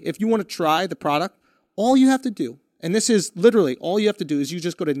 risk-free, if you want to try the product, all you have to do, and this is literally all you have to do, is you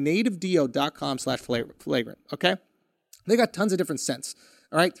just go to nativedeo.com/flagrant, okay? They got tons of different scents.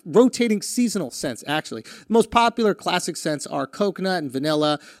 All right, rotating seasonal scents, actually. The most popular classic scents are coconut and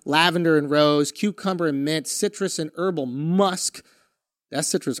vanilla, lavender and rose, cucumber and mint, citrus and herbal musk. That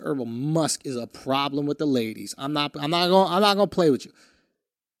citrus herbal musk is a problem with the ladies. I'm not gonna play with you.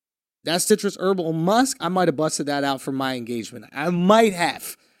 That citrus herbal musk, I might have busted that out for my engagement. I might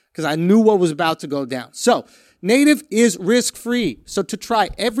have, because I knew what was about to go down. So, Native is risk-free. So to try,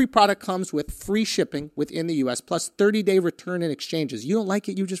 every product comes with free shipping within the U.S. plus 30-day return and exchanges. You don't like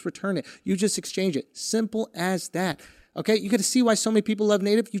it, you just return it. You just exchange it. Simple as that. Okay, you got to see why so many people love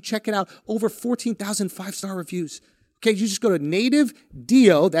Native. You check it out. Over 14,000 5-star reviews. Okay, you just go to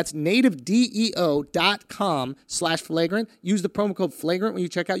nativedeo, that's nativedeo.com/flagrant. Use the promo code flagrant when you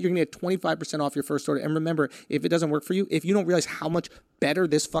check out. You're going to get 25% off your first order. And remember, if it doesn't work for you, if you don't realize how much better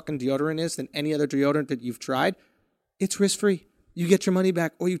this fucking deodorant is than any other deodorant that you've tried, it's risk-free. You get your money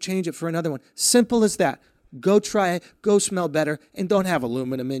back or you change it for another one. Simple as that. Go try it, go smell better, and don't have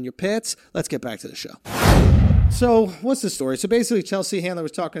aluminum in your pits. Let's get back to the show. So what's the story? So basically, Chelsea Handler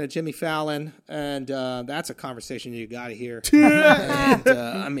was talking to Jimmy Fallon, and that's a conversation you got to hear.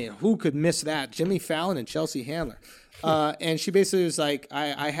 And, who could miss that? Jimmy Fallon and Chelsea Handler. And she basically was like,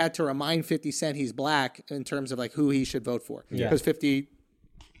 I had to remind 50 Cent he's black in terms of who he should vote for. Because 50,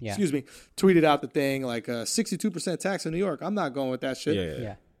 tweeted out the thing 62% tax in New York. I'm not going with that shit.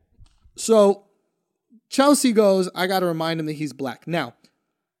 Yeah. So Chelsea goes, I got to remind him that he's black. Now,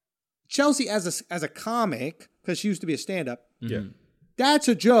 Chelsea as a comic, because she used to be a stand-up, that's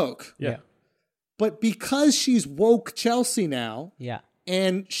a joke. Yeah. But because she's woke Chelsea now, Yeah.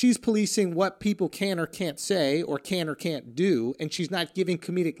 and she's policing what people can or can't say or can or can't do, and she's not giving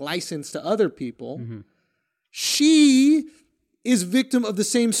comedic license to other people, she is victim of the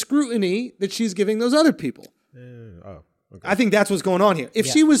same scrutiny that she's giving those other people. Okay. I think that's what's going on here. If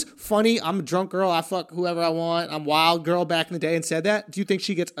she was funny, I'm a drunk girl, I fuck whoever I want, I'm wild girl back in the day and said that, do you think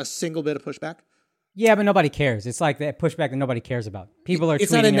she gets a single bit of pushback? Yeah, but nobody cares. It's like that pushback that nobody cares about. People are It's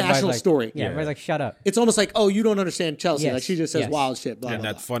tweeting. not a everybody's national like, story. Yeah, everybody's like, shut up. It's almost like, oh, you don't understand Chelsea. Yes, Like she just says yes. wild shit, blah, And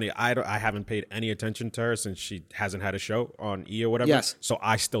blah, that's blah. funny. I haven't paid any attention to her since she hasn't had a show on E or whatever. Yes. So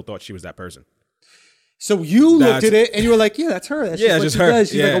I still thought she was that person. So you looked That's- at it and you were like, yeah, that's her. That's just what just she her. does.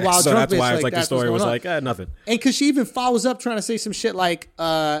 She's like a wild so drunk that's bitch. why it's like the that's what's story was going on. like, nothing. And because she even follows up trying to say some shit like,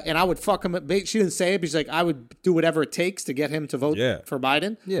 and I would fuck him. She didn't say it, but she's like, I would do whatever it takes to get him to vote for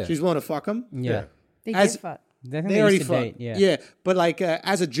Biden. Yeah. She's willing to fuck him. Yeah. They As- get fucked. I think They already used to fucked. date. Yeah. But like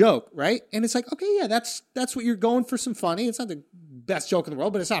as a joke, right? And it's like, okay, yeah, that's what you're going for, some funny. It's not the best joke in the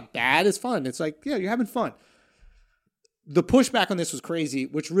world, but it's not bad. It's fun. It's like, yeah, you're having fun. The pushback on this was crazy,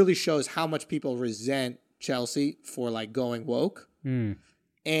 which really shows how much people resent Chelsea for like going woke.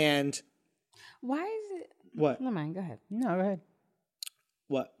 And Why is it? what? Never mind. Go ahead. No, go ahead.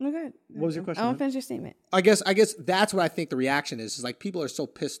 What? No, go ahead. What was your question, I man? won't finish your statement. I guess that's what I think the reaction is like people are so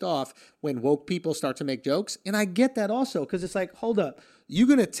pissed off when woke people start to make jokes. And I get that also because it's like, hold up, you're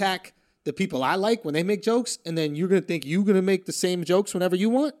going to attack the people I like when they make jokes and then you're going to think you're going to make the same jokes whenever you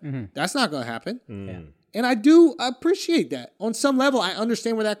want. That's not going to happen. And I do appreciate that. On some level, I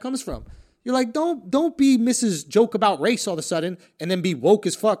understand where that comes from. You're like, don't be Mrs. Joke about race all of a sudden and then be woke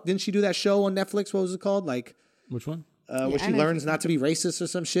as fuck. Didn't she do that show on Netflix? What was it called? Like, Which one? where she I know learns not to be racist or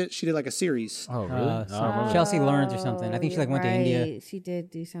some shit. She did like a series. Oh, really? Chelsea Learns or something. I think she like went to India. Right. She did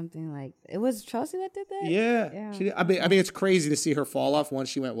do something like it was Chelsea that did that. Yeah. She did. I mean, it's crazy to see her fall off once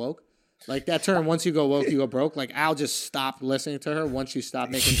she went woke. Like that term, once you go woke, you go broke. Like Al just stopped listening to her once you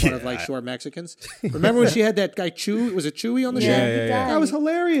stopped making fun of like short Mexicans. Remember when she had that guy Chewy? Was it Chewy on the show? Yeah. That was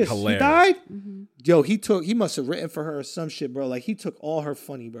hilarious. Hilarious. He died. Yo, he must have written for her or some shit, bro. Like he took all her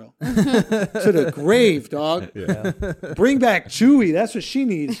funny, bro, to the grave, dog. Bring back Chewy. That's what she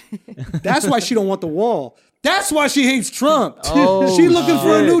needs. That's why she don't want the wall. That's why she hates Trump. Oh, she looking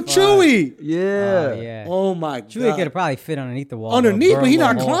for a new Chewy. Yeah. Yeah. Oh my Chewie could god. probably fit underneath the wall. Underneath, but he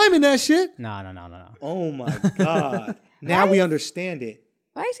not climbing. climbing that shit. No. Oh my god. Now we understand it.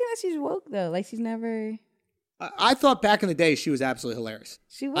 Why are you saying that she's woke though? Like she's never. I thought back in the day she was absolutely hilarious.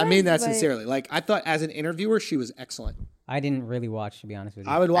 She was. I mean that but sincerely. Like I thought as an interviewer she was excellent. I didn't really watch, to be honest with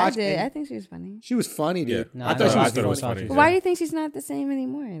you. I would I watch. did. and I think she was funny. she was funny, dude. No, I thought she I was thought it was funny. funny. But why do you think she's not the same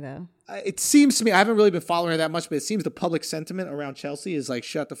anymore though? It seems to me I haven't really been following her that much, but it seems the public sentiment around Chelsea is like,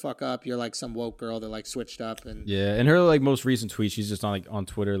 shut the fuck up. You're like some woke girl that like switched up and Yeah, and her like most recent tweet, she's just on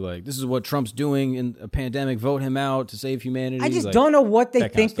Twitter like, "This is what Trump's doing in a pandemic. Vote him out to save humanity." I just Like, don't know what they that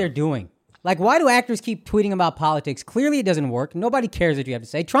kind of think stuff. they're doing. Like, why do actors keep tweeting about politics? Clearly, it doesn't work. Nobody cares what you have to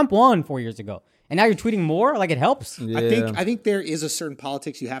say. Trump won 4 years ago, and now you're tweeting more. Like, it helps. Yeah. I think there is a certain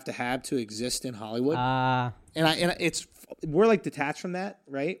politics you have to exist in Hollywood. And it's we're like detached from that,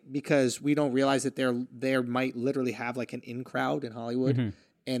 right? Because we don't realize that there might literally have like an in crowd in Hollywood,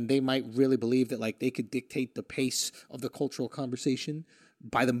 and they might really believe that like they could dictate the pace of the cultural conversation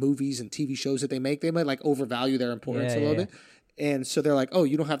by the movies and TV shows that they make. They might like overvalue their importance a little bit, and so they're like, oh,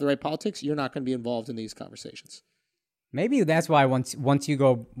 you don't have the right politics, you're not going to be involved in these conversations. Maybe that's why once you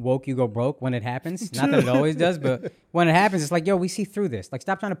go woke, you go broke when it happens. Not that it always does, but when it happens, it's like, yo, we see through this. Like,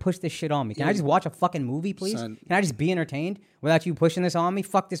 stop trying to push this shit on me. Can I just watch a fucking movie, please? Son. Can I just be entertained without you pushing this on me?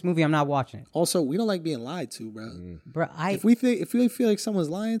 Fuck this movie. I'm not watching it. Also, we don't like being lied to, bro. Bro, If we feel like someone's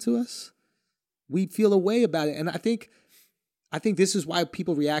lying to us, we feel a way about it. And I think this is why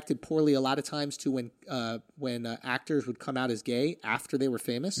people reacted poorly a lot of times to when actors would come out as gay after they were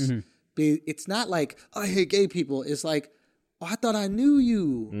famous. It's not like, oh, I hate gay people. It's like, oh, I thought I knew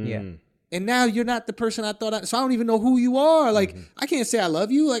you. Yeah. And now you're not the person I thought so I don't even know who you are. Like, I can't say I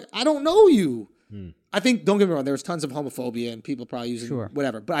love you. Like, I don't know you. I think, don't get me wrong, there was tons of homophobia and people probably using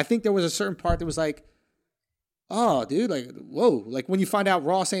whatever. But I think there was a certain part that was like, oh, dude, like, whoa. Like when you find out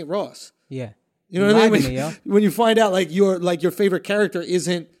Ross ain't Ross. Yeah. You know what I lied mean? to me, yo. When you find out like your favorite character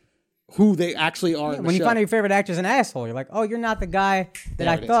isn't who they actually are. in the When you show. find out your favorite actor's an asshole, you're like, oh, you're not the guy that There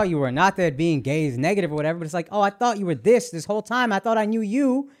I it is. thought you were. Not that being gay is negative or whatever, but it's like, oh, I thought you were this whole time. I thought I knew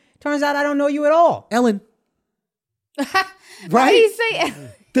you. Turns out I don't know you at all. Ellen. Why do you say?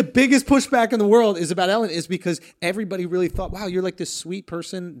 The biggest pushback in the world is about Ellen is because everybody really thought, wow, you're like this sweet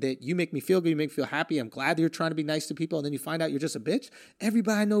person that you make me feel good, you make me feel happy. I'm glad that you're trying to be nice to people. And then you find out you're just a bitch.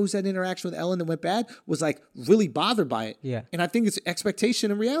 Everybody knows that interaction with Ellen that went bad was like really bothered by it. Yeah. And I think it's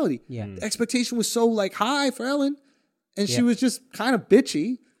expectation and reality. Yeah. The expectation was so like high for Ellen and she Yeah. was just kind of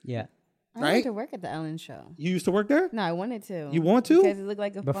bitchy. Yeah. I wanted right? to work at the Ellen show. You used to work there? No, I wanted to. You want to? Because it looked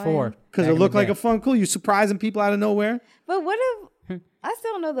like a Before. fun. Because Back it in looked the like day. a fun cool. You surprising people out of nowhere. But what if I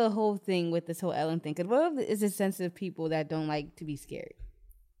still don't know the whole thing with this whole Ellen thing? Because what if it's a sensitive people that don't like to be scared?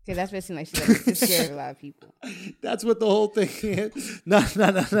 Because that's what it seems like she's scared of a lot of people. That's what the whole thing is. No.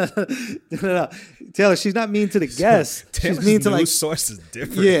 Taylor, she's not mean to the guests. She's Taylor's mean to like. news source is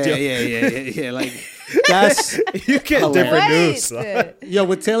different. Yeah. Like that's You get different news. son. What? yo.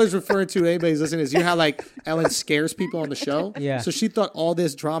 What Taylor's referring to, anybody's listening, is you know how like Ellen scares people on the show. Yeah. So she thought all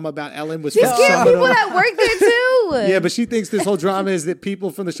this drama about Ellen was She from scared some of people them. that work there too. Yeah, but she thinks this whole drama is that people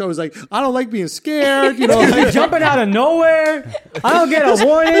from the show is like, I don't like being scared. You know, like, Jumping out of nowhere. I don't get a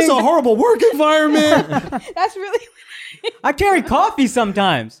warning. it's a horrible work environment. That's really. I carry coffee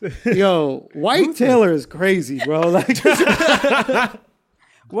sometimes. Yo, White Taylor is crazy, bro. Like,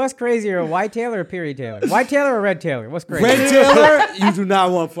 What's crazier, White Taylor or Period Taylor? White Taylor or Red Taylor? What's crazier? Red Taylor, you do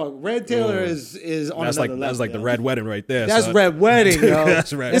not want to fuck. Red Taylor is on That's another like level. that's like the yo. red wedding right there. That's son. Red Wedding, yo.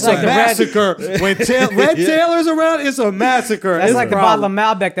 That's red It's wedding. a Like the red- massacre. When Red Taylor's around, it's a massacre. That's It's like a the bottle problem.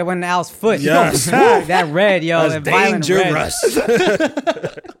 of Malbec that went in Al's foot. Yes. That red, yo. That's that violent red. dangerous.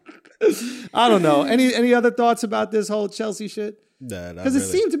 I don't know. Any other thoughts about this whole Chelsea shit? Nah, Because it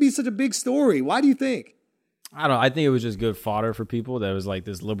seemed to be such a big story. Why do you think? I don't know. I think it was just good fodder for people. That was like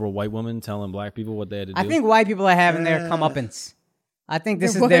this liberal white woman telling black people what they had to do. I think white people are having their comeuppance. I think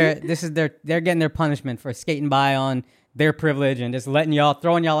this is they're getting their punishment for skating by on their privilege and just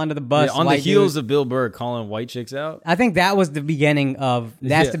throwing y'all under the bus. on the white heels dudes. of Bill Burr calling white chicks out. I think that was the beginning of.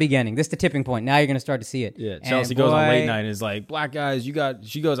 That's Yeah. the beginning. This is the tipping point. Now you're gonna start to see it. Yeah, And Chelsea goes on boy, late night and is like, "Black guys, you got."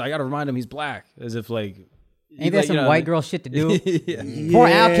 She goes, "I got to remind him he's black," as if like. Ain't that you some know, white girl shit to do? Yeah. Poor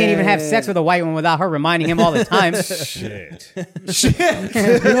Al can't even have sex with a white one without her reminding him all the time. Shit.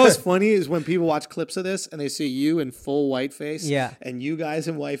 You know what's funny is when people watch clips of this and they see you in full whiteface, Yeah. and you guys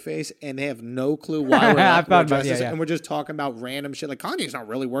in whiteface, and they have no clue why we're I not thought wearing about it, dresses, yeah. and we're just talking about random shit like Kanye's not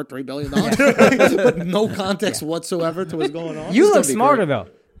really worth $3 billion, but no context whatsoever to what's going on. You It's look gonna be smarter great. though.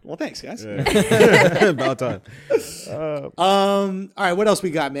 Well, thanks, guys. About time. All right, what else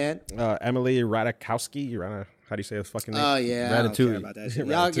we got, man? Emily Ratajkowski. How do you say his fucking name? Oh yeah, I don't care Ratatouille. about that shit.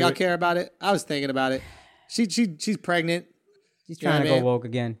 Y'all Ratatouille. care about it? I was thinking about it. She's pregnant. She's You know trying what to I go mean? woke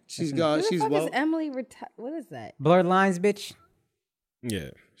again. She's Who go. the She's fuck woke. is Emily? What is that? Blurred lines, bitch.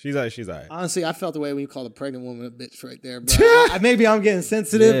 Yeah, she's all right. Honestly, I felt the way when you called a pregnant woman a bitch right there, bro. Maybe I'm getting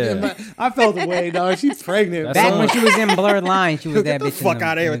sensitive. Yeah. I felt the way, dog. She's pregnant. That's Back bro. when she was in Blurred Lines, she was that Get the bitch. fuck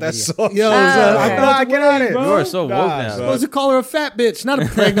out of here with that video. song. Yo, Oh, I okay. felt the Get way, out of here. bro. You are so woke now. son. Supposed to call her a fat bitch, not a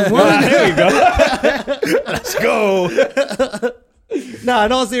pregnant woman. There you go. Let's go. No,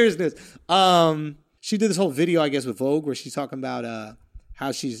 in all seriousness, she did this whole video, I guess, with Vogue, where she's talking about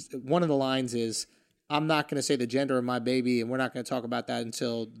how she's. One of the lines is, "I'm not going to say the gender of my baby, and we're not going to talk about that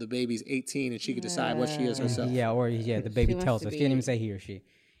until the baby's 18 and she can decide what she is herself." Yeah, or the baby wants tells to us. She didn't be- even say he or she.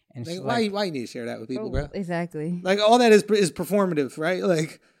 And she's Like, like, why you need to share that with people, bro? Exactly. Like all that is performative,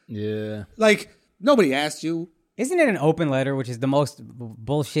 right? Yeah. Like nobody asked you, isn't it an open letter, which is the most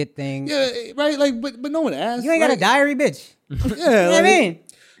bullshit thing? yeah, right? Like, but no one asked. You ain't got a right? diary, bitch. Yeah, You know what I mean?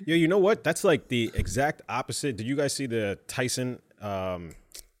 Yo, you know what? That's like the exact opposite. Did you guys see the Tyson and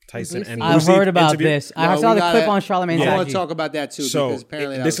I've Boosie heard about interview? this. I Well, saw we the clip gotta- on Charlamagne's I want IG. to talk about that too So because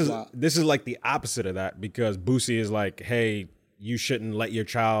apparently that this was is wild. this is like the opposite of that because Boosie is like, hey, you shouldn't let your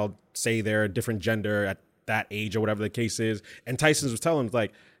child say they're a different gender at that age or whatever the case is. And Tyson was telling him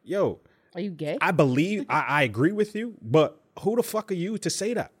like, yo, Are you gay? I believe I agree with you, but who the fuck are you to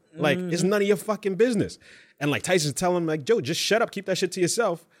say that? Like, it's none of your fucking business. And like Tyson's telling him, like, Joe, just shut up, keep that shit to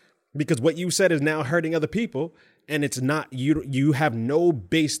yourself. Because what you said is now hurting other people, and it's not you have no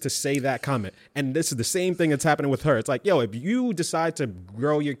base to say that comment. And this is the same thing that's happening with her. It's like, yo, if you decide to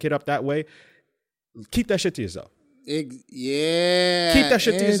grow your kid up that way, keep that shit to yourself. Yeah, Keep that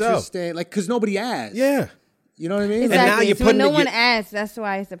shit to yourself. Interesting. Like, because nobody asked. Yeah. You know what I mean? Exactly. now you're so when putting no the- one asks, that's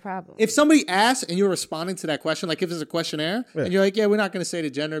why it's a problem. If somebody asks and you're responding to that question, like if it's a questionnaire, and you're like, yeah, we're not going to say the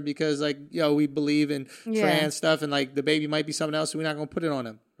gender because, like, yo, we believe in trans stuff, and like the baby might be someone else, so we're not going to put it on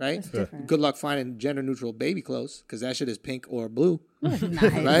them, right? That's different. Good luck finding gender neutral baby clothes because that shit is pink or blue, Nice.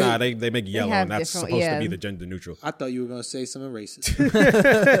 right? Nah, they make yellow, have and that's different- supposed to yeah. be the gender neutral. I thought you were going to say something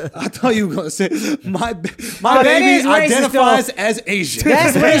racist. I thought you were going to say my that baby is racist, identifies though. as Asian.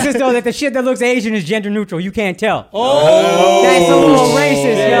 That's racist though. That the shit that looks Asian is gender neutral. You can't tell. Oh, that's a little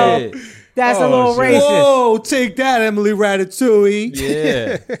racist, yo. That's a little shit. racist. Whoa, take that, Emily Ratatouille.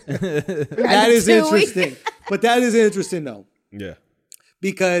 Yeah. That is Ratatouille. interesting. But that is interesting, though, Yeah.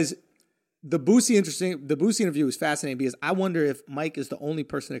 because The Boosie interview was fascinating because I wonder if Mike is the only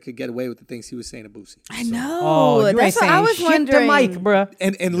person that could get away with the things he was saying to Boosie. I know. Oh, you That's ain't what I saying was shit wondering. to Mike, bruh.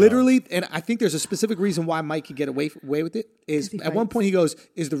 And literally, and I think there's a specific reason why Mike could get away with it. Is he at one fights. point he goes,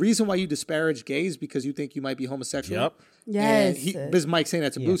 "Is the reason why you disparage gays because you think you might be homosexual?" Yep. And Yes. this is Mike saying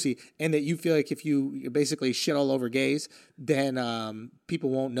that to Boosie, and that you feel like if you basically shit all over gays, then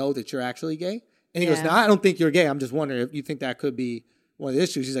people won't know that you're actually gay. And he goes, Yeah. "No, I don't think you're gay. I'm just wondering if you think that could be one of the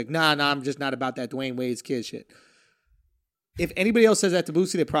issues." He's like, "Nah, I'm just not about that Dwayne Wade's kid shit." If anybody else says that to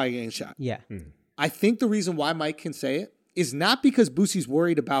Boosie, they're probably getting shot. Yeah. I think the reason why Mike can say it is not because Boosie's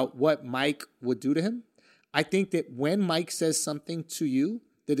worried about what Mike would do to him. I think that when Mike says something to you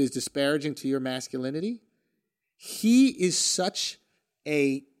that is disparaging to your masculinity, he is such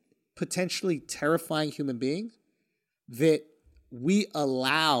a potentially terrifying human being that we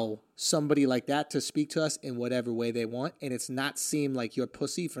allow somebody like that to speak to us in whatever way they want, and it's not seem like you're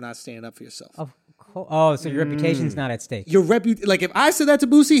pussy for not standing up for yourself. Oh, so your reputation's not at stake. Your like if I said that to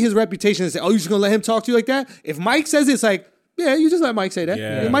Boosie, his reputation is, "Oh, you're just gonna let him talk to you like that?" If Mike says it, it's like, yeah, you just let Mike say that.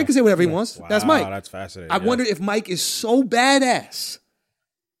 Yeah. Mike can say whatever he wants. That's Mike. That's fascinating. I wonder if Mike is so badass,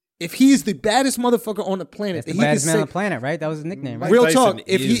 if he is the baddest motherfucker on the planet, That's the that he baddest can man on say, the planet, right? That was his nickname, right? Real Tyson talk,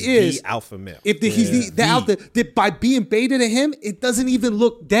 if he is the alpha male. if he's the alpha, that by being beta to him, it doesn't even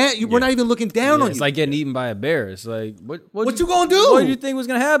look that we're not even looking down on It's you. like getting eaten by a bear. It's like, what you gonna do? What do you think was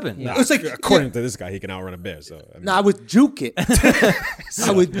gonna happen? it's like according to this guy, he can outrun a bear. So I mean, I would juke it.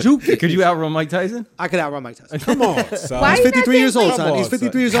 I would juke it. Could you outrun Mike Tyson? I could outrun Mike Tyson. come on, son. Why He's you not 53 years saying old, son. Come He's on,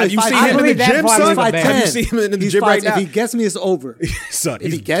 53 years son. old. Have He's you seen 5'10". him in the believe that gym, before I son? believe a bear. Have you seen him in the He's gym right 5'10". now? If he gets me, it's over. Son,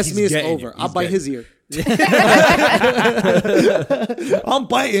 If he gets me, it's over. I'll bite his ear. I'm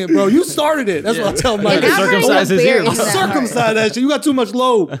biting, bro. You started it. That's what I tell Mike. And outrunning Circumcise a his bear ear. isn't that hard. Circumcise that shit. You got too much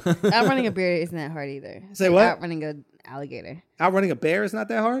load. Outrunning a bear isn't that hard either. Say what? Outrunning an alligator. Outrunning a bear is not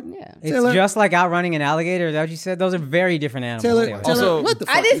that hard. Yeah. It's Taylor- just like outrunning an alligator. Is that what you said? Those are very different animals. Taylor, Taylor. Also- what the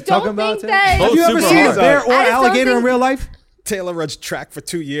fuck I you just talking don't about, think Taylor? that. Both Have you ever super seen a hard. bear or I just don't alligator in think- real life? Taylor runs track for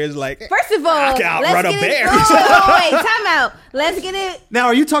 2 years. Like, First of all, I can outrun let's a get bear. it. Wait, time out. Let's get it. Now,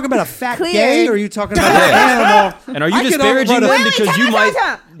 are you talking about a fat Clear. gay or are you talking about an animal? And are you I could disparaging outrun a- them Wait, because you might?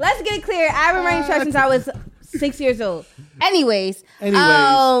 time. Let's get it clear. I've been running track since I was 6 years old. Anyways,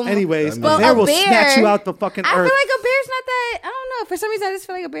 Anyways, well, a bear a will bear- snatch you out the fucking I feel earth. like a bear's not that. I don't know. For some reason, I just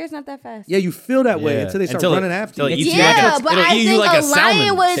feel like a bear's not that fast. Yeah, you feel that way Yeah. until they start Until it- running after until you. it eats you like Yeah, a- but it'll I eat you think like a a salmon,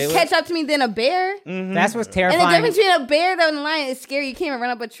 lion would Taylor. catch up to me than a bear. That's what's And the terrifying. difference between a bear though and a lion is scary. You can't even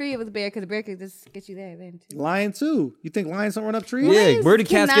run up a tree with a bear because a bear could just get you there. Then too. Lion too. You think lions don't run up trees? Yeah, where do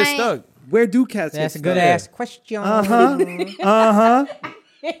cats get Can I- stuck? Where do cats That's a get good stuck? ass question.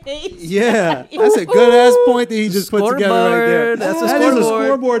 Yeah, that's a good ass point that he just put together right there. Scoreboard. That's a That is a scoreboard.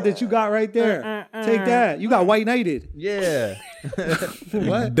 scoreboard that you got right there. Take that. You got white knighted. Yeah.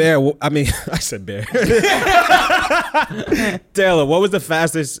 What? bear. I mean, I said bear. Taylor, what was the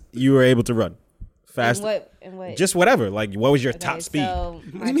fastest you were able to run? Fast. And what? Just whatever. Like, what was your top Okay, speed? So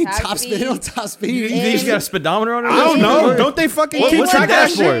What do you mean top speed? They don't top speed. You think she's got a speedometer on her? I don't know. Don't they fucking keep What's the track of that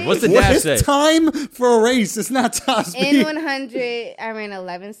dashboard? shit? What's the dash It's say? time for a race. It's not top speed. In 100, I ran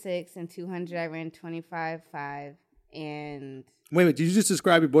 11.6, and 200, I ran 25.5, and Wait a minute. Did you just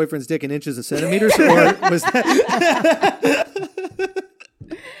describe your boyfriend's dick in inches and centimeters, or was that?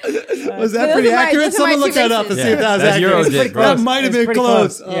 Was that Those pretty are my- accurate? those are my Someone look two that up and races. see if that was That's accurate. Euro dick, bro. That might have It's been pretty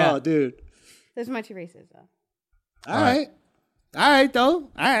close. close. Yeah. Oh, dude. those are my two races though. All right. Though. All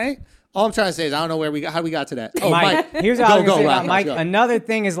right. All I'm trying to say is I don't know how we got to that. Oh, Mike, Mike. here's what I was Go, gonna say Rocky, about Mike. go. Another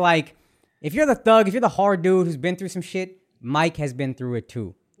thing is like, if you're the thug, if you're the hard dude who's been through some shit, Mike has been through it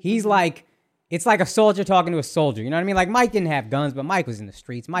too. He's like, it's like a soldier talking to a soldier. You know what I mean? Like Mike didn't have guns, but Mike was in the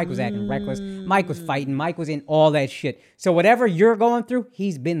streets. Mike was acting reckless. Mike was fighting. Mike was in all that shit. So whatever you're going through,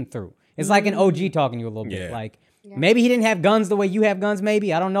 he's been through. It's like an OG talking to you a little bit. Yeah. Like maybe he didn't have guns the way you have guns.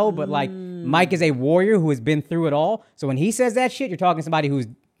 Maybe I don't know, but like Mike is a warrior who has been through it all. So when he says that shit, you're talking to somebody who's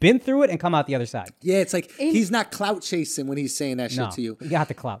been through it and come out the other side. Yeah, it's like he's not clout chasing when he's saying that shit No, to you. you got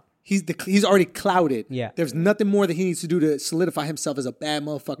the clout. He's already clouded. Yeah. There's nothing more that he needs to do to solidify himself as a bad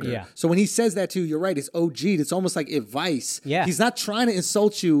motherfucker. Yeah. So when he says that to you, you're right. It's OG. It's almost like advice. Yeah. He's not trying to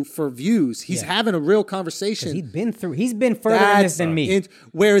insult you for views. He's having a real conversation. He's been through. He's been further in this than me.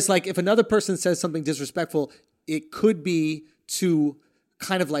 Whereas, like, if another person says something disrespectful, it could be to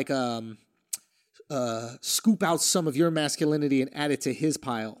kind of like scoop out some of your masculinity and add it to his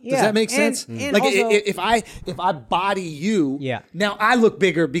pile. Does Yeah, that make and- sense? and Like, also- if I body you, Yeah. now I look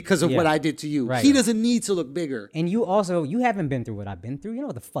bigger because of Yeah. what I did to you. Right. He doesn't need to look bigger. And you haven't been through what I've been through. You know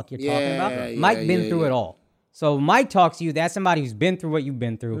what the fuck you're talking Yeah, about. yeah, Mike been yeah, through yeah. it all. So Mike talks to you. That's somebody who's been through what you've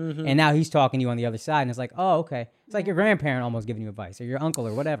been through, and now he's talking to you on the other side. And it's like, oh, okay. It's like your grandparent almost giving you advice, or your uncle,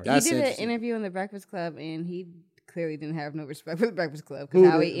 or whatever. That's he did an interesting. interview on the Breakfast Club, and he clearly didn't have no respect for the Breakfast Club because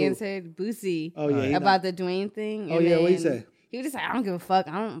how he answered Boosie about the Dwayne thing. Oh, and yeah, what'd he then say? He was just like, I don't give a fuck.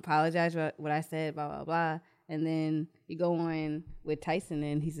 I don't apologize for what I said, blah, blah, blah. And then you go on with Tyson,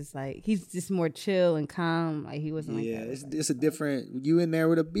 and he's just more chill and calm. Like, he wasn't like that. It's a different. You in there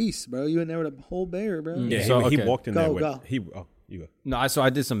with a beast, bro. You in there with a whole bear, bro. Yeah, So, he okay. walked in Go, there with go. you go. No, I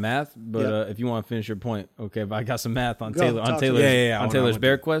did some math, but Yeah. if you want to finish your point, okay. But I got some math on Go, Taylor talk on to me. Taylor's Yeah, I on wanna- Taylor's I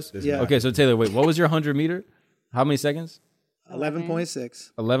bear wanna- quest. Yeah. Okay, so Taylor, wait, what was your 100-meter? How many seconds?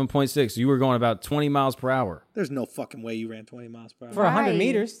 11.6. 11.6. You were going about 20 miles per hour. There's no fucking way you ran 20 miles per hour. For 100 Why?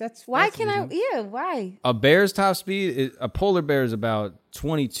 meters, Why that's can I? reasonable. Yeah, why? A bear's top speed, a polar bear is about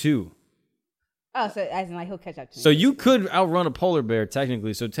 22. Oh, so as in like he'll catch up to me. So you could outrun a polar bear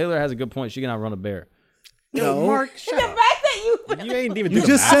technically. So Taylor has a good point. She can outrun a bear. No, Mark, the fact that you You ain't even. you do the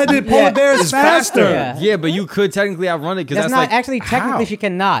just math. said that polar Yeah. bear is faster. Yeah. Yeah, but you could technically outrun it because That's that's not like actually technically how? she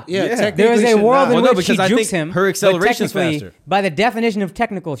cannot. Yeah, technically There is a should world not. in Well, no, which she because I jukes think him. her but acceleration's technically, faster. by the definition of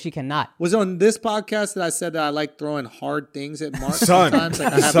technical, she cannot. Was on this podcast that I said that I like throwing hard things at Mark. Son, sometimes.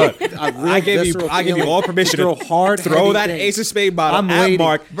 Like I have son, a real I gave you visceral all feeling permission to throw hard, throw heavy that things. Ace of Spade bottle I'm at waiting.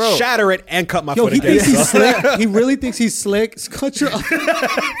 Mark, Bro. shatter it, and cut my Yo, foot he again. thinks he's son. slick. He really thinks he's slick. Cut your.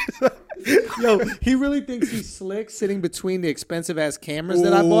 Yo, he really thinks he's slick sitting between the expensive ass cameras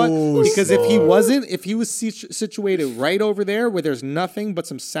that I bought. Ooh, Because if he son. wasn't, if he was situated right over there where there's nothing but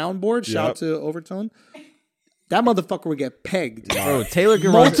some soundboard, shout out to Overtone, that motherfucker would get pegged. bro, Taylor can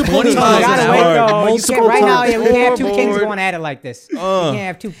run Multiple 20 times. miles You an gotta wait hour. though. You Multiple can't, right now, times. yeah, we can't have two kings Scoreboard. going at it like this. We can't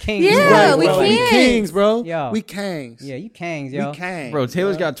have two kings. Yeah, going we at it like We this. can't. kings, bro. Yo. We kangs. Yeah, you kings, yo. We kangs. Bro,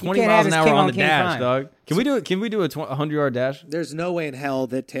 Taylor's got 20 can't miles have an his hour king on on the king dash, crime. dog. Can we do it? Can we do a 100-yard dash? There's no way in hell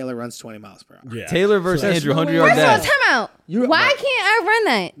that Taylor runs 20 miles per hour. Yeah. Taylor versus There's Andrew, no 100-yard First of all, dash. time out. Why can't I run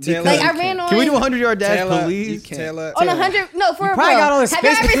that? Taylor- Like I ran on. Can we do a 100-yard dash, Taylor, please? Taylor, on 100? No, for You real. probably got all the Have space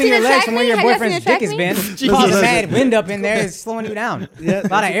y'all ever between seen your a legs track from where meet? your Have y'all boyfriend's seen a dick has track been. meet? Causing mad wind up in there is slowing you down. Yeah, A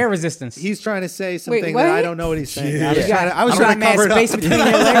lot of air resistance. He's trying to say Wait, something what? that I don't know what he's saying. Yeah. I was trying to mad cover it up. space between your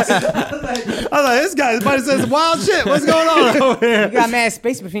legs. I was like, this guy might have said some wild shit. What's going on over here? You got mad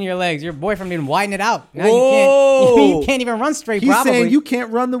space between your legs. Your boyfriend didn't widen it out. Now Whoa. you can't even run straight. He's probably. saying you can't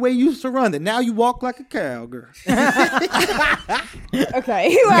run the way you used to run. That now you walk like a cowgirl.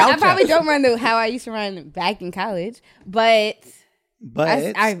 Okay. Well, I probably don't run how I used to run back in college, but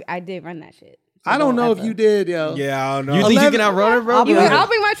But I did run that shit. So I don't know if ever. you did, yo. Yeah, I don't know. You think you 11 can outrun her, bro? I'll be Believe it. I'll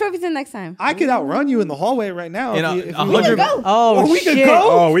bring my trophies in next time. I could outrun you in the hallway right now. In if a you 100 Go. Oh, we could shit. go?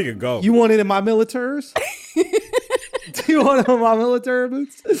 Oh, we could go. You want it in my militaries? Do you want it in my military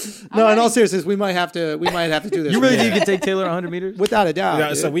boots? No, in all seriousness, we might have to do this. You really right think now. you can take Taylor 100 meters? Without a doubt. Yeah,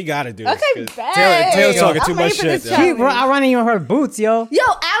 dude. so we got to do this. Okay, 'cause bet. Taylor's talking I'm too ready much for this shit. challenge. She outrunning you in her boots, yo. Yo,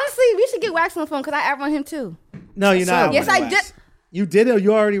 honestly, we should get Wax on the phone because I outrun him too. No, you're not. Yes, outrunning I Wax. did. You did it? Or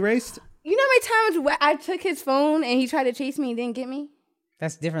you already raced? You know how many times I took his phone and he tried to chase me and didn't get me?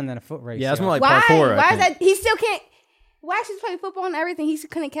 That's different than a foot race. Yeah, that's yo. more like Why? parkour. Why I is think. that? He still can't. Wax just played football and everything. He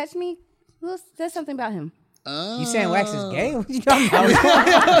couldn't catch me. Well, there's something about him. You saying Wax is gay? What you talking about?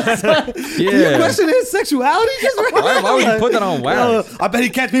 Yeah. Question his sexuality? Just Why would you put that on Wax? I bet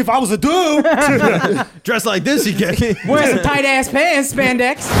he'd catch me if I was a dude. Dressed like this, he get me. Wearing some tight ass pants,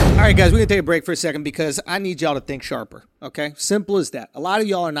 spandex. All right, guys, we're going to take a break for a second because I need y'all to think sharper, okay? Simple as that. A lot of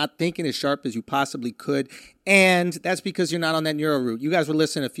y'all are not thinking as sharp as you possibly could, and that's because you're not on that neuro route. You guys were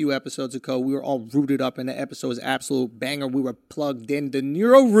listening a few episodes ago. We were all rooted up, and the episode was absolute banger. We were plugged in. The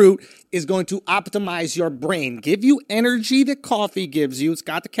neuro route is going to optimize your brain, give you energy that coffee gives you. It's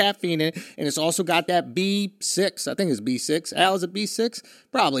got the caffeine in it, and it's also got that B6. I think it's B6. Al, is it B6?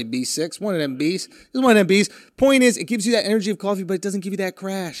 Probably B6. One of them Bs. It's one of them Bs. Point is, it gives you that energy of coffee, but it doesn't give you that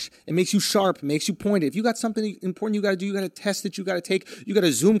crash. It makes you sharp, makes you pointed. If you got something important you got to do, you got to test it, you got to take, you got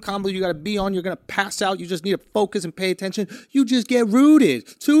a Zoom combo you got to be on, you're going to pass out, you just need to focus and pay attention. You just get rooted,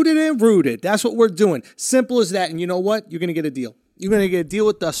 tooted and rooted. That's what we're doing. Simple as that. And you know what? You're going to get a deal. You're going to get a deal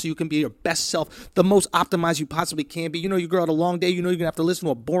with us so you can be your best self, the most optimized you possibly can be. You know, your girl had a long day. You know, you're going to have to listen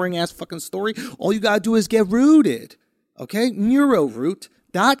to a boring ass fucking story. All you got to do is get rooted. Okay?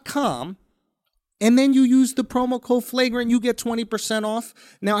 Neuroroot.com. And then you use the promo code Flagrant, you get 20% off.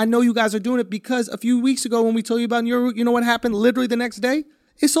 Now, I know you guys are doing it because a few weeks ago when we told you about Neuroroot, you know what happened? Literally the next day,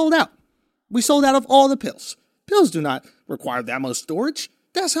 it sold out. We sold out of all the pills. Pills do not require that much storage.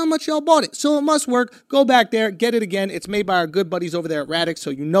 That's how much y'all bought it. So it must work. Go back there, get it again. It's made by our good buddies over there at Radix, so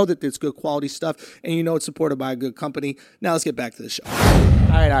you know that it's good quality stuff, and you know it's supported by a good company. Now let's get back to the show.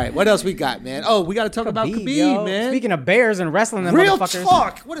 All right. What else we got, man? Oh, we got to talk about Khabib, yo. man. Speaking of bears and wrestling, them Real motherfuckers.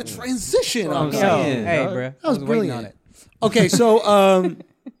 talk. What a transition. I'm Yo, saying, hey, dog. bro. That was waiting brilliant. on it. Okay, so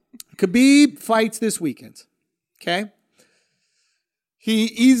Khabib fights this weekend. Okay, he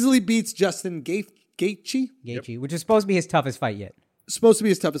easily beats Justin Gaethje. Gaethje, which is supposed to be his toughest fight yet. Supposed to be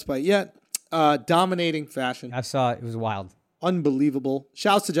his toughest fight yet. Dominating fashion, I saw it. It was wild. unbelievable.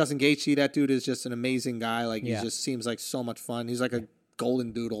 Shouts to Justin Gaethje. That dude is just an amazing guy. Like Yeah. he just seems like so much fun. He's like a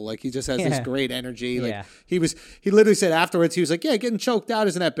golden doodle. Like he just has this great energy. Like Yeah. he literally said afterwards, he was like, yeah, getting choked out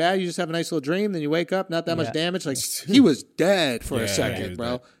isn't that bad. You just have a nice little dream, then you wake up, not that much damage. Like he was dead for a Yeah, he second, was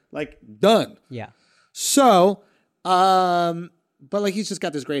bro. dead. Like done. Yeah. So, but like he's just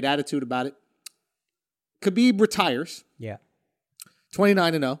got this great attitude about it. Khabib retires, Yeah.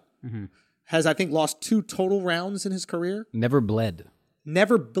 29-0. Has, I think, lost 2 total rounds in his career. Never bled.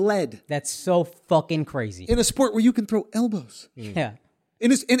 Never bled That's so fucking crazy. in a sport where you can throw elbows. Yeah.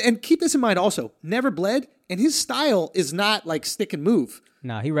 And keep this in mind also, never bled, and his style is not like stick and move.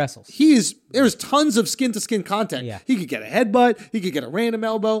 No, he wrestles. There's tons of skin-to-skin contact. Yeah. He could get a headbutt. He could get a random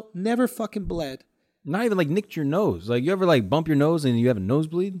elbow. Never fucking bled. Not even like nicked your nose. Like you ever like bump your nose and you have a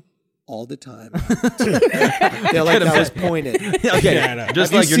nosebleed? All the time. Yeah, like that was pointed. Okay,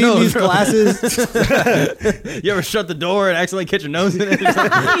 just Have like you your seen nose. these glasses? You ever shut the door and accidentally catch your nose in it?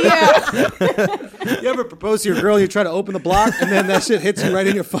 You ever propose to your girl, you try to open the block, and then that shit hits you right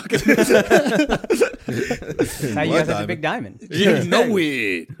in your fucking... That's how you got such a big diamond. You know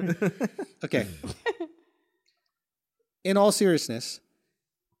it. Okay. In all seriousness,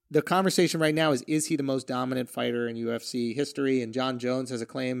 the conversation right now is he the most dominant fighter in UFC history? And John Jones has a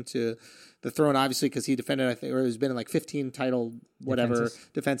claim to the throne, obviously, because he defended, I think, or has been in like 15 title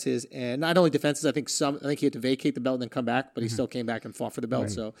defenses. And not only defenses, I think he had to vacate the belt and then come back, but he still came back and fought for the belt.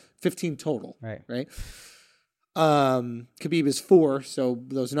 So 15 total. Right. Khabib is 4, so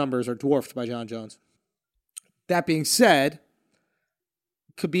those numbers are dwarfed by John Jones. That being said,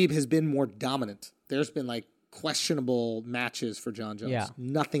 Khabib has been more dominant. There's been like questionable matches for John Jones. Yeah.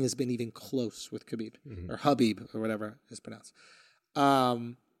 Nothing has been even close with Khabib or Habib or whatever it's pronounced.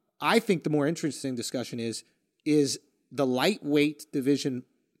 I think the more interesting discussion is the lightweight division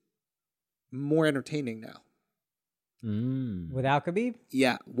more entertaining now? Without Khabib?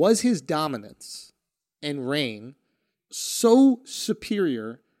 Yeah. Was his dominance and reign so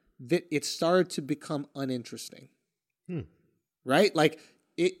superior that it started to become uninteresting? Right? Like,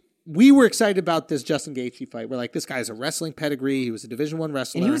 we were excited about this Justin Gaethje fight. We're like, this guy has a wrestling pedigree. He was a Division I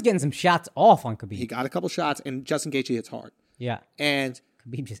wrestler. And he was getting some shots off on Khabib. He got a couple shots, and Justin Gaethje hits hard. Yeah. And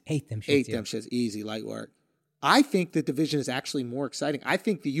Khabib just ate them shits. them shits easy, light work. I think the division is actually more exciting. I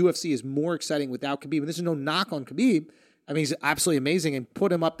think the UFC is more exciting without Khabib. And this is no knock on Khabib. I mean, he's absolutely amazing, and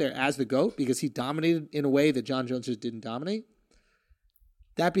put him up there as the GOAT because he dominated in a way that John Jones just didn't dominate.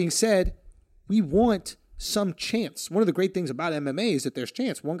 That being said, we want some chance. One of the great things about MMA is that there's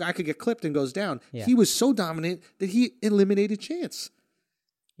chance. One guy could get clipped and goes down. Yeah. He was so dominant that he eliminated chance.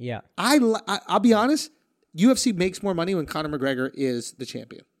 Yeah. I'll be honest, UFC makes more money when Conor McGregor is the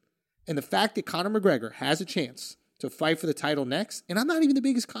champion. And the fact that Conor McGregor has a chance to fight for the title next, and I'm not even the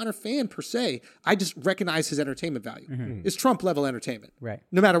biggest Conor fan per se, I just recognize his entertainment value. It's Trump level entertainment. Right.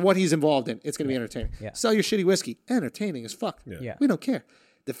 No matter what he's involved in, it's going to be entertaining. Yeah. Sell your shitty whiskey. Entertaining as fuck. Yeah. We don't care.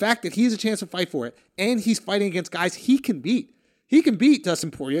 The fact that he has a chance to fight for it, and he's fighting against guys he can beat. He can beat Dustin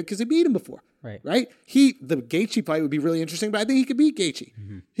Poirier because he beat him before. Right. The Gaethje fight would be really interesting, but I think he could beat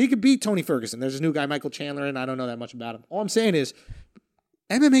Gaethje. He could beat Tony Ferguson. There's this new guy, Michael Chandler, and I don't know that much about him. All I'm saying is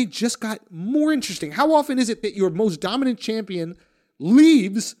MMA just got more interesting. How often is it that your most dominant champion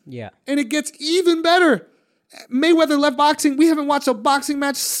leaves Yeah. and it gets even better? Mayweather left boxing. We haven't watched a boxing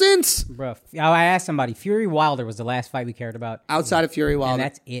match since. Bro, I asked somebody. Fury Wilder was the last fight we cared about. Outside of Fury And Wilder.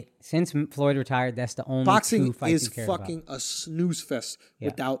 that's it. Since Floyd retired, that's the only Boxing two fights is we cared fucking a snooze fest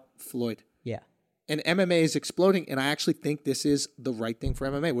without Floyd. Yeah. And MMA is exploding, and I actually think this is the right thing for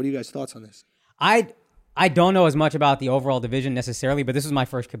MMA. What are you guys' thoughts on this? I don't know as much about the overall division necessarily, but this was my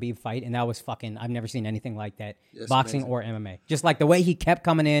first Khabib fight, and that was fucking, I've never seen anything like that. Boxing or MMA. Just like the way he kept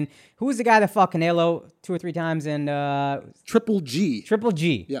coming in. Who was the guy that fought Canelo 2 or 3 times in Triple G. Triple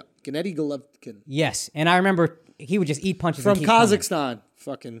G? Yeah, Gennady Golovkin. Yes. And I remember he would just eat punches From and keep coming. Kazakhstan.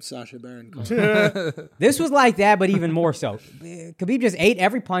 Fucking Sasha Baron. This was like that, but even more so. Khabib just ate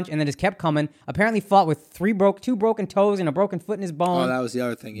every punch and then just kept coming. Apparently fought with two broken toes and a broken foot in his bone. Oh, that was the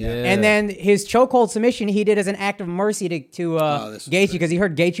other thing, yeah. And then his chokehold submission he did as an act of mercy to Gaethje because he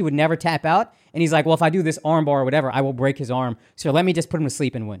heard Gaethje would never tap out. And he's like, well, if I do this armbar or whatever, I will break his arm. So let me just put him to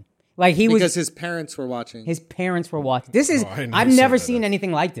sleep and win. Like because his parents were watching. His parents were watching. This is, I didn't I've know never that. seen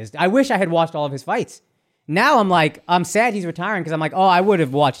anything like this. I wish I had watched all of his fights. Now I'm like, I'm sad he's retiring because I'm like, oh, I would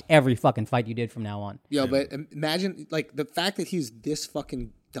have watched every fucking fight you did from now on. Yo, but imagine like the fact that he's this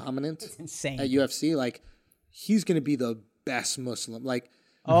fucking dominant insane. at UFC. Like he's gonna be the best Muslim. Like,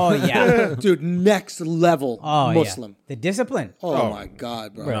 Oh, yeah. dude, next level Oh, Muslim. yeah. The discipline. Oh my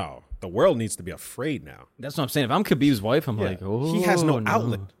God, bro. No, the world needs to be afraid now. That's what I'm saying. If I'm Khabib's wife, I'm like, oh, He has no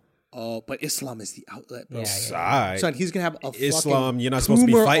outlet. Oh, but Islam is the outlet, bro. Yeah, Side. Son, he's gonna have a Islam, fucking you're not supposed to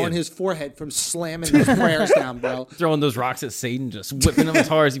be tumor fighting. on his forehead from slamming those prayers down, bro. Throwing those rocks at Satan, just whipping him as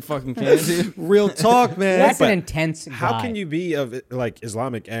hard as he fucking can, dude. Real talk, man. That's an but intense guy. How can you be of like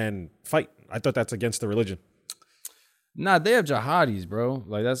Islamic and fight? I thought that's against the religion. Nah, they have jihadis, bro.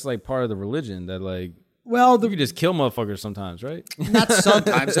 Like that's like part of the religion that like Well, you can just kill motherfuckers sometimes, right? not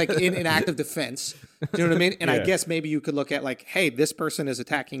sometimes, like in active defense. Do you know what I mean? And I Yeah. guess maybe you could look at like, hey, this person is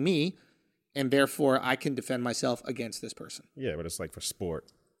attacking me, and therefore I can defend myself against this person. Yeah, but it's like for sport.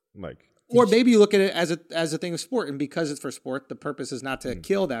 Like Or maybe you look at it as a thing of sport, and because it's for sport, the purpose is not to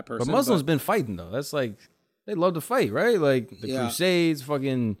kill that person. But Muslims been fighting though. That's like they love to fight, right? Like the Yeah. Crusades,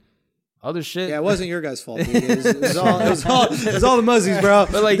 fucking other shit. Yeah, it wasn't your guys' fault. Dude. It was all the Muslims, bro.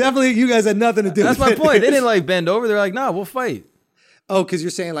 But, like- Definitely, you guys had nothing to do That's with my it. point. They didn't like bend over. They're like, nah, we'll fight. Oh, because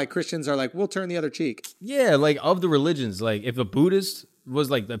you're saying like Christians are like, we'll turn the other cheek. Yeah, like of the religions, like if a Buddhist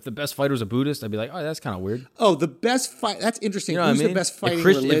was like if the best fighter was a Buddhist, I'd be like, oh, that's kind of weird. Oh, the best fight. That's interesting. You know Who's what I mean? the best If fighting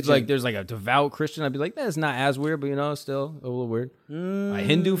Christian, religion? if like there's like a devout Christian, I'd be like, that's not as weird, but you know, still a little weird. A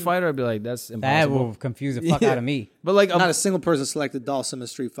Hindu fighter, I'd be like, that's That impossible. will confuse the fuck out of me. But like, Not a single person selected Dawson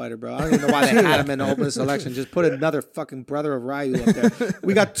as Street Fighter, bro. I don't even know why they had him in the open selection. Just put another fucking brother of Ryu up there.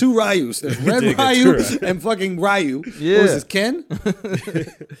 We got two Ryus. There's Red did get Ryu two and fucking Ryu. Yeah. What was this, Ken?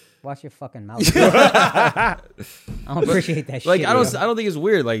 Watch your fucking mouth. I don't appreciate that like shit. I bro. don't think it's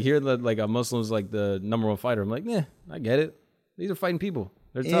weird. Like hearing that like a Muslim's like the number one fighter. I'm like, yeah, I get it. These are fighting people.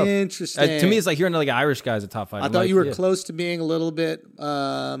 They're tough. Interesting. To me, it's like hearing like an Irish guy's a top fighter. I I'm thought like, you were yeah. close to being a little bit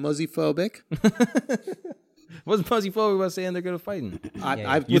Mosey-phobic. What's Pussy phobic about saying they're good at fighting?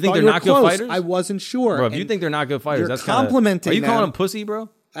 I You think thought they're were not good close. fighters? I wasn't sure. Bro, if you And think they're not good fighters, you're that's kinda, complimenting Are you calling them. them pussy, bro?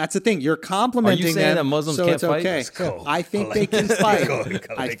 That's the thing. You're complimenting Are you saying them, that Muslims so can't it's fight? okay. It's cool. I think they can fight.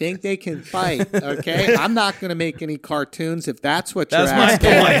 I think they can fight. Okay, I'm not going to make any cartoons if that's what you're That's my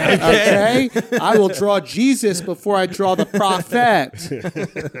asking. Okay, I will draw Jesus before I draw the prophet.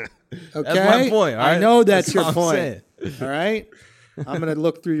 Okay, my point, all I right? know that's That's your all I'm point. saying. All right. I'm gonna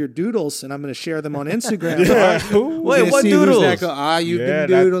look through your doodles and I'm gonna share them on Instagram. We're Wait, gonna what see who's doodles? that you've Yeah,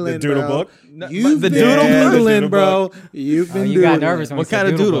 been that- doodling, the doodle bro. book? You've the been doodle book? doodling, Doodle bro. book. You've been you doodling. got nervous when What he said kind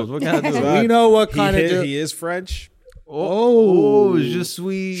of doodle doodles? book. What kind of doodles? We know what kind of. He is French. Oh, je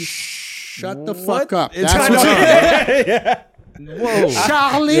suis. Shut the fuck up. It's That's what Whoa.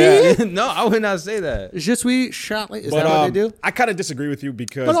 Charlie. No, I would not say that. Je suis Charlie. Is But that what they do? I kind of disagree with you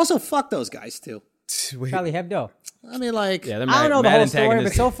because But also, fuck those guys too. Charlie Hebdo. I mean, like, Yeah, they're I don't know the mad whole story, but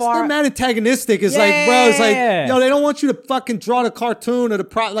antagonistic. so they're far, mad antagonistic. It's like, bro, it's like, Yeah. yo, they don't want you to fucking draw the cartoon or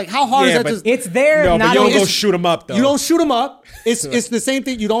the like. How hard is Yeah, that? but Just it's there. no, not but you don't only- go shoot him up though. you don't shoot them up. It's the same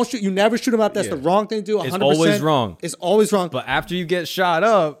thing. You don't shoot. You never shoot them up. That's the wrong thing to do. 100%. It's always wrong. It's always wrong. But after you get shot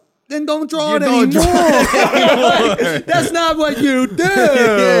up, then don't draw You it don't anymore. draw Like, that's not what you do,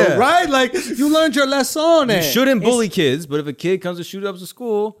 Yeah. right? Like you learned your lesson. you shouldn't bully kids. But if a kid comes to shoot up to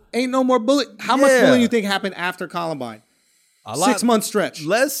school, Ain't no more bullying. How much Yeah. bullying you think happened after Columbine? a lot 6 month stretch.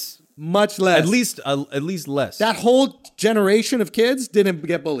 less, Much less. at least less. that whole generation of kids didn't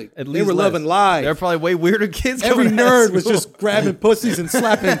get bullied. At They least were less. loving life. They're probably way weirder kids. Every coming out of nerd was school. just grabbing pussies and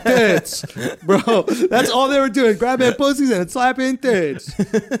slapping tits, bro. That's all they were doing: grabbing pussies and slapping tits.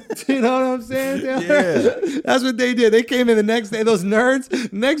 You know what I'm saying? Yeah. That's what they did. They came in the next day. Those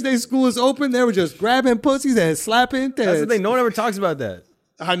nerds. Next day school is open. They were just grabbing pussies and slapping tits. That's the thing. No one ever talks about that.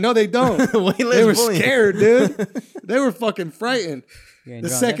 I know they don't. Way less They were bullying. scared, dude. They were fucking frightened. You ain't The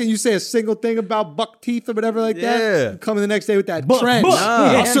drawn second that? you say a single thing about buck teeth or whatever like Yeah. that, you come in the next day with that trench. buck.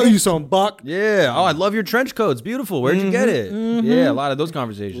 I'll show you some buck. Yeah. Oh, I love your trench coat. It's beautiful. Where'd you get it? Yeah, a lot of those A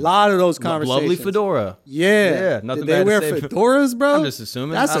conversations. lot of those conversations. Lovely fedora. Yeah. nothing Did they bad to wear say. fedoras, bro? I'm just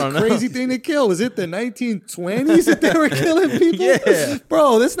assuming. That's I a don't know. crazy thing to kill. Was it the 1920s that they were killing people? Yeah.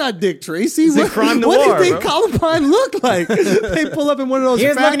 Bro, that's not Dick Tracy. It's a crime what noir, do you think bro. Columbine looked like? They pull up in one of those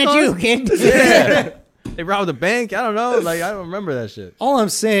Here's fat looking at cars. you, kid. Yeah. They robbed the bank. I don't know. Like I don't remember that shit. All I'm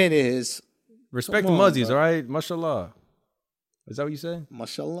saying is, Respect the Come on, Muzzies, bro. all right? Mashallah. Is that what you say?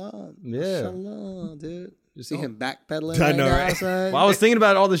 mashallah, Yeah. mashallah, dude. You see him backpedaling I right know, now right? outside? Well, I was thinking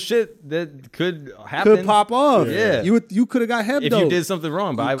about all the shit that could happen. Could pop off. Yeah. You could have got hebdo. if you did something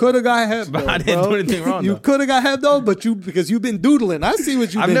wrong, but Could have got hebdo. But I didn't bro. do anything wrong, You though. could have got hebdo, but because you've been doodling. I see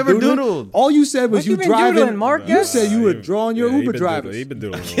what you've I've been never doodling. doodled. All you said was What you you been driving. doodling, Mark? You said you were drawing your Yeah, he Uber been drivers. doodling. He been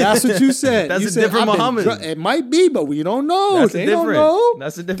doodling. That's what you said. That's you a said, different I've been Muhammad. It might be, but we don't know. That's They a don't different. know.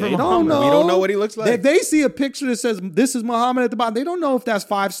 That's a They different don't Muhammad. know. We don't know what he looks like. If they see a picture that says this is Muhammad at the bottom, they don't know if that's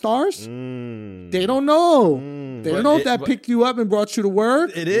 5 stars. They don't know. They don't know if that picked you up and brought you to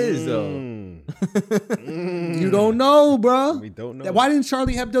work. It is though. You don't know, bro. We don't know. Why didn't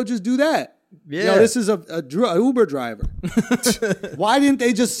Charlie Hebdo just do that? Yeah. Yo, this is a Uber driver. Why didn't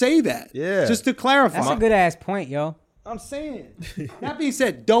they just say that? Yeah. Just to clarify. That's a good ass point, yo. I'm saying. That being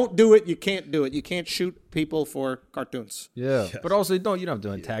said, don't do it. You can't do it. You can't shoot people for cartoons. Yeah. But also, you don't have to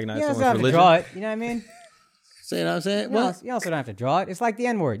antagonize You also someone's have to religion. draw it. You know what I mean? See what I'm saying? You also don't have to draw it. It's like the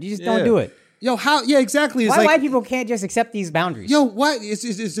N word. You just don't Yeah. do it. Yo, how? Yeah, exactly. It's Why like, white people can't just accept these boundaries? yo, what?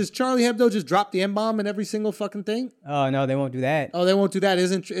 Does Charlie Hebdo just drop the M-bomb in every single fucking thing? Oh no, they won't do that. Oh, they won't do that.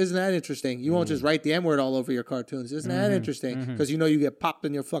 Isn't that interesting? You won't just write the M-word all over your cartoons. Isn't that interesting? Because you know you get popped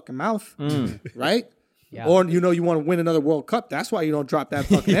in your fucking mouth, right? Yeah. Or you know you want to win another World Cup. That's why you don't drop that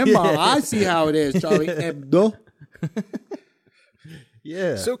fucking M-bomb. I see how it is, Charlie Hebdo.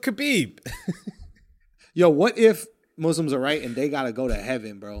 Yeah. So Khabib. Yo, what if Muslims are right and they gotta go to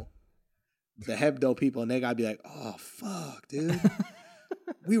heaven, bro? The Hebdo people, and they gotta be like, oh fuck, dude.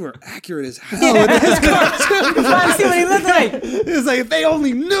 We were accurate as hell with this cartoon. Trying to see what he looked like. It's like if they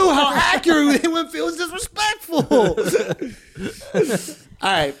only knew how accurate it would feel. It's disrespectful.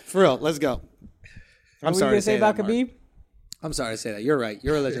 All right, for real, let's go. I'm What were you sorry gonna to say say about that, Mark. Khabib? I'm sorry to say that. You're right.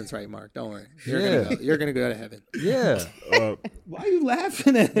 Your religion's right, Mark. Don't worry. Yeah. You're gonna go to heaven. yeah. Why are you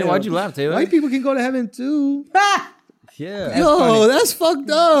laughing at him? Yeah, why'd you laugh, Taylor? White people can go to heaven too. Ah! Yeah. Yo, funny. that's fucked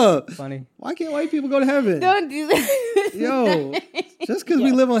up. Funny. Why can't white people go to heaven? Don't do that. Yo, just because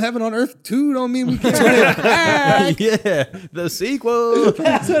we live on heaven on earth too, don't mean we can't run it back. Yeah. The sequel.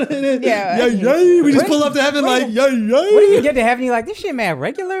 That's what it is. Yeah. Yay. We just pull up to heaven like, yay, yay. What do you get to heaven? You're like, this shit, man,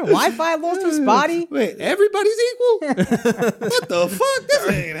 regular? Wi-Fi lost too spotty? Wait, everybody's equal? What the fuck? This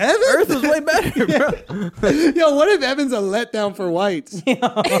ain't heaven. Earth was way better, bro. Yo, what if heaven's a letdown for whites?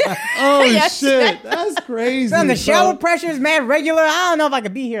 Oh, Yes. shit. That's crazy. Son, the bro. shower pressure is mad regular. I don't know if I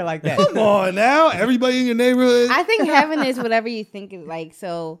could be here like that. Come on now. Everybody in your neighborhood. I think heaven is whatever you think is like.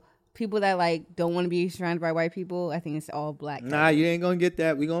 So people that like don't want to be surrounded by white people, I think it's all black. Nah, you ain't going to get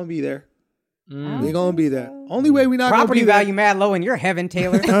that. We going to be there. We going to be there. Only way we not going to Property be there. value mad low in your heaven,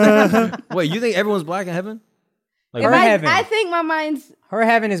 Taylor. Wait, you think everyone's black in heaven? Like, Her heaven. I think my mind's Her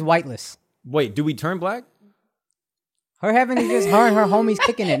heaven is whiteless. wait, do we turn black? Her heaven is just her and her homies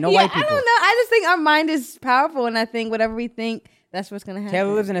kicking it. No yeah, white I people. don't know. I just think our mind is powerful, and I think whatever we think, that's what's gonna happen.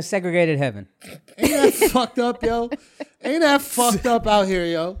 Taylor lives in a segregated heaven. Ain't that fucked up, yo? Ain't that fucked up out here,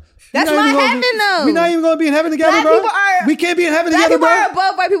 yo? That's We not my even gonna heaven, be, though. We not even going to be in heaven together, Black bro? people are- We can't be in heaven Black together, people bro? are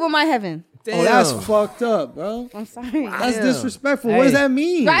above white people in my heaven. Oh, that's fucked up, bro. I'm sorry. That's Damn. disrespectful. What does Hey. that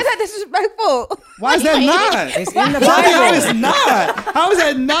mean? Why is that disrespectful? Why is that not? It's in the Tell me how Bible. it's not. How is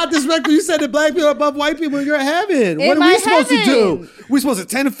that not disrespectful? You said that black people are above white people in your heaven. What are my we supposed to do? heaven. We supposed to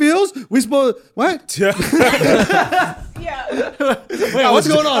tend the fields? We supposed what? Yeah. Wait, what's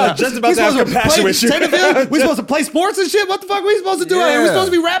going on? just about We to have supposed compassion play, with you. tend the field? We supposed to play sports and shit? What the fuck are we supposed to do? Are we Yeah.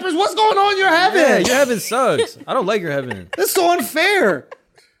 supposed to be rappers? What's going on in your Yeah, heaven? your heaven sucks. I don't like your heaven. That's so unfair.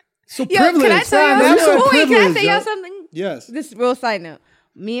 So Yo, privileged. can I tell y'all That's so something? Wait, can I privileged, tell y'all yo. something? Yes. This real side note.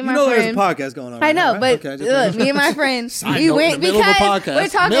 Me and You my know friend. there's a podcast going on. I right know, now, but right? Okay, look, me and my friend, Side we note, went in the middle of a because podcast. we're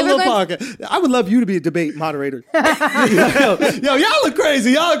talking. Middle We're of a going, podcast. I would love you to be a debate moderator. yo, y'all look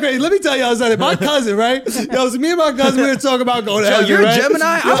crazy. Y'all look crazy. Let me tell y'all something. My cousin, right? Yo, so me and my cousin, we were talking about going to Yo, heaven, you're right? a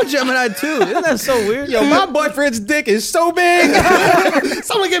Gemini? I'm a Gemini too. Isn't that so weird? Yo, my boyfriend's dick is so big.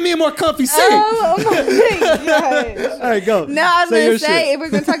 Someone get me a more comfy seat. oh my gosh. All right, go. No, I was Say your gonna say shit. if we're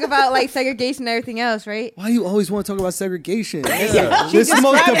gonna talk about like segregation and everything else, right? Why you always want to talk about segregation? This She is the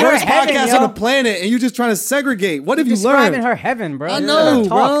most described her diverse heaven, podcast yo. on the planet, and you're just trying to segregate. What have you Describing learned? her heaven, bro. I Let know, her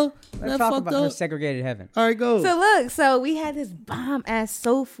talk. bro. Let's That talk fucked about her up. segregated heaven. All right, go. So look, so we had this bomb ass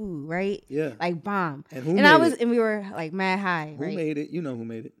soul food, right? Yeah. Like bomb. And who I made was it? and we were like mad high, Who right? made it? You know who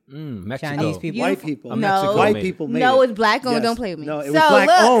made it. Mexico. Chinese people. White people. No. White made it. people made it. No, it's black owned. Yes. Don't play with me. No, it So, was black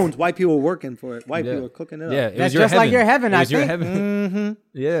look, owned. White people were working for it. White Yeah. people were cooking it up. Yeah, it That's was your just heaven. like your heaven, It I was your think. heaven.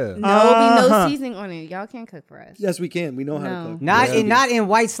 Yeah. No, be no seasoning on it. Y'all can't cook for us. Yes, we can. We know how to No. cook. Not in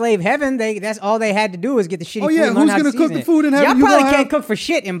white slave heaven. That's all they had to do is get the shitty Oh, food. yeah, and learn who's how to gonna cook season the it. food in heaven? Y'all You probably gonna can't have- cook for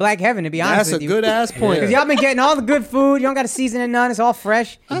shit in black heaven. heaven, to be honest That's a with you. good ass point. Because y'all been getting all the good food. You don't got to season it none. It's all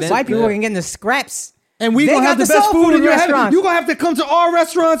fresh. White people are getting the scraps. And we They gonna got have the the best soul food in food your heaven. restaurants. You gonna have to come to our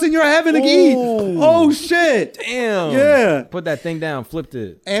restaurants in your heaven to eat. Oh shit! Damn. Yeah. Put that thing down. Flipped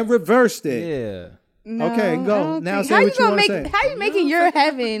it. And reversed it. Yeah. No, Okay, go. I don't Now think- say how what you gonna wanna make? say. How you making your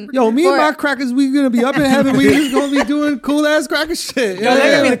heaven? Yo, me and for- my crackers, we gonna be up in heaven. We just gonna be doing cool ass cracker shit. Yo,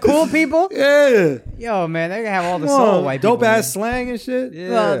 they're gonna be the cool people. Yeah. Yo, man, they're gonna have all the Come soul on, white people. dope ass slang and shit. Yeah.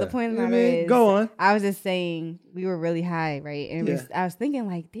 Well, the point of the I matter mean, is, go on. I was just saying we were really high, right? And Yeah. I was thinking,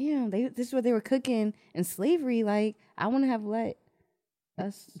 like, damn, this is what they were cooking in slavery. Like, I want to have let.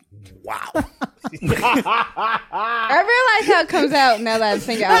 That's Wow. I realize how it comes out now that I'm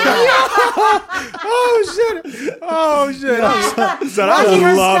thinking out loud. Oh shit. Son, Why you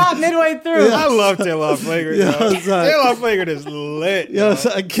I stop love midway through? I love Taylor Flagrant. Yeah, yo. son. Taylor Flagrant is lit. Yo,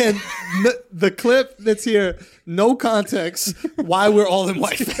 so again, the clip that's here, no context. Why we're all in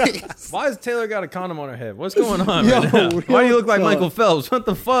whiteface. Why has Taylor got a condom on her head? What's going on Yo, right now? Why do you look like yo. Michael Phelps? What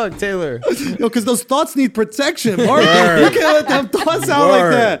the fuck, Taylor? Yo, because those thoughts need protection, Mark. You can't let them thoughts out like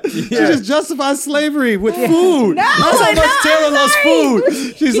Word. that. She just justifies slavery with food. No, That's how much no, Taylor I'm loves sorry.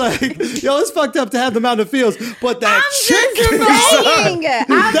 food. She's like, yo, it's fucked up to have them out in the fields, but that chicken. I'm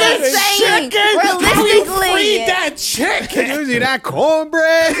just saying, realistically. that chicken. Usually that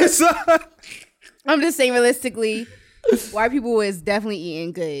cornbread. son. I'm just saying, realistically, white people was definitely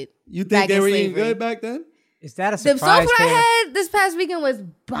eating good. You think back they in were eating slavery. good back then? Is that a The soul surprise? food I Taylor? had this past weekend was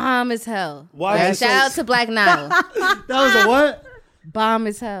bomb as hell. Why Like, was it shout so- out to Black Nile. That was a what? Bomb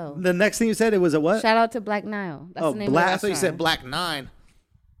as hell. The next thing you said, it was a what? Shout out to Black Nile. That's Oh, the name black. I of thought the you said restaurant. Black 9.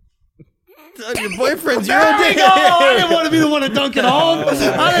 Your boyfriend's your There we go. I didn't want to be the one to dunk it home. I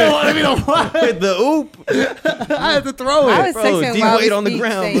didn't want to be the one. the oop. I had to throw it. I was Bro, texting D while we Wade on the speak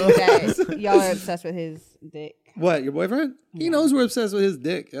ground, saying bro. that y'all are obsessed with his dick. What, your boyfriend? He knows we're obsessed with his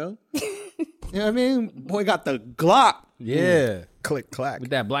dick, yo. You know what I mean? Boy got the Glock. Yeah. Click clack. With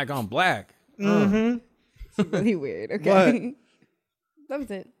that black on black. Really weird. Okay. That was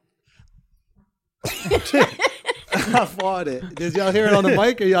it. I fought it. Did y'all hear it on the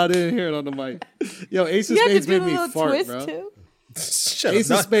mic or y'all didn't hear it on the mic? Yo, Ace of You have to Spades do made the me little fart, twist bro. too. Shut Ace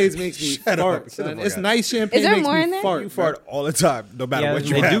of up. Spades makes me Shut up. fart, Get the son. fuck It's out. nice champagne Is there makes more me in there? fart. You fart all the time, no matter Yeah, what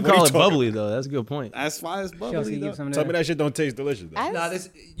you They have. do What are call you it talking bubbly, though. That's a good point. That's why it's Chelsea, bubbly, give though. some of Tell me that. that shit don't taste delicious. Though. I Nah,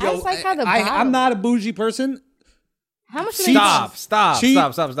 just, this, I just like how the I'm bottom- not a bougie person. How much do Cheap. they Stop. Cheap.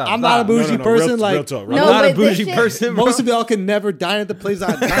 Stop. I'm not a bougie person. Real, like real talk. No, I'm not a but this bougie shit- person, bro. most of y'all can never dine at the place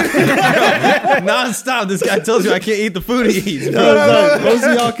I dine. Non-stop. This guy tells you I can't eat the food he eats, bro. Most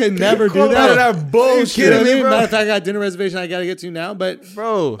of y'all can never do None that. of that bullshit. You know what I mean? bro? Matter of fact, I got a dinner reservation I got to get to now, but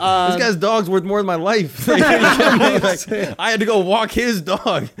Bro, this guy's dog's worth more than my life. Like, are you kidding me? Like, I had to go walk his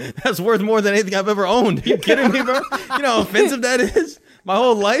dog. That's worth more than anything I've ever owned. Are you kidding me, bro? You know how offensive that is? My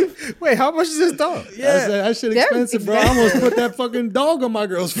whole life? Wait, how much is this dog? that shit They're expensive, bro. I almost put that fucking dog on my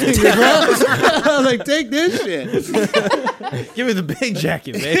girl's finger, bro. I was like, take this shit. Give me the big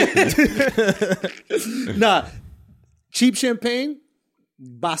jacket, man. Nah, cheap champagne,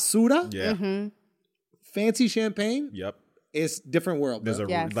 basura, Yeah. fancy champagne, Yep. it's different world. There's Bro. a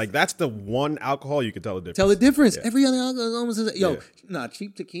Yes. like that's the one alcohol you can tell the difference. Tell the difference. Yeah. Every other alcohol is almost the same. Yo, Yeah. nah,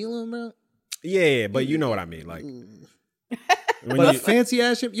 cheap tequila, bro. Yeah, but you know what I mean. Like when But you, fancy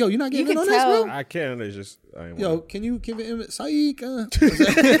ass champagne. Yo, you're not You getting in can on this, tell. bro? I can't. It's just I ain't Yo, wanna- can you give it psych?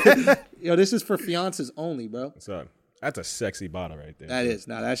 Yo, this is for fiances only, bro. Son, that's a sexy bottle right there. That is.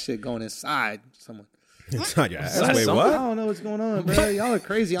 Now that shit going inside someone. It's on your ass. that Wait, something? I what? don't know what's going on, bro. Y'all are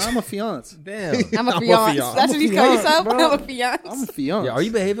crazy. I'm a fiance. Damn. I'm a I'm a fiance. fiance. That's what you call fiance, yourself? bro. I'm a fiance. I'm a fiance. Yeah, are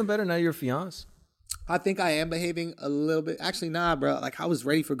you behaving better now you're a fiance? I think I am behaving a little bit. Actually, nah, bro. Like I was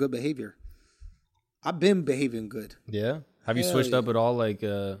ready for good behavior. I've been behaving good. Yeah. Have you Hell switched yeah. up at all, like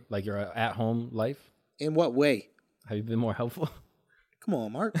your at-home life? In what way? Have you been more helpful? Come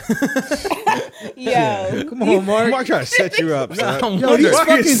on, Mark. Yo. Come on, Mark. Mark trying to set you up, son. Yo, these Mark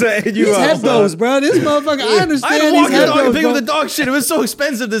fucking is setting you these up, head son. goes, bro. This motherfucker. I I had understand to these walk the head dog and goes, pick up bro. the dog shit. It was so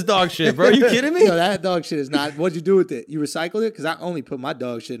expensive, this dog shit, bro. Are you kidding me? Yo, that dog shit is not. What'd you do with it? You recycled it? Because I only put my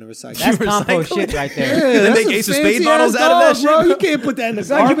dog shit in the recycle. That's You compost recycle shit it? right there. Yeah, They that's make a Ace of Spades fancy-ass bottles out of that dog, shit, bro. bro. You can't put that in the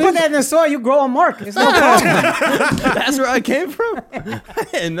So you garbage. put that in the soil, you grow a mark. It's no problem. That's where I came from. I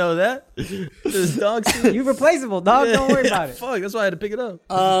didn't know that. This dog shit. You replaceable, dog. Don't worry about it. Fuck, that's why I had to pick it up.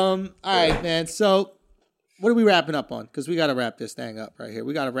 All right, man. So, what are we wrapping up on? Because we got to wrap this thing up right here.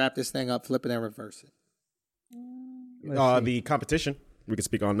 We got to wrap this thing up, flip it and reverse it. The competition. We can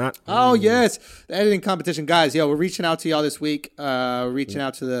speak on that. Oh yes, the editing competition, guys. Yo, we're reaching out to y'all this week. We're reaching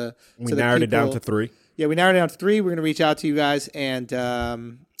out to the. We narrowed it down to 3. Yeah, we narrowed it down to 3. We're gonna reach out to you guys,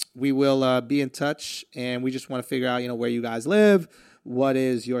 and we will be in touch. And we just want to figure out, where you guys live, what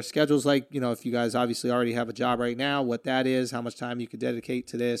is your schedules like? You know, if you guys obviously already have a job right now, what that is, how much time you could dedicate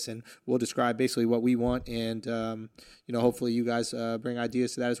to this, and we'll describe basically what we want. And, you know, hopefully you guys bring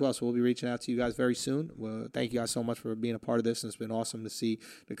ideas to that as well. So we'll be reaching out to you guys very soon. Well, thank you guys so much for being a part of this. And it's been awesome to see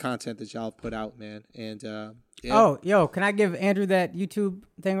the content that y'all have put out, man. And, yeah. Oh, yo, can I give Andrew that YouTube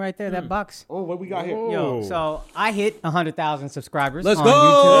thing right there, that box? Oh, what we got here? Yo, so I hit 100,000 subscribers Let's on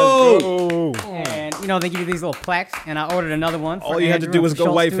go! YouTube. Oh, And, you know, they give you these little plaques, and I ordered another one for all you had to Andrew do was from go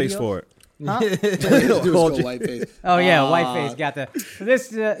Schultz whiteface Studios. for it. Go whiteface. Oh, yeah, whiteface. Got the. So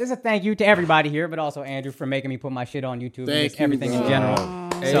this is a thank you to everybody here, but also Andrew for making me put my shit on YouTube and Thank just you, everything bro. in general.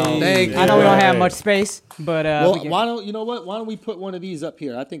 So Thank I know we don't have you. much space, but Well, we can- why don't you know what? Why don't we put one of these up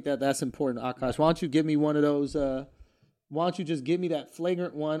here? I think that's important, Akash. Why don't you give me one of those? Why don't you just give me that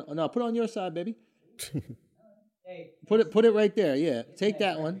flagrant one? Oh, no, put it on your side, baby. Put it right there. Yeah, take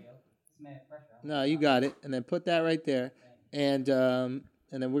that one. No, you got it, and then put that right there, and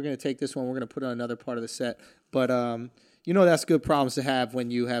then we're gonna take this one. We're gonna put it on another part of the set, but you know that's good problems to have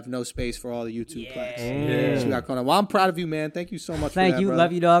when you have no space for all the YouTube plaques. So you got going on. Well, I'm proud of you, man. Thank you so much. Thank for that, you. brother.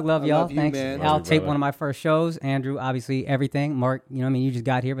 Love you, dog. Love I y'all. love you, Thanks. man. I'll Love you, tape brother. one of my first shows. Andrew, obviously, everything. Mark, you know what I mean? You just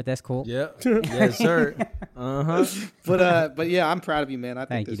got here, but that's cool. Yep. Yes, sir. But yeah, I'm proud of you, man. I think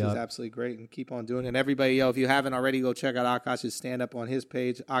Thank you, this is dog. absolutely great, and keep on doing it. And everybody, yo, if you haven't already, go check out Akash's stand up on his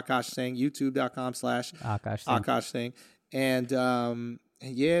page, Akash Singh, youtube.com/Akash Singh. And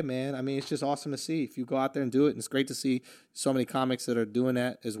yeah, man, I mean, it's just awesome to see if you go out there and do it. And it's great to see so many comics that are doing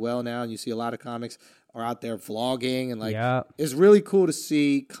that as well now. And you see a lot of comics are out there vlogging, and like, Yeah. it's really cool to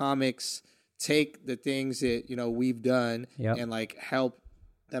see comics take the things that, you know, we've done Yep. and like help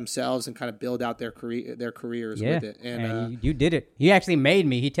themselves and kind of build out their careers Yeah. with it. And you did it. He actually made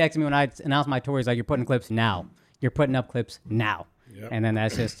me. He texted me when I announced my tour. He's like, "You're putting clips now. You're putting up clips now." And then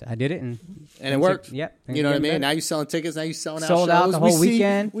that's just, I did it. And it worked. Yep. You know what I mean? Now you're selling tickets. Now you're selling out Sold shows. out the whole We see-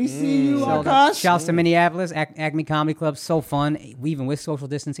 weekend. We see you, Sold out. Akash. Shouts to Minneapolis, Acme Comedy Club. So fun. Even with social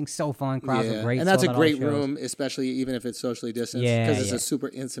distancing, so fun. Crowds were great. And that's a Sold out all the great shows. room, especially even if it's socially distanced, Yeah, because it's yeah. a super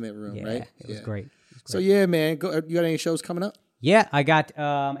intimate room, Yeah, right? it was great. So yeah, man, you got any shows coming up? Yeah, I got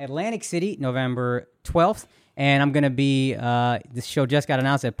Atlantic City, November 12th. And I'm going to be, this show just got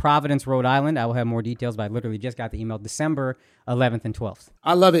announced at Providence, Rhode Island. I will have more details, but I literally just got the email December 11th and 12th.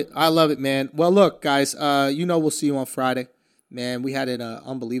 I love it. I love it, man. Well, look, guys, you know we'll see you on Friday. Man, we had an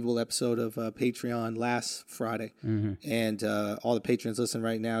unbelievable episode of Patreon last Friday. And all the patrons listen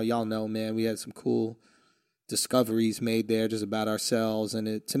right now, y'all know, man, we had some cool discoveries made there just about ourselves.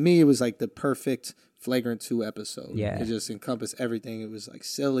 And to me, it was like the perfect Flagrant 2 episode. Yeah. It just encompassed everything. It was like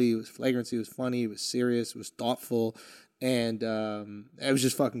silly, it was flagrancy, it was funny, it was serious, it was thoughtful, and it was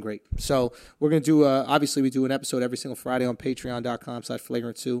just fucking great. So we're going to do, obviously we do an episode every single Friday on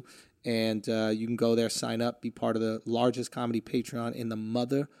patreon.com/flagrant2, and you can go there, sign up, be part of the largest comedy Patreon in the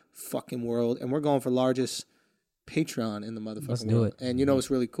motherfucking world, and we're going for largest Patreon in the motherfucking Let's do world. it. And you know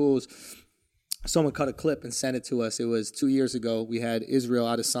what's really cool is someone cut a clip and sent it to us. It was 2 years ago. We had Israel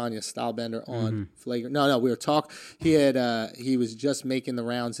Adesanya, Stylebender, on Flagrant. No, we were talking. He was just making the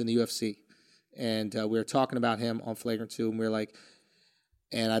rounds in the UFC, and we were talking about him on Flagrant 2, and we were like,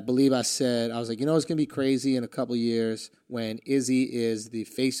 and I believe I was like, you know, it's gonna be crazy in a couple of years when Izzy is the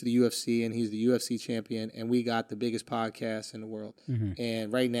face of the UFC and he's the UFC champion, and we got the biggest podcast in the world.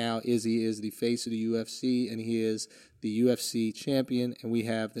 And right now, Izzy is the face of the UFC, and he is the UFC champion, and we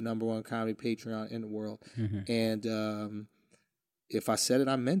have the #1 comedy Patreon in the world. And if I said it,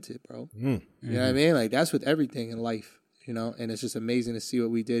 I meant it, bro. You know what I mean? Like, that's with everything in life, you know? And it's just amazing to see what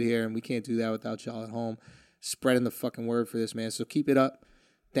we did here, and we can't do that without y'all at home spreading the fucking word for this, man. So keep it up.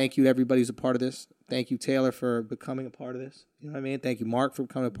 Thank you to everybody who's a part of this. Thank you, Taylor, for becoming a part of this. You know what I mean? Thank you, Mark, for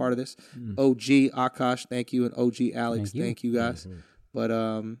becoming a part of this. OG Akash, thank you, and OG Alex, thank you guys. But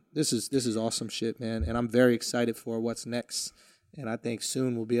this is awesome shit, man, and I'm very excited for what's next. And I think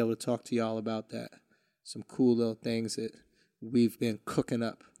soon we'll be able to talk to y'all about that. Some cool little things that we've been cooking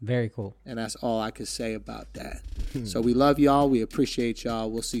up, Very cool. and that's all I could say about that. So we love y'all. We appreciate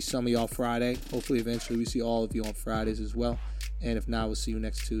y'all. We'll see some of y'all Friday. Hopefully, eventually, we see all of you on Fridays as well. And if not, we'll see you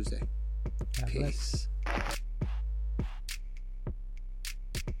next Tuesday. Peace.